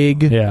these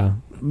big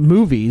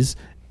movies,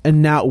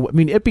 and now, I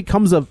mean, it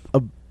becomes a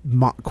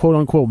quote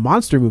unquote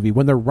monster movie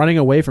when they're running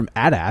away from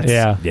AT-ATs,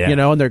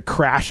 and they're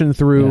crashing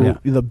through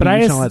the beach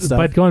and all that stuff.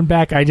 But going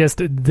back,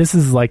 this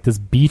is like this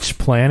beach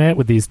planet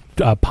with these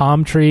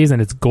palm trees, and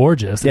it's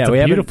gorgeous. It's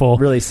beautiful.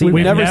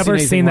 We've never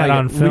seen that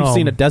on film. We've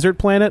seen a desert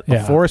planet,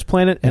 a forest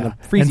planet, and a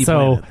freezy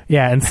planet.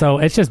 And so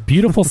it's just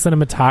beautiful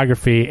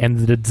cinematography, and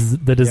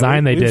the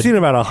design they did. We've seen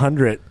about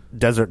 100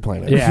 desert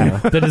planets. Yeah,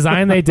 the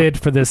design they did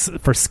for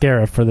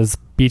Scarif, for this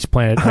beach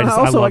planet. I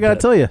gotta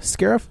tell you,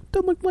 Scarif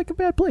doesn't look like a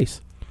bad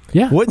place.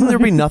 Yeah. Wouldn't there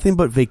be nothing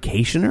but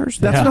vacationers?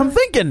 That's what I'm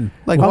thinking.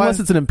 Like, unless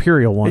it's an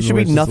imperial one. It should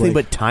be nothing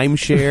but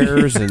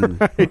timeshares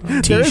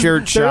and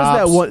T-shirt shops.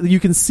 There's that one, you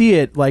can see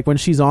it, like, when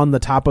she's on the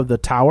top of the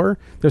tower.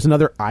 There's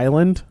another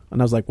island, and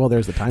I was like, well,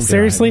 there's the timeshare.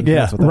 Seriously?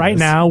 Yeah. Right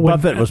now,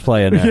 Buffett was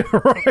playing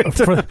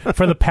that.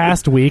 For the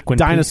past week, when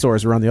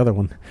dinosaurs are on the other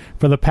one.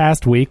 For the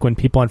past week, when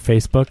people on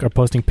Facebook are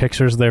posting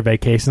pictures of their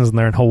vacations and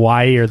they're in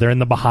Hawaii or they're in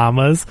the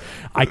Bahamas,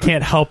 I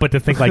can't help but to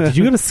think, like, did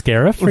you go to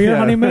Scarif for your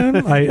honeymoon?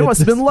 It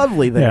must have been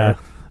lovely there.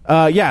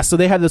 So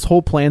they have this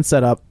whole plan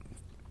set up.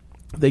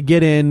 They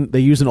get in, they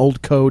use an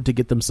old code to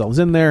get themselves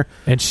in there,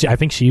 and I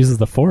think she uses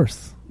the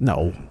Force.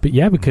 No, but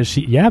because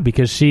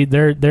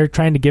they're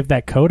trying to give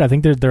that code. I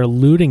think they're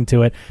alluding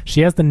to it.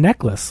 She has the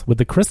necklace with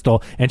the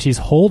crystal, and she's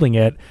holding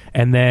it,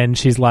 and then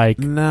she's like,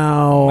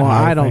 "No,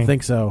 I don't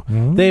think so."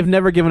 Mm-hmm. They've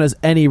never given us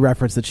any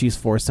reference that she's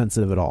Force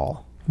sensitive at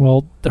all.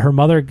 Well, her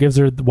mother gives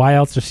her. Why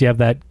else does she have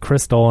that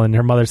crystal? And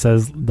her mother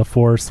says the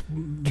Force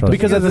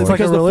because it's like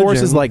the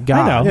Force is like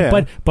God. I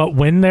know, but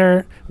when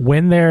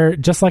they're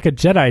just like a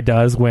Jedi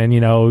does, when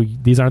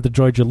these aren't the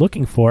droids you're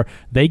looking for,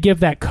 they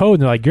give that code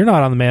and they're like, you're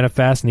not on the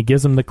manifest, and he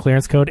gives them the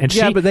clearance code. And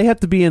but they have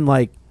to be in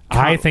like.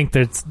 I think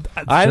that's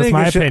my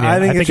opinion. I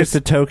think it's just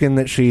a token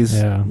that she's.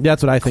 Yeah.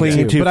 That's what I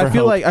think too. But I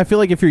feel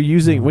like if you're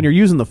using when you're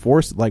using the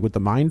Force, like with the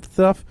mind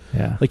stuff,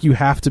 like you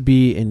have to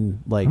be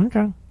in like.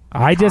 Okay.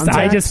 I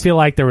just feel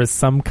like there was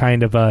some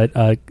kind of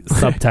a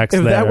subtext.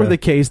 If that were the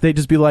case, they'd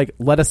just be like,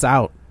 "Let us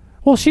out."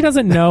 Well, she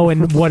doesn't know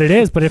what it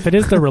is, but if it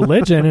is their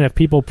religion, and if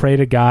people pray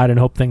to God and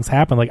hope things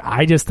happen, like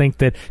I just think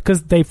that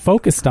because they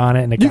focused on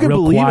it and it got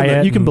real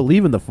quiet. You can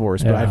believe in the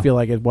Force, but I feel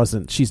like it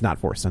wasn't. She's not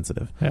Force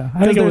sensitive. Yeah,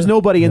 because there was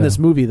nobody in this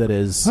movie that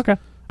is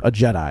a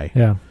Jedi.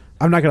 Yeah,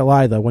 I'm not gonna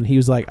lie though. When he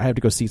was like, "I have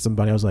to go see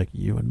somebody," I was like,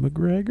 "Ewan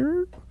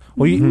McGregor."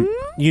 Well,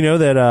 you know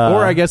that,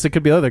 or I guess it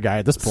could be the other guy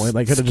at this point.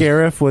 Like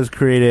Scarif was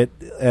created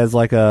as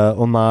like a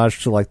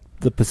homage to like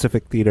the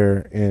Pacific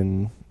Theater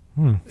in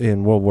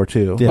World War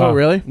II. Yeah. Oh,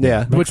 really?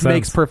 Yeah, which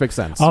makes perfect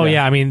sense. Oh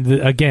yeah, I mean,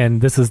 again,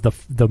 this is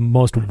the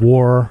most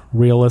war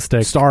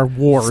realistic Star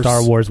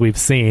Wars we've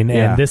seen,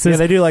 and this is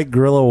they do like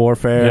guerrilla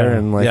warfare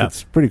and like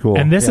it's pretty cool.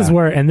 And this is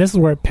where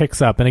it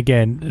picks up. And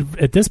again,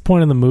 at this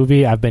point in the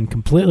movie, I've been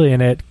completely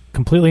in it,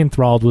 completely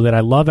enthralled with it.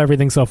 I love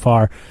everything so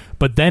far,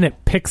 but then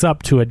it picks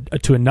up to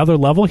another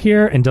level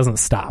here and doesn't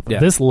stop. Yeah.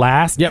 This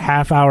last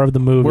half hour of the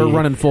movie we're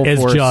running full is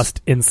force.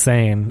 Just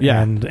insane.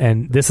 Yeah.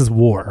 And this is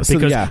war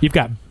because you've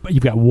got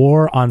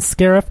war on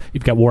Scarif,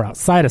 you've got war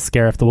outside of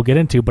Scarif that we'll get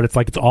into, but it's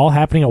like it's all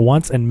happening at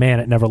once, and man,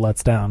 it never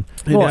lets down.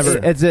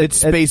 It's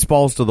space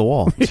balls to the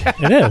wall. It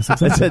is.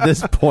 Exactly. It's at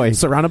this point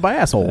surrounded by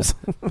assholes.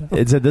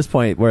 It's at this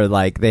point where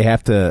like they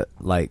have to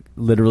like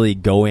literally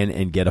go in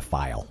and get a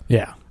file.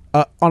 Yeah.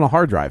 On a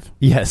hard drive.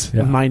 Yes.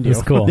 Yeah. Mind you.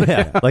 It's cool.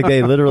 Yeah. Like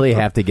they literally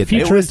have to get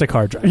futuristic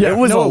hard drive. Yeah, it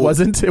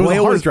wasn't. It was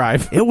a hard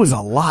drive. It was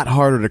a lot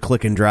harder to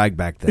click and drag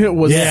back then. It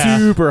was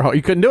super hard.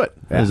 You couldn't do it.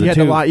 Yeah. You had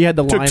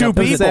to line two up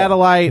the people.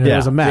 satellite. It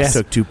was a mess. It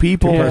took two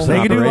people.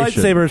 They can do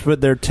lightsabers,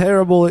 but they're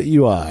terrible at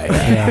UI.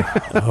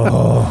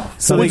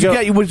 So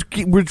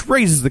which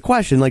raises the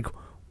question, like,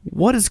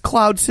 what does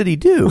Cloud City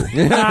do?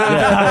 It's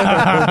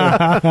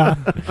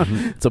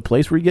a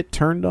place where you get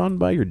turned on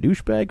by your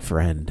douchebag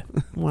friend.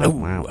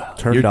 Wow.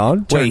 Turned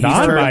on? Wait, he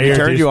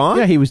turned you on?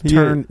 Yeah, he was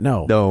turned.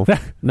 No.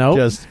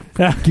 Just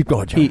keep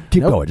going, John.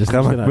 Keep going. Just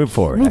come on, move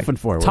forward. Moving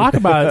forward. Talk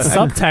about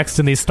subtext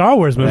in these Star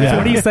Wars movies. Yeah.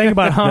 What are you saying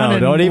about Han? No,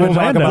 and don't even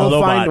talk Lando?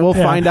 about We'll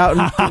find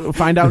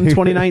out in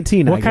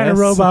 2019. What kind of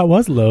robot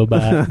was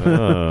Lobot?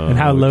 And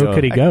how low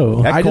could he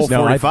go? That Colt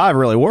 45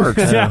 really works.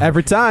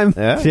 Every time.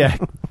 Yeah.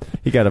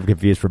 He got him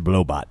confused for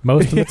Blowbot.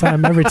 Most of the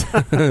time, every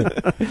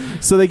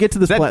time. So they get to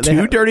this planet.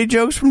 Two dirty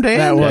jokes from Dan?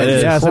 That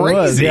was. Yes, crazy. It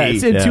was. Yeah,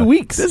 it's in 2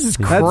 weeks. This is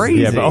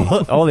crazy. Yeah,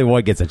 but only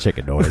one gets a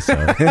chicken noise.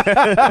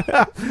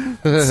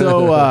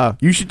 So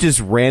you should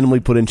just randomly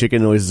put in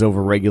chicken noises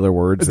over regular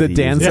words that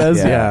Dan says.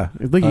 Yeah.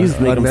 Look, he's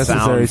making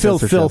unnecessary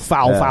sound. Phil,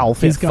 foul.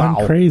 He's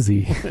gone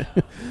crazy.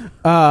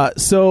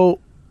 So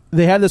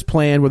they had this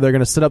plan where they're going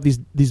to set up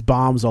these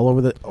bombs all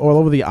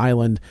over the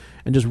island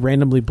and just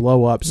randomly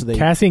blow up. So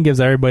Cassian gives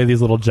everybody these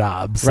little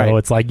jobs. So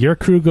it's like your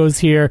crew goes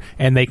here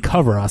and they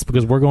cover us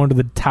because we're going to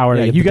the tower.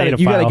 Yeah, to you got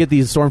to get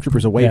these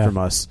stormtroopers away from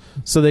us.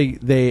 So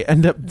they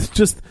end up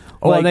just.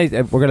 We're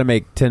going to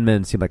make 10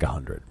 men seem like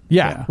 100.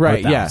 Yeah,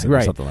 right. Yeah,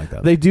 right. Something like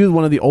that. They do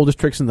one of the oldest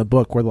tricks in the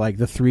book, where like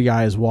the 3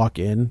 guys walk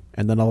in,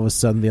 and then all of a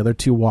sudden the other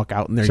 2 walk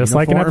out in their just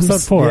uniforms. like in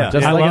episode 4. Yeah.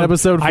 Just like in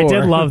episode 4. I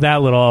did love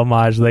that little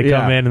homage. They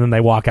come in and then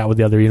they walk out with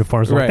the other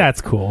uniforms. Like,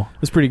 that's cool.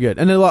 It's pretty good.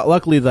 And then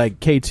luckily, like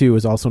K2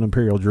 is also an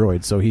Imperial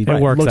droid, so he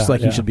looks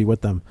like he should be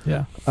with them.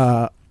 Yeah.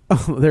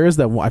 There is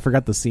that one. I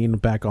forgot the scene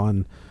back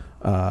on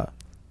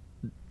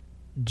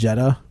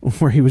Jeddah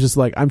where he was just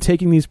like, "I'm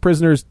taking these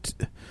prisoners."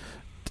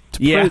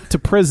 To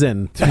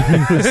prison.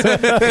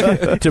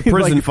 To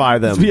prison-fy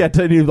them. Yeah,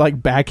 to do like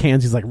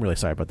backhands. He's like, I'm really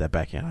sorry about that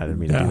backhand. I didn't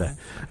mean to do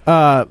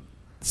that.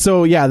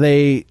 So yeah,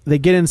 they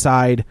get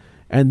inside,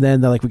 and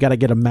then they're like, we got to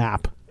get a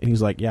map. And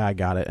he's like, yeah, I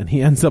got it. And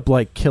he ends up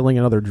like killing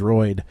another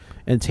droid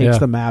and takes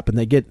the map, and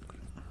they get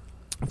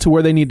to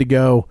where they need to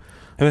go.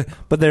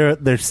 But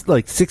there's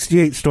like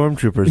 68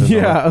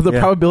 stormtroopers. The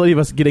probability of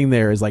us getting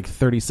there is like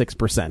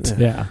 36%.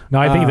 Yeah. No,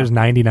 I think there's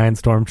 99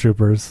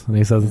 stormtroopers, and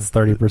he says it's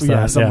 30%.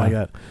 Yeah, something like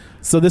that.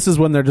 So this is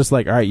when they're just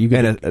like, all right, you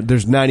get. And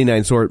there's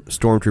 99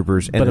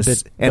 stormtroopers,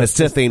 and a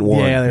Sith ain't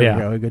one. Yeah, there we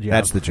go. Good job.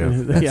 That's the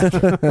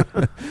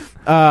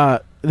joke.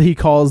 He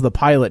calls the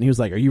pilot, and he was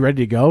like, "Are you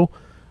ready to go?"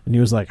 And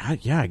he was like,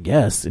 "Yeah, I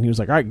guess." And he was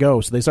like, "All right,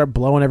 go." So they start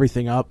blowing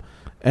everything up.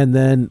 And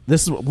then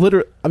this is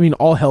literally, I mean,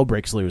 all hell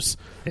breaks loose.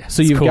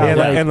 So you've got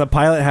and the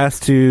pilot has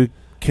to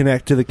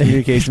connect to the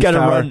communications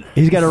tower.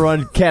 He's got to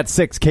run Cat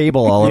 6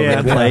 cable all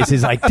over the place.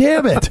 He's like,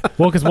 damn it.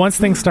 Well, because once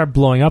things start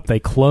blowing up, they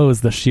close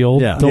the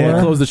shield door.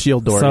 Yeah, close the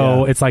shield door.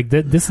 So it's like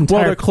this entire...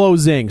 Well, they're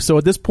closing. So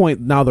at this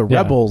point, now the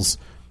rebels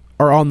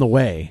are on the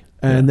way.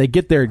 And they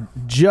get there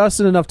just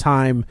in enough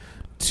time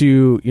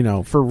to,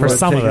 for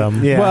some of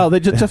them. Yeah. Well, they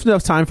just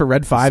enough time for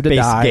Red 5 to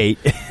die. Gate.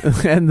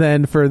 And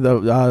then for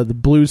the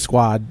Blue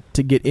Squad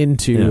to get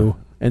into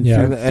and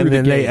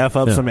then they F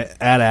up some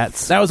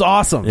AT-ATs. That was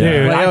awesome.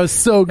 Dude, that was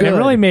so good. It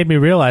really made me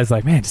realize,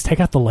 like, man, just take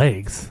out the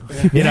legs.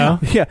 You know?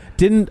 Yeah.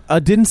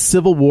 Didn't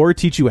Civil War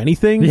teach you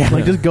anything? Yeah.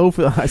 Like, just go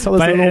for. I saw this.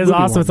 But little it was movie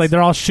awesome. once. It's like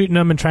they're all shooting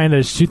them and trying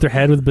to shoot their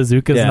head with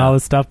bazookas and all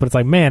this stuff. But it's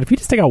like, man, if you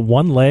just take out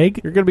one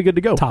leg, you're gonna be good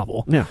to go.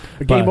 Tobble. Yeah.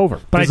 Game over.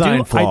 But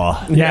Design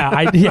flaw.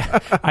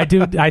 I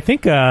do. I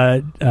think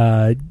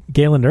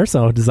Galen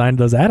Erso designed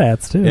those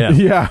AT-ATs too.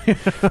 Yeah.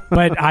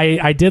 But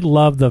I did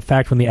love the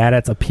fact when the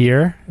AT-ATs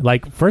appear.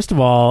 Like, first of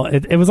all,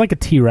 it was like a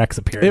T-Rex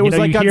appearing. It was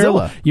like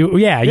Godzilla.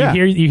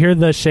 You hear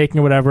the shaking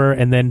or whatever,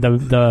 and then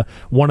the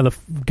one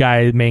of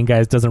the main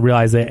guys doesn't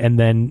realize it, and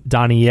then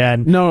Donnie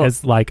Yen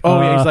is like,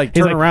 he's like,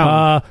 turn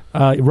around,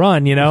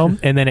 run, you know,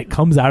 and then it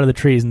comes out of the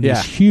trees and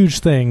these huge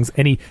things,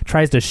 and he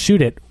tries to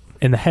shoot it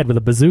in the head with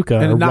a bazooka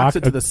and or knocks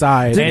it to the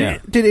side.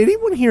 Did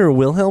anyone hear a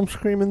Wilhelm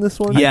scream in this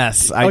one?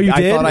 Yes, you did?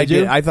 I thought I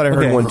did. I thought I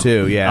heard one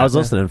too. Yeah, I was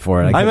listening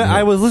for it.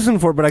 I was listening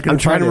for it, but I couldn't. I'm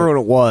trying to find remember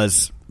what it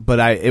was, but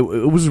it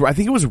was. I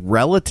think it was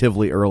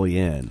relatively early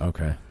in.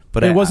 Okay,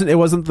 but it wasn't. It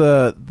wasn't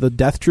the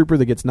Death Trooper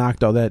that gets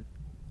knocked out. That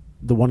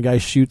the one guy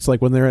shoots,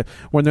 like when they're in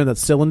that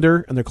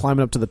cylinder and they're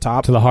climbing up to the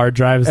top to the hard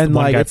drives, and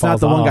like it's not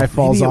the one guy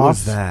falls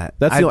off.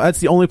 That's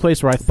the only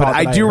place where I thought.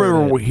 But I do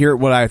remember hear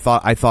what I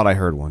thought. I thought I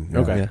heard one.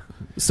 Okay. Yeah.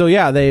 So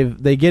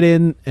they get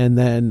in, and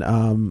then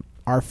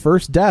our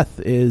first death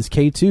is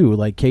K2.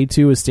 Like,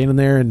 K2 is standing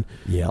there, and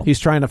he's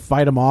trying to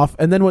fight him off.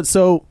 And then when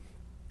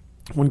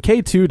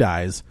K2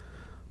 dies,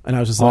 and I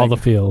was just all like, the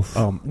feels.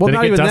 Well, did it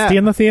not get even dusty that.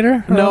 in the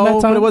theater?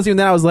 No, but it wasn't even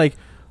that. I was like,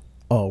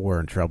 oh, we're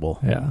in trouble.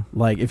 Yeah.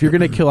 Like, if you're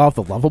going to kill off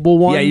the lovable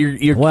one, you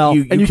kill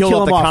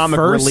kill him the off comic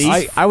first.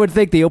 relief. I would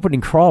think the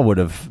opening crawl would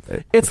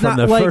have. It's from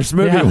not the like first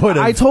movie would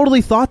have. I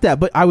totally thought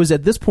that, but I was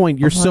at this point.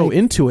 You're so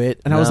into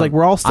it, and I was like,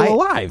 we're all still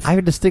alive. I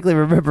distinctly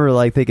remember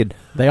like thinking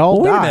they all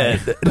wait die. A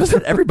minute,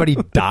 doesn't everybody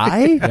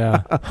die?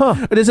 Yeah.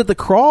 Huh. But is it the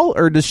crawl,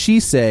 or does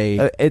she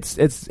say it's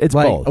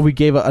like both? We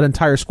gave an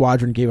entire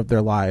squadron gave up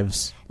their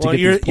lives. Well,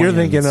 you're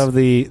thinking of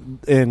the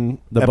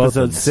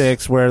episode Bothans.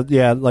 6 where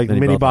like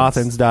Minnie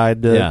Bothans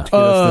died. To get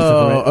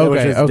us okay,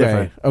 which is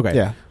different. Okay.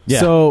 Yeah.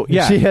 So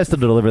she has to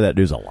deliver that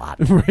news a lot.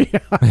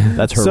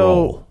 That's her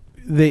role.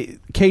 The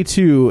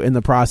K2 in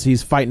the process,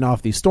 he's fighting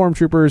off these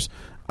stormtroopers.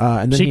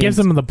 And then she gives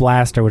him the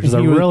blaster, which is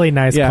a really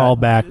nice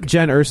callback.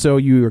 Jen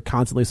Erso, you are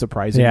constantly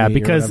surprising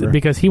me.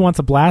 because he wants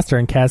a blaster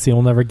and Cassian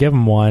will never give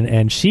him one,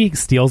 and she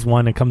steals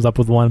one and comes up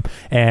with one,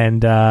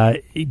 and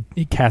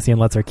Cassian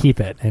lets her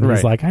keep it, and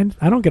he's like, I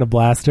don't get a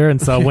blaster,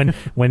 and so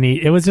when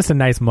it was just a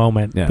nice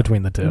moment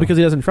between the two because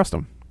he doesn't trust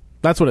him.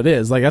 That's what it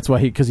is. Like, that's why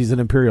because he's an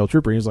Imperial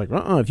trooper. He's like,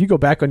 if you go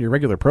back on your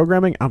regular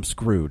programming, I'm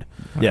screwed.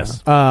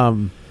 Yes.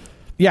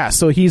 Yeah,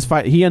 so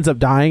he ends up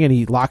dying, and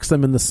he locks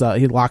them in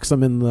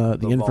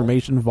the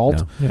information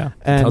vault. Yeah.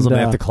 And tells them they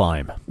have to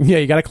climb. Yeah,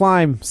 you got to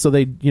climb. So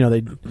they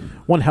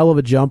one hell of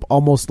a jump,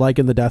 almost like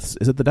in the Death.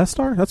 Is it the Death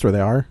Star? That's where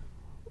they are.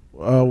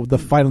 The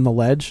fight on the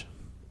ledge.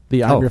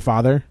 The I'm your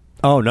father.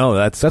 Oh no,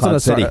 that's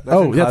Cloud City.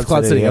 That's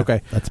Cloud City.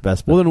 Okay, that's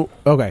best. Well then,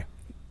 okay.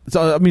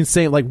 So I mean,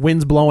 same like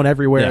winds blowing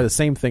everywhere. Yeah. The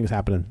same thing's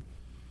happening.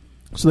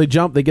 So they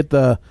jump. They get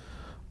the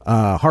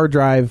hard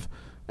drive.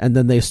 And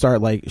then they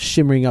start like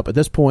shimmering up. At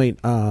this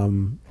point,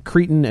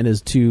 Cretan and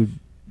his two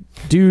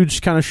dudes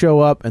kind of show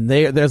up, and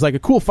there's like a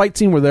cool fight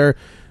scene where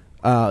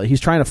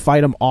he's trying to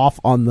fight him off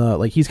on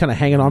the he's kind of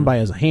hanging on by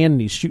his hand,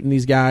 and he's shooting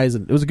these guys,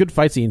 and it was a good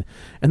fight scene.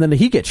 And then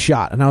he gets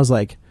shot, and I was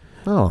like,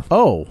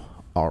 oh,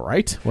 all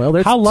right. Well,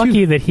 there's how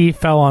lucky that he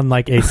fell on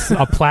like a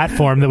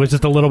platform that was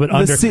just a little bit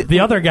under. The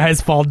other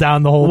guys fall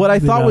down the whole. What I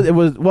thought it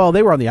was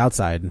they were on the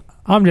outside.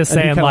 I'm just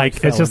saying,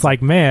 like it's just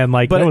like man,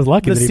 like but it was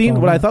lucky. The that he scene,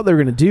 fell what down. I thought they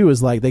were going to do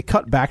is like they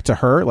cut back to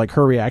her, like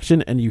her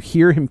reaction, and you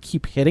hear him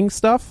keep hitting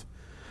stuff.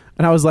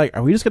 And I was like,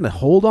 are we just going to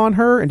hold on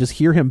her and just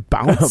hear him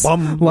bounce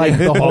like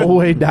the whole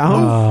way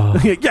down?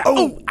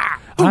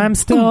 I'm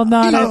still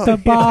not at the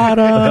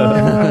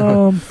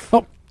bottom.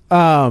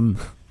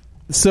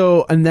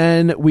 So, and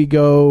then we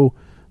go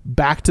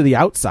back to the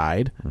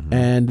outside,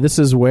 and this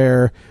is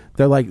where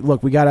they're like,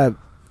 look, you gotta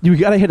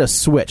hit a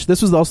switch.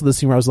 This was also the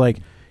scene where I was like,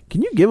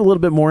 can you give a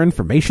little bit more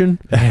information?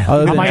 I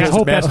hope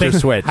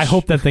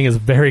that thing is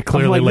very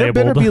clearly labeled.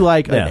 There better be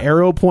like an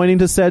arrow pointing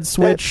to said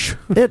switch.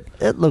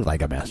 It looked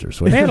like a master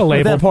switch. They had a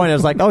label. At that point, I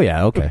was like, oh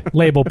yeah, okay.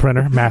 Label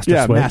printer,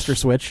 master switch. Master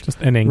switch.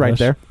 Just in English. Right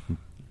there.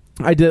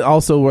 I did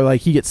also where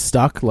like he gets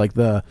stuck, like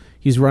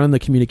he's running the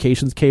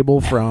communications cable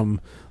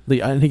from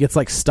and he gets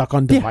like stuck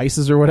on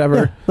devices or whatever.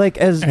 Yeah. Like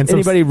as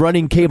anybody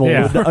running cable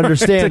would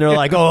understand, they're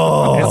like,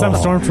 oh. And some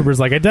stormtroopers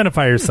like,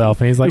 identify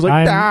yourself, and he's like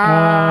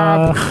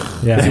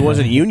yeah, he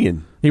wasn't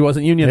union. He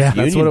wasn't union. Yeah,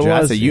 that's what it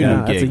was. That's a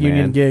union gig. That's a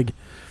union gig.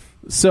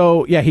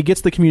 So yeah, he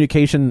gets the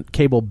communication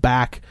cable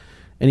back,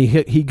 and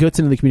he gets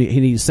into the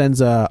communication. He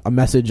sends a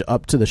message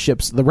up to the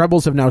ships. The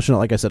rebels have now shown,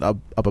 like I said, up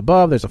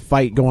above. There's a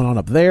fight going on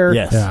up there.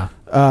 Yes. Yeah.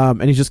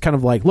 And he's just kind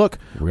of like, look,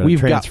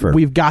 we've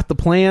got the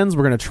plans.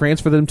 We're going to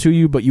transfer them to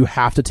you, but you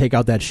have to take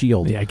out that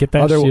shield. Yeah, get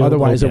that shield.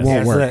 Otherwise, it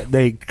won't work. So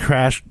they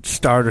crashed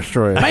Star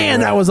Destroyer.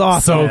 Man, that was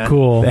awesome. So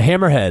cool. The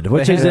Hammerhead,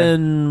 which is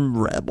in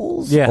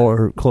Rebels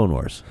or Clone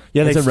Wars.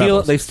 Yeah, they steal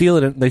it. They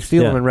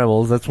steal them in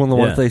Rebels. That's one of the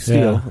ones they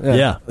steal.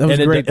 Yeah. That was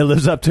great. It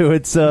lives up to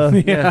its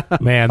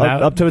man.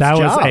 up to its that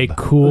job. was a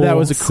cool. That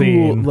was a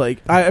scene. cool.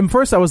 At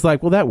first I was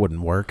like, well, that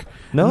wouldn't work.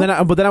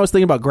 No, but then I was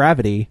thinking about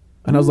gravity.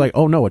 And I was like,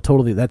 oh, no,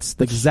 that's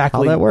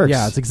exactly how that works.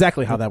 Yeah, it's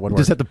exactly how that would work.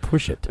 You just have to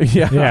push it.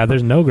 Yeah,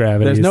 there's no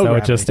gravity. There's no so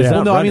gravity. It just,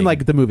 Well, no, I mean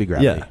like the movie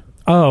Gravity. Yeah.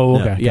 Oh,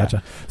 okay. Yeah.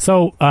 Gotcha.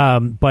 So,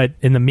 but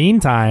in the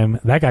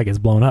meantime, that guy gets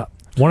blown up.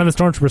 One of the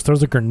stormtroopers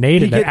throws a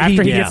grenade in there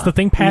after he gets the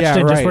thing patched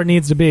in just where it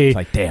needs to be. It's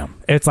like, damn.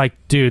 It's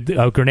like, dude,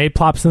 a grenade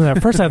plops in there.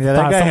 At first, I thought that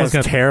guy someone's has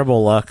gonna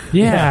terrible luck.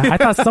 Yeah, I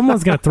thought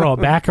someone's gonna throw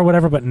it back or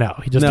whatever, but no,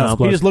 he just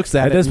explodes. He just looks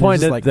at it. At this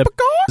point, like, this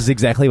is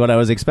exactly what I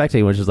was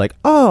expecting, which is like,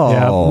 we're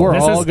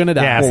all gonna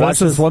die. Yeah, We'll so watch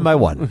this one by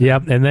one.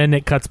 Yep, and then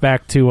it cuts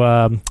back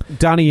to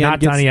Donnie Yen. not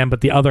Donnie Yen,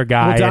 but the other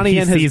guy. Well, Donnie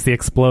and he Yen sees the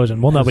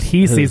explosion. Well, no, but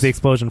he sees the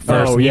explosion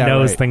first. He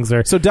knows things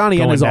are. So Donnie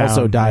Yen has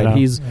also died.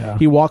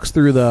 He walks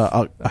through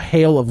a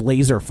hail of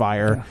laser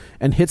fire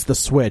and hits the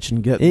switch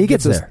and he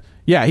gets there.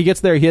 Yeah, he gets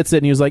there, he hits it,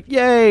 and he was like,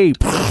 "Yay!"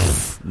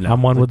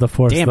 I'm one with the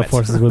force. The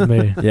force is with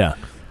me. Yeah,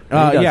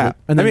 yeah.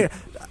 And then,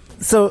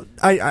 so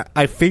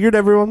I figured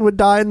everyone would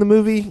die in the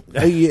movie.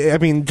 I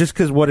mean, just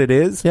because what it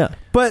is. Yeah.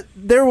 But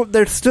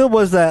there still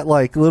was that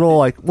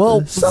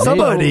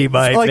somebody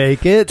might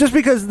make it. Just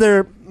because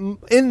they're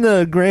in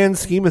the grand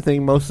scheme of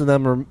things, most of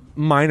them are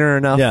minor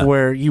enough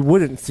where you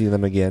wouldn't see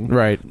them again.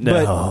 Right.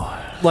 No.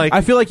 But,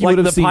 I feel like you would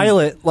have the seen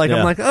pilot.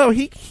 I'm like, oh,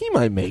 he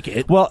might make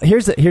it. Well,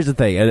 here's the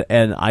thing,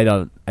 and I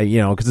don't,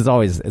 because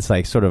it's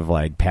like sort of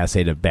like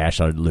passe to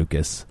bash on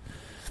Lucas.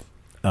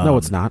 No,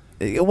 it's not.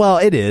 Well,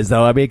 it is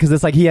though. I mean, because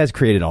it's like he has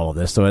created all of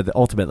this, so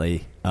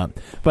ultimately.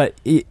 But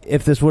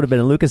if this would have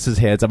been in Lucas's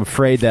hands, I'm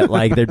afraid that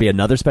there'd be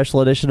another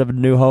special edition of A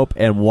New Hope,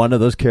 and one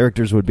of those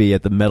characters would be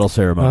at the medal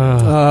ceremony.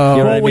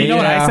 You know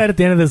what I said at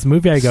the end of this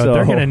movie? I go,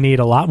 they're going to need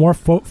a lot more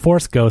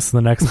Force ghosts in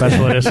the next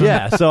special edition.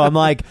 Yeah, so I'm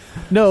like,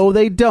 no,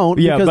 they don't,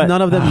 because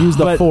none of them use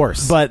the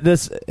Force. But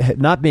this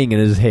not being in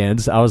his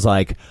hands, I was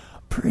like,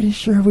 pretty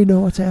sure we know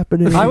what's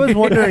happening. I was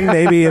wondering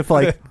maybe if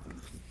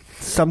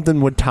something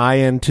would tie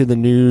into the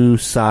new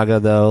saga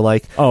though,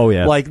 like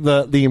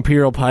the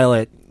Imperial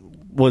pilot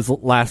was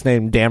last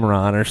name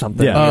Dameron or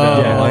something.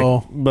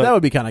 But that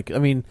would be kind of. I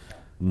mean,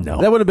 no,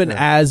 that would have been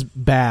as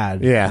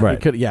bad. Yeah,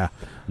 right.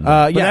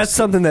 But that's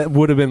something that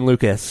would have been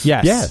Lucas.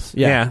 Yes.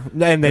 Yeah.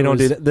 And they don't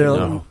do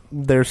that.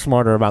 They're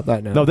smarter about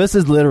that now. No, this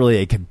is literally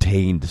a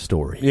contained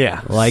story.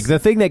 Yeah. Like, the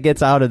thing that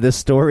gets out of this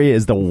story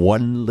is the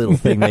one little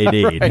thing they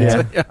need.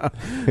 Right.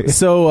 Yeah.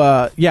 So,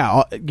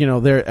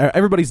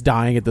 everybody's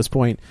dying at this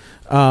point.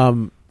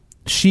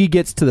 She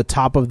gets to the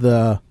top of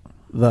the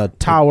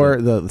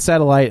tower, the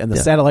satellite, and the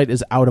satellite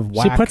is out of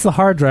whack. She puts the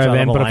hard drive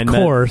in, but of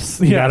course,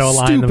 you got to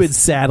align stupid them.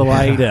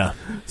 satellite. Yeah.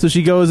 So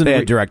she goes and they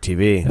had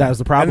DirecTV. That was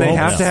the problem. And they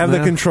have to have the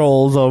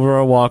controls over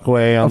a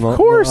walkway. Of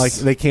course,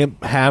 they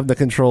can't have the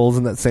controls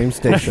in that same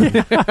station.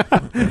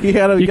 you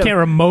can't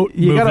remote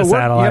move the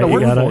satellite. You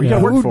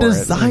gotta work for it. Who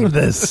designed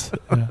this?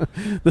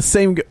 It's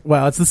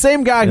the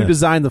same guy who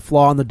designed the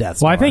flaw in the Death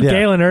Star. Well, I think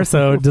Galen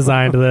Erso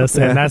designed this,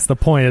 and that's the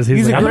point. Is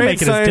he's like, a I'm great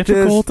gonna make it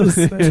scientist. as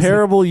difficult as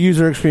terrible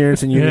user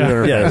experience in user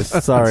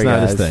interface. Sorry,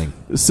 guys. Thing.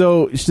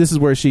 So this is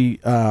where she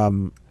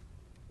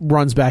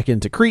runs back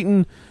into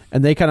Cretan,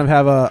 and they kind of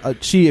have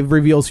she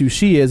reveals who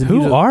she is. And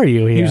who are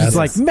you? He's just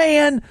like,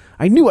 man,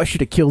 I knew I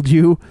should have killed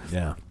you.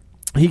 Yeah.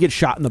 He gets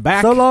shot in the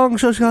back. So long,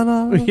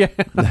 Shoshana.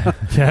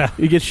 Yeah.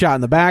 He gets shot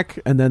in the back,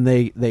 and then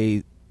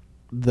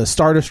the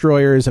Star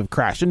Destroyers have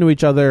crashed into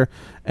each other,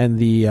 and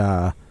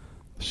the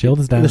shield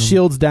is down. The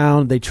shield's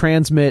down. They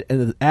transmit,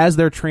 and as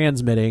they're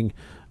transmitting,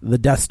 the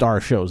Death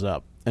Star shows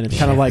up. And it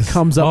kind of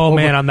comes up. Oh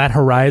man, on that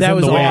horizon, that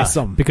was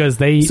awesome because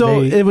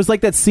it was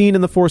like that scene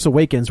in The Force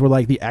Awakens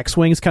where the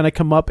X-wings kind of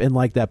come up in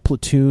that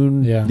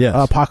platoon,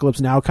 Apocalypse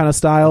Now kind of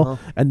style,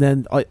 and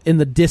then in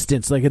the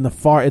distance, in the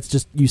far, it's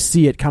just you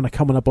see it kind of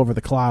coming up over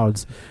the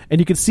clouds, and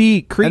you can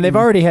see Cretan, and they've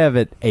already have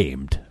it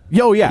aimed.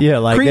 Yo, yeah,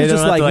 Cretan's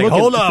just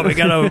hold on, we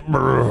gotta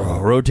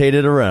rotate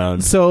it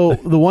around. So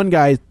the one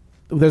guy,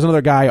 there's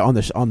another guy on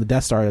the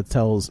Death Star that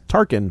tells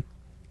Tarkin.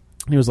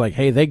 He was like,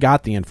 hey, they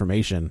got the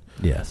information.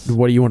 Yes.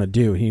 What do you want to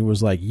do? He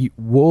was like,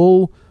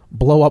 we'll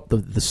blow up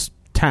the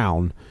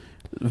town.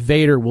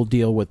 Vader will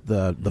deal with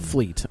the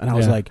fleet. And I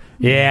was like,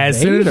 as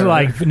soon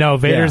as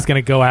Vader's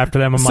going to go after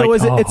them.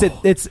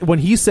 It's when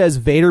he says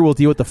Vader will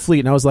deal with the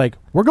fleet, and I was like,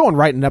 we're going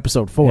right in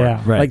episode 4.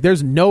 Yeah, right.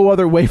 There's no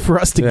other way for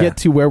us to get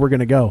to where we're going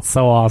to go.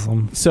 So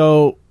awesome.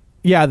 So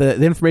the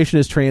information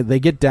is trained.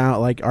 They get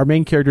down, our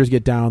main characters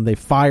get down. They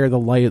fire the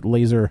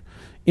laser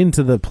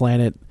into the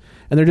planet.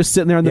 and they're just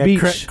sitting there on the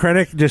beach.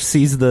 Krennic just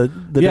sees the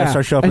Death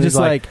Star show up, and he's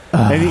like,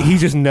 and he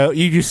just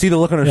you just see the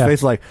look on his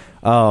face, like,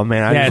 oh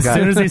man, as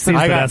soon as he sees the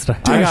Death Star,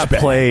 I got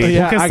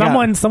played.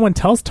 Because someone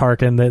tells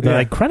Tarkin that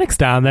like Krennic's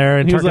down there,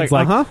 and Tarkin's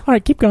like, all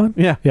right, keep going.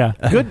 Yeah.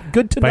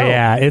 Good to know. But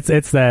yeah,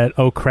 it's that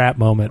oh crap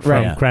moment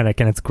from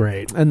Krennic, and it's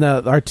great. And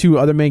our two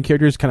other main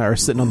characters kind of are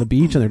sitting on the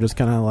beach, and they're just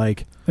kind of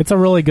like, it's a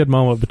really good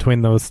moment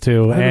between those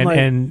two,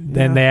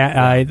 and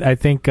I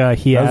think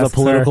he that was a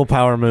political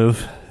power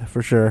move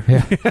for sure.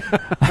 Yeah.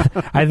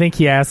 I think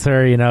he asked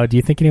her, do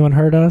you think anyone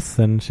heard us?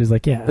 And she's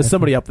like, yeah, there's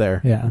somebody up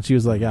there. Yeah, and she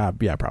was like, yeah,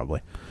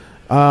 probably.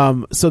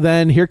 So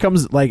then here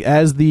comes, like,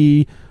 as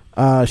the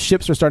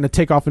ships are starting to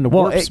take off into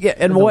warps.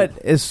 What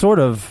is sort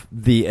of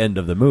the end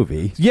of the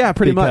movie? Yeah,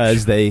 pretty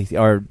much, because they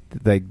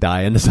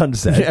die in the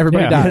sunset.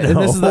 Everybody died, and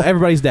this is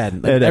everybody's dead.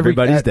 And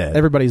everybody's dead.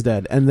 Everybody's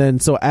dead. And then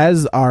so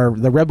as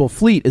the rebel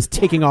fleet is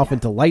taking off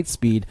into light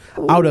speed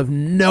out of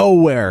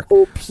nowhere,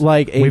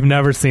 like we've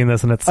never seen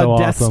this, and it's so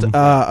awesome.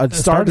 A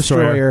Star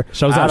Destroyer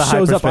shows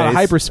up out of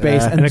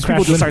hyperspace, and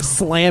people just start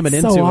slamming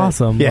into it. So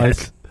awesome. Yes.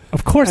 Like,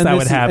 of course that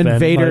would happen.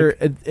 And Vader,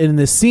 in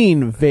this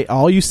scene,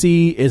 all you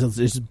see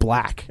is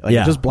black.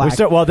 Just black.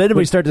 Then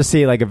we start to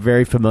see like a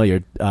very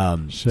familiar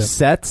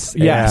sets.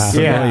 Yes.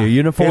 Familiar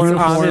uniforms. It's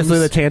obviously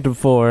the Tantive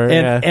 4.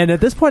 And at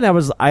this point, I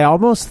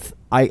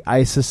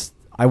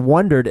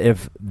wondered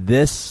if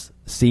this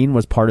scene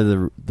was part of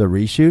the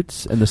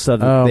reshoots and the stuff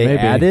that they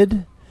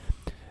added.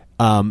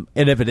 And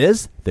if it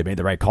is, they made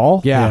the right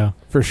call. Yeah,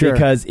 for sure.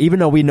 Because even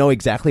though we know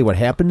exactly what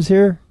happens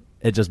here,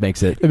 it just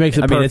makes it. It makes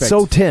it. I mean, it's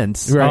so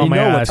tense. Right. You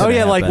know what's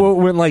gonna like happen.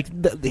 when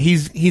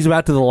he's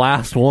about to the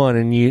last one,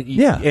 and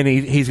and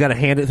he's got to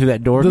hand it through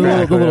that door. The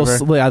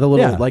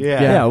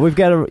little we've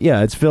got a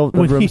it's filled.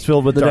 The room's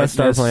filled with the Death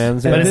Star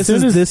plans. But this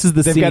is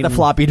the they've scene. got the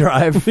floppy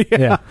drive.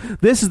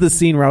 This is the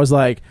scene where I was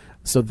like,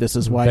 so this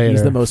is why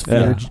he's the most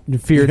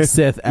feared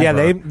Sith ever.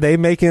 Yeah, they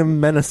make him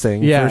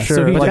menacing. Yeah, for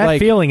sure. So that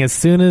feeling, as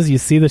soon as you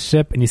see the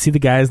ship and you see the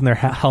guys in their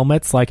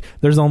helmets, like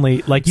there's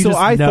only like you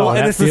know,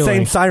 and it's feeling. The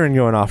same siren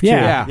going off.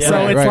 Yeah. Too.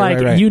 So it's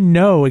like you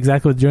know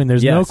exactly what they're doing.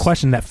 There's no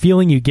question that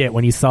feeling you get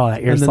when you saw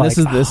that. And then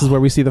this is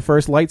where we see the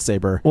first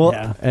lightsaber.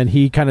 Well, and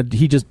he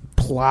just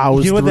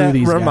plows through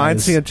these guys.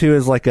 Reminds me of too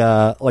is like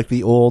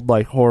the old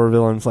like horror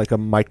villains, like a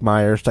Mike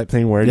Myers type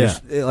thing, where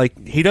just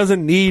like he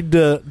doesn't need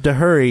to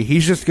hurry.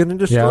 He's just going to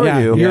destroy you.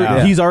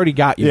 He's already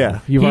got you. Yeah.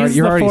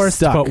 You're already forced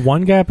stuck. to put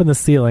one gap in the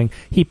ceiling.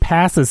 He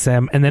passes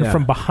him, and then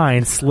from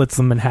behind slits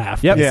him in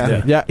half.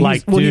 Yep. Yeah.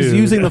 He's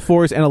using the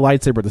Force and a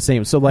lightsaber the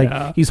same.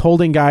 So he's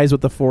holding guys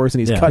with the Force, and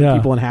he's cutting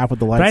people in half with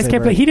the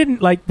lightsaber. But he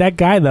didn't like that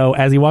guy though.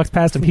 As he walks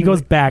past him, he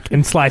goes back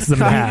and slices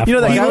him in half. You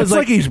know, that guy looks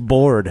like he's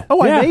bored.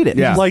 Oh, I made it.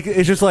 Yeah. Like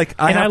it's just like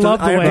I have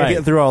to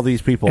get through all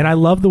these people. And I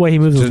love the way he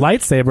moves his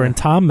lightsaber. And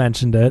Tom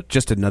mentioned it.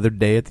 Just another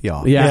day at the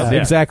office. Yeah,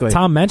 exactly.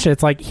 Tom mentioned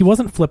it's like he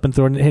wasn't flipping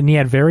through it, and he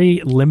had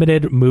very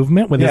limited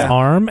movement with his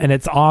arm, and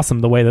it's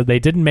awesome the way that they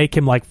didn't make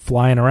him like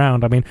flying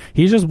around. I mean,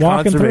 he's just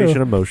walking Conservation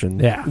through. of motion.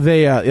 Yeah.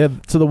 They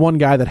so the one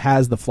guy that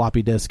has the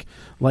floppy disk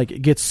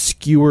like gets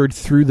skewered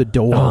through the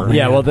door. Oh,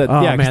 yeah, well,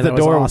 because the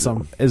door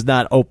awesome. is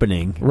not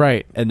opening,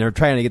 right? And they're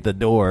trying to get the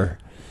door.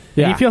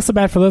 Yeah, you feel so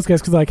bad for those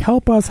guys because like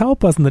help us,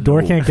 and the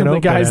door can't get open. The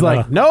guy's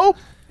like nope,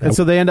 and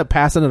so they end up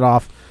passing it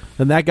off.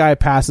 Then that guy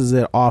passes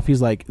it off.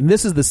 He's like, and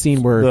this is the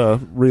scene where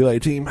the relay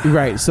team,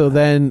 right? So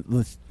then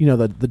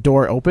the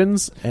door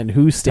opens, and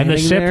who's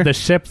standing there? The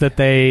ship that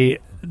they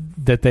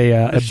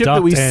abduct ship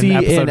that we see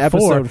in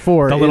episode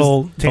 4, the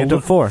little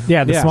Tantive 4.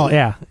 Yeah, the small.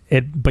 Yeah,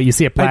 but you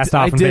see it blast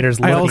off, and Vader's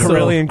looking.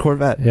 Corellian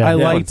Corvette. Yeah.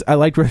 I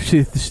liked where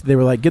they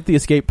were like, get the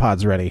escape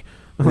pods ready.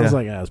 I was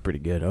like, that's pretty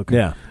good.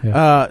 Okay.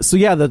 Yeah. So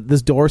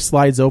this door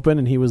slides open,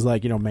 and he was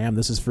like, ma'am,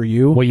 this is for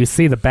you. Well, you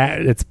see the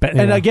back.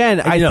 And again,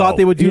 I thought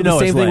they would do the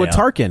same thing with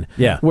Tarkin.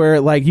 Yeah. Where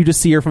like you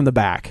just see her from the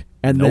back,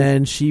 and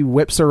then she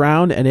whips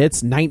around, and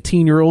it's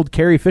 19-year-old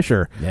Carrie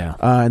Fisher. Yeah.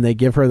 And they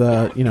give her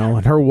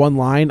and her one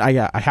line.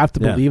 I have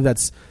to believe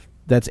that's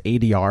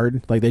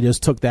ADR. Like they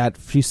just took that.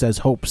 She says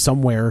hope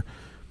somewhere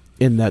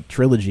in that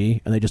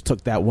trilogy, and they just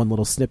took that one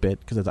little snippet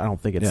because I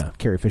don't think it's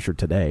Carrie Fisher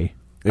today.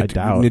 I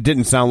doubt. It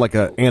didn't sound like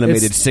an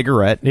animated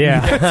cigarette.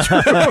 Yeah.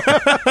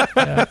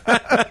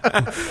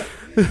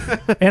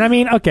 And I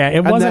mean, okay,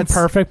 it wasn't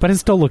perfect, but it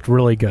still looked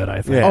really good,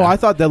 I think. Yeah. Oh, I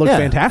thought that looked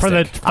fantastic. For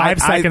the 5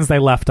 seconds they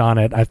left on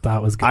it, I thought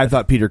it was good. I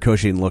thought Peter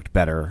Cushing looked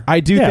better. I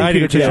do think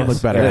Peter Cushing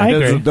looked better. I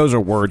agree. Those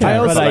are words.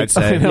 I'd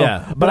say.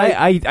 But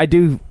I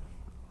do.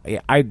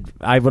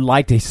 I would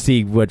like to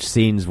see which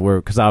scenes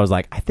were, because I was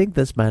like, I think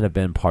this might have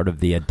been part of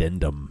the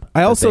addendum.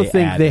 I also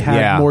think they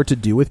had more to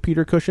do with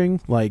Peter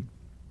Cushing, like.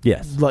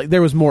 Yes, like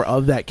there was more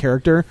of that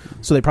character,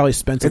 so they probably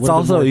spent. It's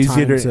also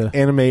easier to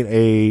animate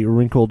a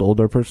wrinkled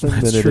older person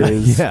than it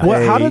is. Yeah.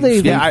 Well, how do they?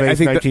 I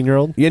think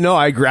 19-year-old.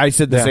 I agree. I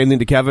said the same thing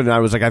to Kevin, and I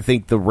was like, I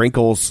think the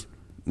wrinkles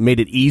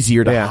made it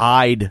easier to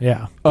hide.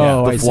 Yeah.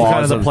 The flaws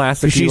kind of the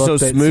plastic. She's so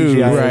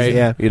smooth, right?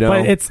 Yeah.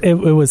 But it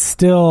was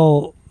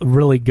still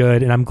really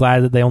good, and I'm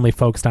glad that they only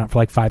focused on it for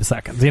like 5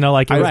 seconds. It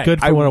was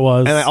good for what it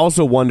was. And I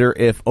also wonder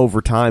if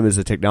over time, as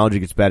the technology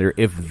gets better,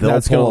 if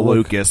they'll pull a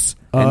Lucas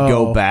and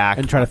go back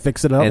and try to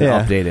fix it up and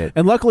update it.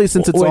 And luckily,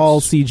 since it's all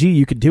CG,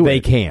 you could do it. They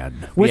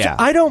can. Which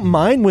I don't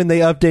mind when they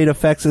update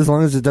effects as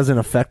long as it doesn't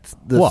affect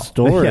the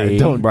story.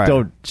 Yeah,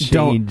 don't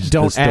change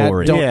the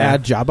story. Don't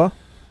add Jabba.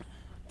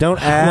 Don't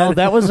add. Well,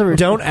 that was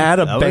don't add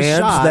a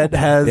band that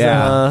has.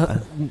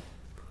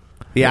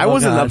 I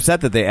wasn't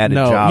upset that they added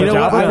Jabba. You know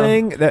Jabba what?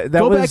 thing. That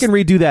Go was, back and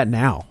redo that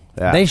now.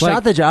 Yeah. They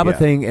shot the Jabba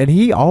thing, and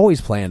he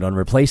always planned on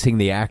replacing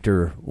the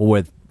actor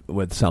with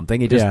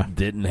something. He just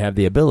didn't have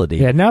the ability.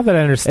 Yeah, now that I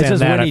understand it's just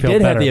that, when I he feel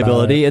did have better the about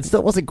ability, it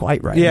still wasn't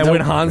quite right. Yeah,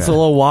 when Han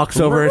Solo walks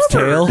over his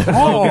tail. Oh,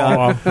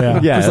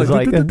 God. Yeah, it's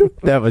like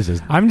that was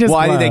just. I'm just. Well,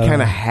 I think they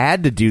kind of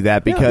had to do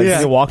that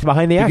because he walked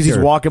behind the actor. Because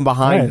he's walking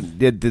behind.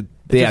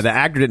 The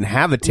actor didn't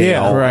have a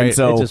tail, right. And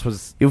so it just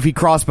was, if he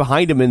crossed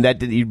behind him,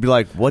 and you'd be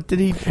like, "What did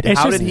he?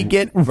 How did he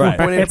get?" Right.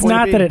 It's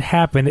not that it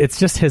happened. It's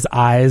just his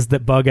eyes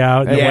that bug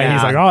out. The way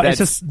he's like, "Oh, it's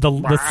just the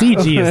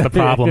CG is the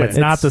problem. It's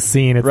not the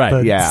scene. It's the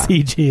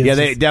CG." Yeah,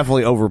 they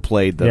definitely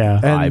overplayed the eye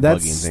and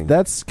bugging thing.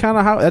 That's kind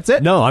of how. That's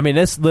it. No, I mean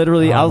it's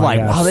literally. I was like,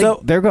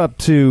 wow, they're up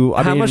to.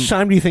 How much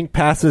time do you think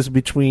passes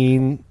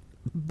between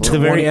the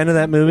very end of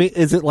that movie?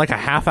 Is it like a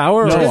half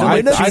hour? No, or is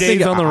it like 2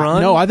 days on the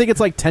run? No, I think it's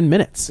like 10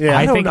 minutes. Yeah,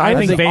 I think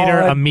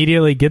Vader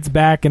immediately gets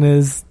back in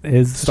his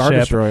Star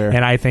ship, Destroyer,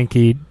 and I think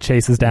he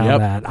chases down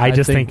that. I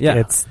just think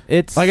it's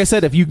like I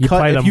said, if you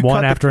play them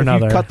one after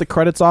another. If you cut the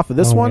credits off of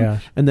this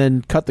one and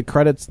then cut the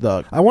credits,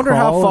 I wonder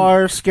how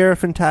far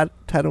Scarif and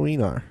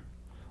Tatooine are.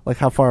 Like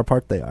how far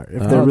apart they are. If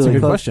they're that's really a good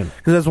close. question.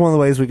 Because that's one of the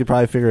ways we could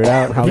probably figure it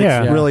out. How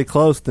it's really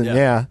close,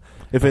 then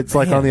if it's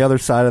like on the other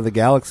side of the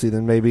galaxy,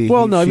 then maybe.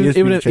 Well, no,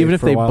 even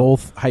if they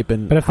both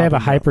hyphen. But if they have a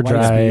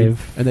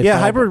hyperdrive, and they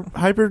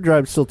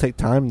hyperdrives still take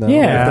time though.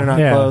 Yeah, if they're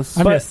not close.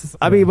 But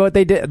I mean, what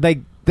they did,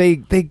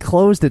 they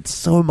closed it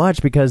so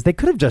much because they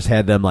could have just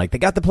had them like they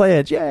got the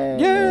plans, yay.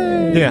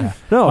 Yeah.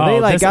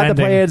 No, they got the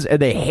plans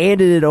and they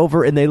handed it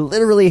over and they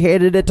literally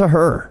handed it to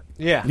her.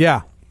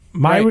 Yeah.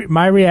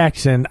 My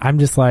reaction, I'm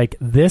just like,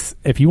 this,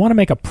 if you want to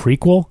make a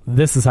prequel,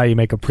 this is how you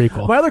make a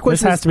prequel. My other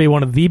question this has to be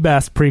one of the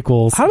best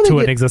prequels to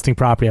an existing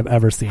property I've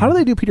ever seen. How do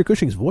they do Peter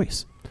Cushing's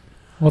voice?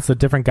 Well, it's a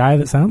different guy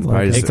that sounds like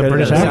Right, it's a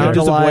British actor. actor.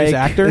 Just a voice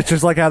actor. It's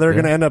just like how they're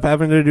going to end up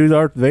having to do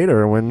Darth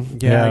Vader when.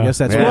 Yeah, I guess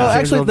that's well.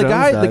 Actually, the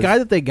guy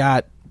that they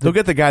got, they'll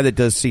get the guy that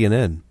does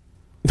CNN.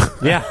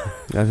 Yeah,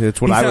 that's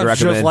what I would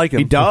recommend. Just like him.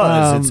 He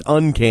does. It's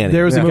uncanny.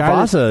 There was a guy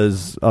Mufasa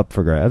is up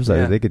for grabs.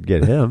 They could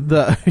get him.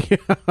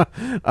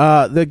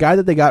 The guy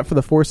that they got for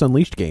the Force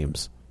Unleashed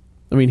games.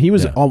 I mean, he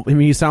was.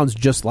 He sounds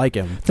just like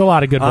him. There's a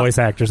lot of good voice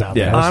actors out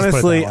there.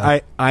 Honestly,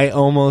 I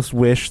almost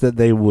wish that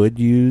they would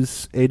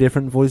use a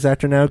different voice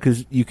actor now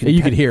because you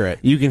could hear it.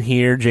 You can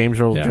hear James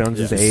Earl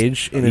Jones's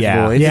age in his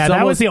voice. Yeah,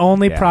 that was the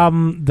only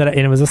problem and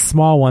it was a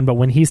small one. But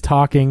when he's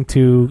talking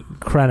to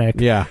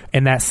Krennic,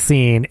 in that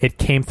scene, it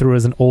came through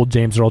as an old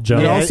James Earl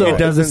Jones. Yeah, also, it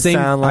doesn't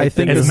sound like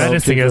as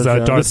menacing as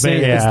Darth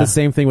Vader. It's the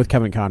same thing with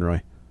Kevin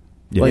Conroy.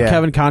 Like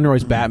Kevin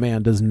Conroy's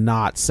Batman does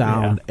not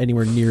sound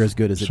anywhere near as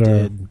good as it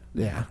did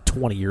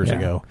 20 years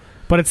ago.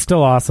 But it's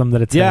still awesome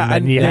that it's him.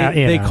 And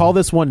they call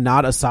this one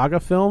not a saga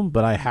film,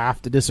 but I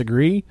have to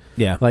disagree.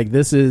 Yeah, like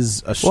this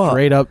is a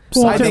straight up.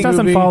 It just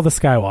doesn't follow the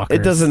Skywalker.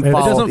 It doesn't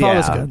follow.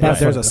 There's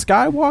a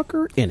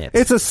Skywalker in it.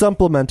 It's a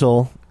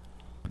supplemental.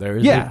 There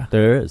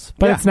is.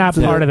 But it's not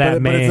part of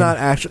that main. But it's not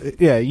actually.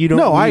 Yeah, you don't.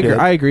 No, I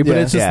agree. But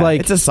it's just like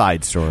it's a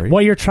side story.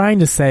 What you're trying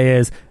to say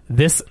is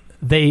this.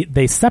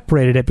 They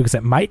separated it because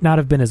it might not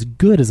have been as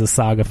good as a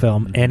saga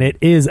film, and it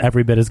is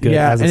every bit as good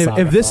as a saga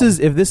film.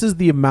 If this is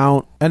the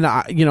amount, and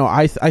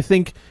I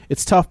think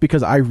it's tough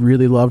because I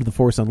really loved The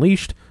Force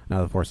Unleashed,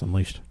 not The Force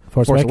Unleashed,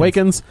 Force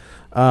Awakens.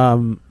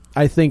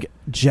 I think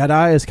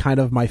Jedi is kind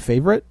of my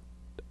favorite.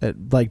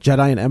 Like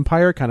Jedi and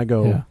Empire kind of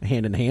go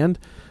hand in hand.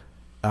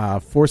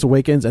 Force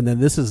Awakens, and then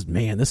this is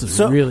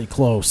really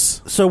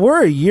close. So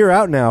we're a year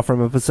out now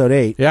from episode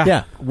 8.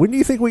 Yeah. When do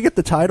you think we get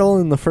the title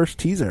in the first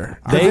teaser?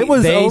 It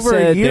was over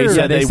a year.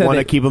 They want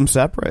to keep them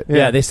separate.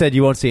 Yeah, they said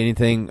you won't see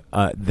anything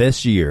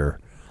this year.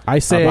 I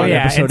say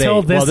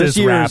until this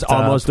year is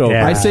almost over.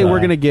 I say we're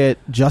going to get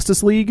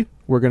Justice League,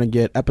 we're going to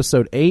get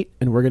episode 8,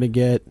 and we're going to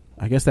get.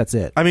 I guess that's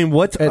it. I mean,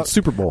 at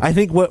Super Bowl? I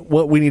think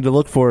what we need to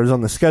look for is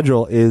on the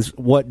schedule is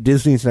what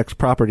Disney's next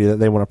property that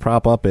they want to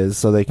prop up is,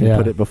 so they can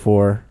put it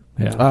before.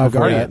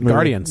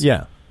 Guardians.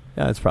 Yeah,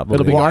 it's probably.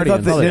 It'll be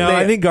Guardians.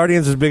 I think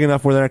Guardians is big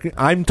enough where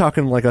I'm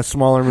talking like a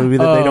smaller movie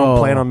that they don't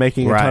plan on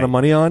making a ton of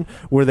money on,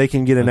 where they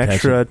can get an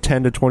extra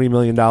 $10 to $20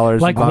 million.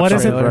 Like what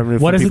is it?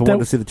 What is it that want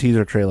to see the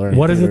teaser trailer?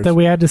 What is it that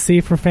we had to see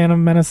for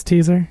Phantom Menace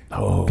teaser?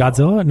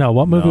 Godzilla? No,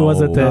 what movie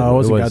was it? No,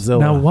 it wasn't Godzilla.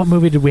 No, what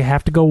movie did we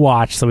have to go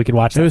watch so we could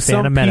watch that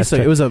Phantom Menace?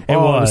 It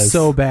was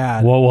so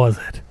bad. What was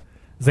it?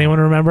 Does anyone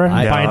remember?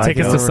 Buying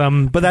tickets to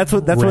some? But that's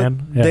what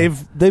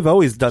they've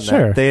always done.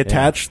 That they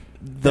attach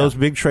those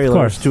big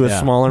trailers to a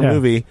smaller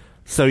movie,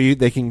 so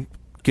they can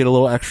get a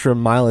little extra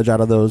mileage out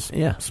of those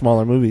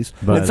smaller movies.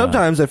 But, and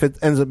sometimes if it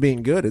ends up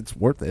being good, it's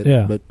worth it.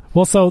 Yeah. But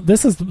so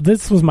this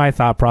was my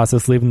thought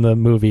process leaving the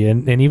movie,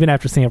 and even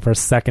after seeing it for a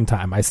second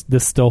time,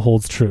 this still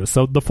holds true.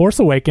 So The Force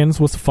Awakens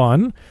was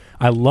fun.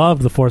 I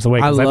loved The Force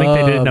Awakens. I think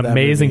they did an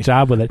amazing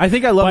job with it. I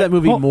think I love that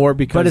movie more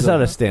because but it's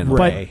not a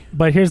standalone.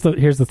 But here's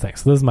the thing.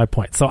 So this is my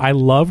point. So I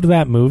loved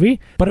that movie,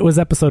 but it was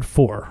episode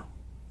 4.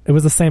 It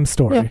was the same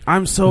story. Yeah.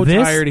 I'm so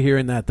tired of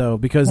hearing that though,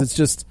 because it's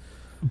just.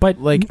 But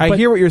I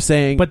hear what you're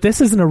saying. But this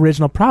is an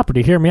original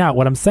property. Hear me out.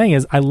 What I'm saying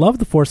is I love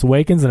The Force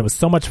Awakens, and it was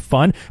so much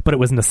fun, but it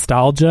was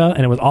nostalgia,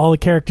 and it was all the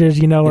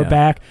characters are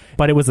back,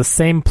 but it was the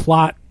same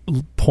plot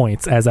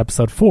points as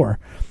episode 4.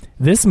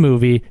 This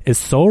movie is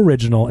so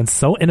original and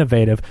so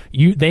innovative.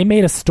 They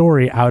made a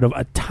story out of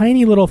a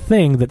tiny little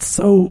thing that's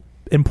so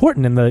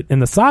important in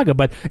the saga,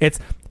 but it's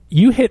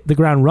you hit the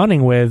ground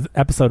running with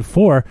episode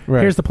 4.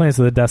 Right. Here's the plans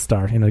of the Death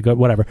Star,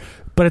 whatever.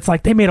 But it's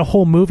like they made a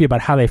whole movie about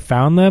how they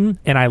found them,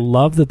 and I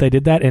love that they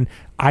did that, and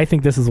I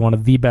think this is one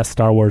of the best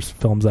Star Wars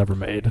films ever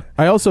made.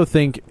 I also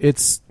think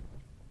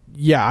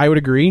I would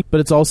agree, but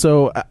it's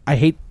also, I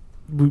hate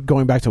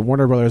going back to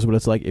Warner Brothers, but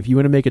it's like, if you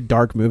want to make a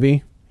dark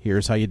movie,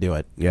 here's how you do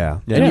it.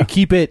 Yeah. And you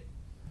keep it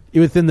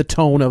within the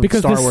tone of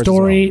Star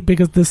Wars.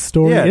 Because this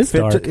story is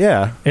dark.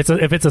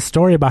 If it's a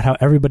story about how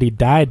everybody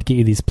died to get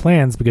you these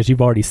plans because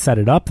you've already set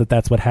it up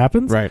that's what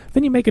happens, right?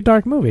 Then you make a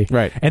dark movie.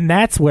 Right. And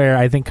that's where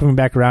I think coming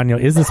back around,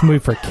 is this movie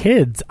for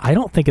kids? I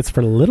don't think it's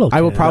for little kids.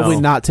 I will probably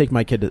not take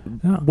my kid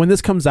when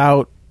this comes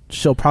out.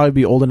 She'll probably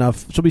be old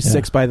enough. She'll be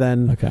 6 by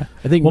then. Okay.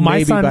 I think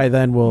by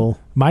then we'll...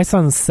 My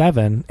son's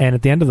 7, and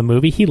at the end of the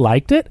movie, he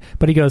liked it,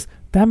 but he goes,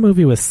 that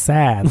movie was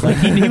sad. Like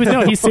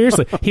he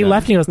seriously, he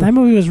left and he goes, that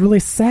movie was really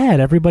sad.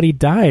 Everybody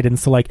died. And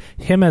so, like,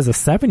 him as a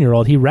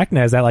 7-year-old, he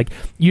recognized that, like,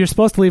 you're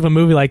supposed to leave a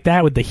movie like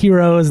that with the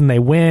heroes and they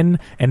win,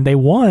 and they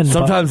won.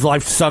 Sometimes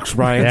life sucks,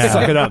 Ryan. Yeah.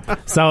 Suck it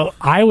up. So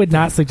I would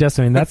not suggest,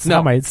 that's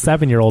how my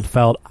 7-year-old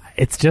felt.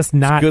 It's just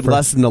not good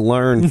lesson to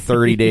learn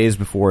 30 days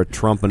before a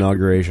Trump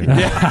inauguration.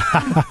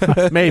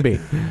 Maybe.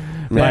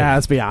 Yeah,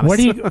 let's be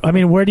honest.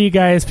 Where do you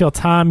guys feel?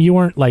 Tom, you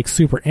weren't like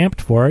super amped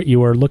for it. You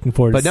were looking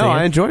forward to seeing it. But no,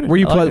 I enjoyed it.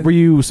 Were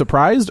you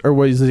surprised, or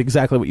was it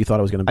exactly what you thought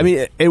it was going to be?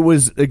 I mean, it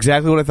was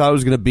exactly what I thought it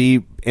was going to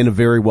be in a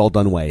very well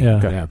done way. Yeah.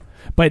 Okay. Yeah.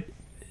 But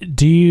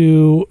do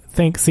you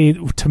think,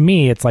 to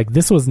me, it's like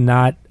this was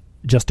not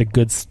just a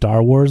good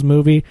Star Wars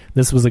movie.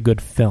 This was a good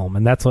film,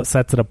 and that's what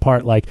sets it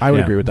apart. Like, I would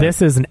agree with that. This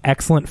is an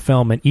excellent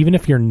film, and even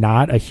if you're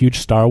not a huge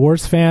Star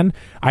Wars fan,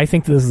 I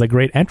think this is a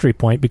great entry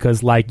point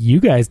because, like you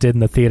guys did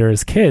in the theater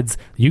as kids,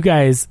 you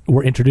guys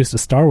were introduced to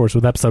Star Wars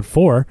with Episode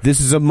 4.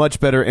 This is a much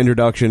better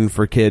introduction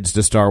for kids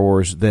to Star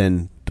Wars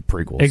than the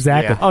prequels.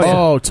 Exactly. Yeah.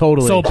 Oh,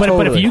 totally. So,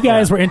 but if you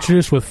guys were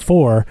introduced with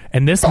 4,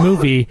 and this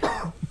movie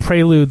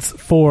preludes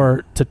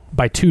 4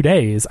 by 2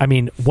 days, I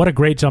mean, what a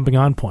great jumping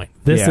on point.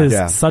 This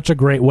is such a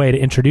great way to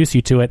introduce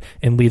you to it,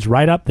 and leads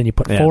right up. Then you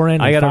put 4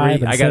 in.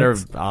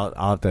 I'll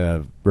have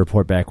to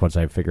report back once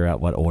I figure out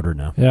what order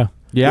now.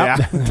 Yeah,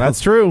 that's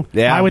true.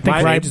 Yeah, I would think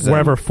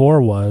wherever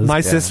 4 was.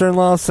 My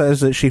sister-in-law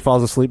says that she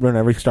falls asleep during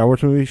every Star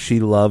Wars movie. She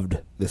loved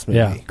this movie.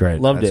 Yeah,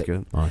 great. Loved that's it.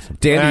 Good. Awesome.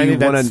 Dan,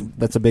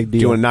 that's a big deal.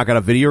 Do you want to knock out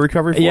a video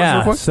recovery for us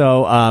real quick?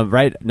 So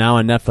right now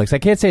on Netflix, I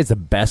can't say it's the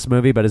best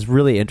movie, but it's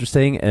really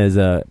interesting. Is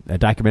a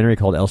documentary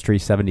called Elstree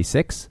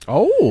 76.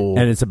 Oh,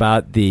 and it's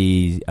about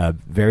the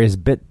various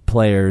bit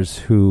players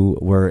who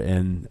were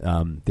in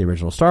the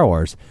original Star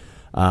Wars.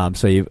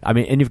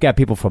 You've got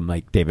people from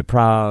like David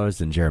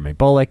Prowse and Jeremy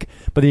Bulloch,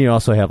 but then you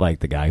also have like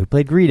the guy who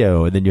played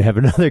Greedo, and then you have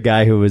another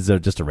guy who was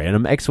just a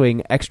random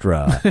X-wing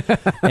extra,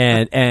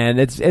 and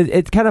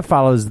it kind of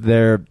follows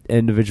their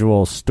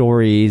individual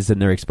stories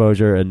and their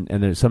exposure, and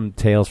there's some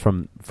tales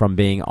from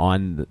being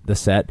on the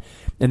set,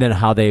 and then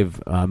how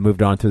they've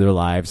moved on through their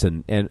lives,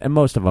 and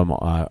most of them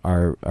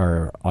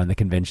are on the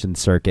convention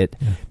circuit,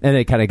 and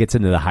it kind of gets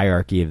into the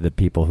hierarchy of the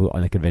people who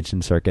on the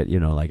convention circuit.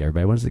 Like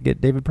everybody wants to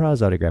get David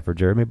Prowse autograph or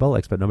Jeremy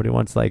Bulloch, but nobody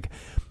wants like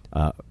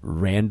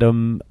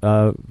random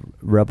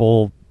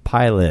rebel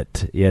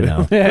pilot.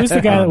 Who's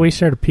the guy that we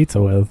shared a pizza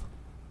with?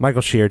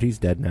 Michael Sheard. He's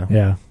dead now.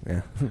 Yeah.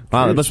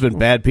 Wow, that must have been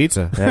bad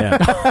pizza.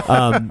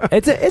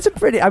 It's a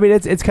pretty. I mean,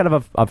 it's kind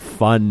of a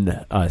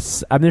fun.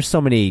 There's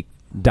so many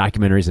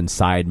documentaries and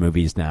side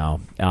movies now.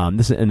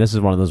 This is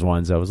one of those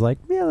ones I was like,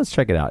 yeah, let's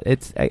check it out.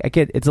 It's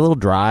a little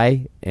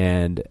dry,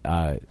 and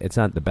it's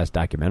not the best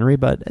documentary,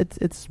 but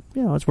it's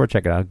worth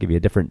checking out. I'll give you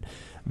a different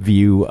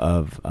view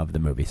of the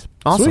movies.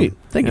 Awesome. Sweet.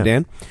 Thank you,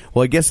 Dan.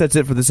 Well, I guess that's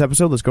it for this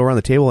episode. Let's go around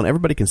the table and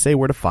everybody can say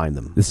where to find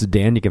them. This is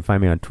Dan. You can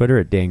find me on Twitter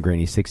at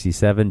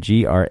DanGraney67,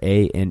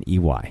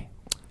 GRANEY.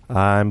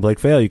 I'm Blake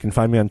Fail. You can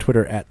find me on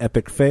Twitter at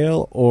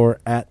EpicFail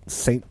or at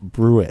St.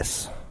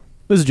 Brewis.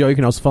 This is Joe. You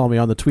can also follow me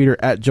on the Twitter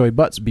at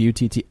JoeyButts,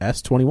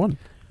 BUTTS21.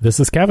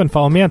 This is Kevin.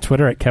 Follow me on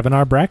Twitter at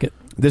KevinRBrackett.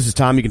 This is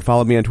Tom. You can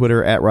follow me on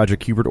Twitter at Roger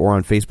Kubert or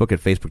on Facebook at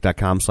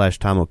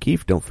Facebook.com/Tom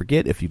O'Keefe. Don't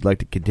forget, if you'd like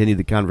to continue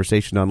the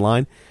conversation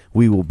online,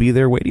 we will be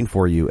there waiting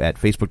for you at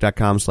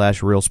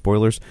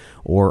Facebook.com/RealSpoilers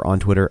or on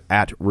Twitter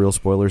at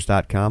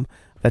RealSpoilers.com.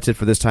 That's it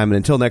for this time, and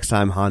until next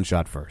time, Han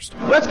shot first.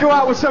 Let's go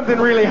out with something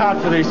really hot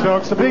for these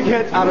folks. A big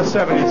hit out of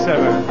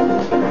 77.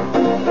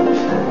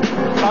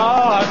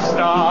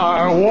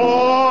 Star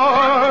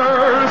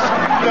Wars,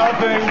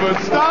 nothing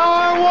but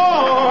Star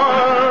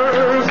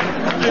Wars.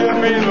 Give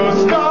me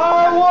the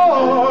Star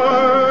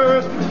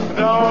Wars.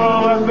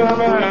 Don't let them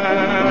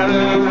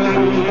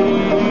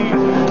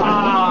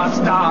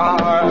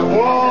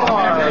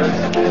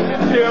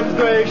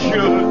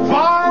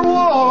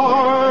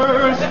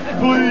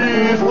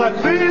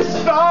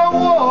Star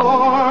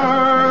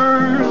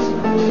Wars.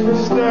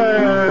 Stay.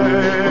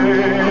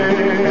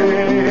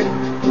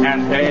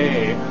 And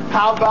hey,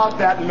 how about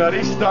that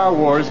nutty Star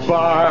Wars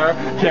bar?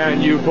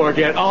 Can you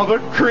forget all the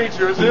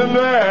creatures in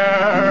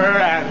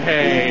there? And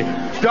hey,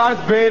 Darth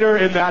Vader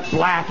in that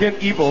black and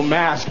evil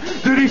mask.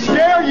 Did he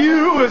scare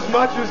you as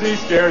much as he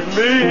scared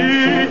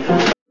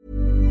me?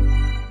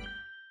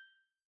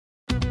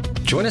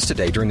 Join us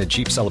today during the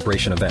Jeep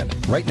Celebration event.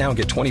 Right now,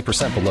 get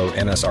 20% below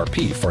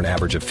MSRP for an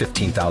average of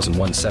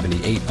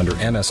 $15,178 under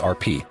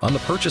MSRP on the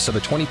purchase of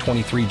a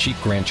 2023 Jeep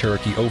Grand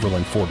Cherokee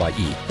Overland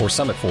 4xE or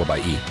Summit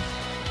 4xE.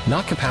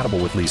 Not compatible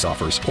with lease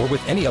offers or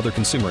with any other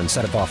consumer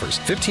incentive offers.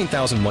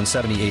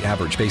 $15,178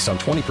 average based on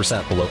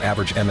 20% below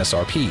average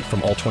MSRP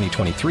from all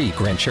 2023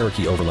 Grand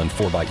Cherokee Overland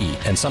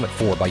 4xE and Summit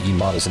 4xE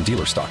models in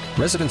dealer stock.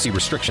 Residency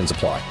restrictions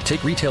apply.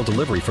 Take retail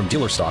delivery from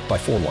dealer stock by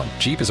 4/1.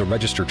 Jeep is a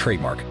registered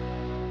trademark.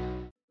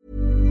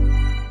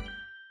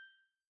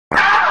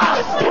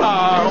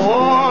 Star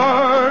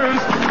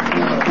Wars!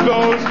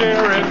 Those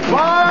here in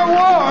Star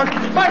Wars!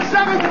 My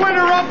seventh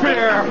winner up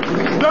here!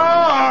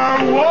 Star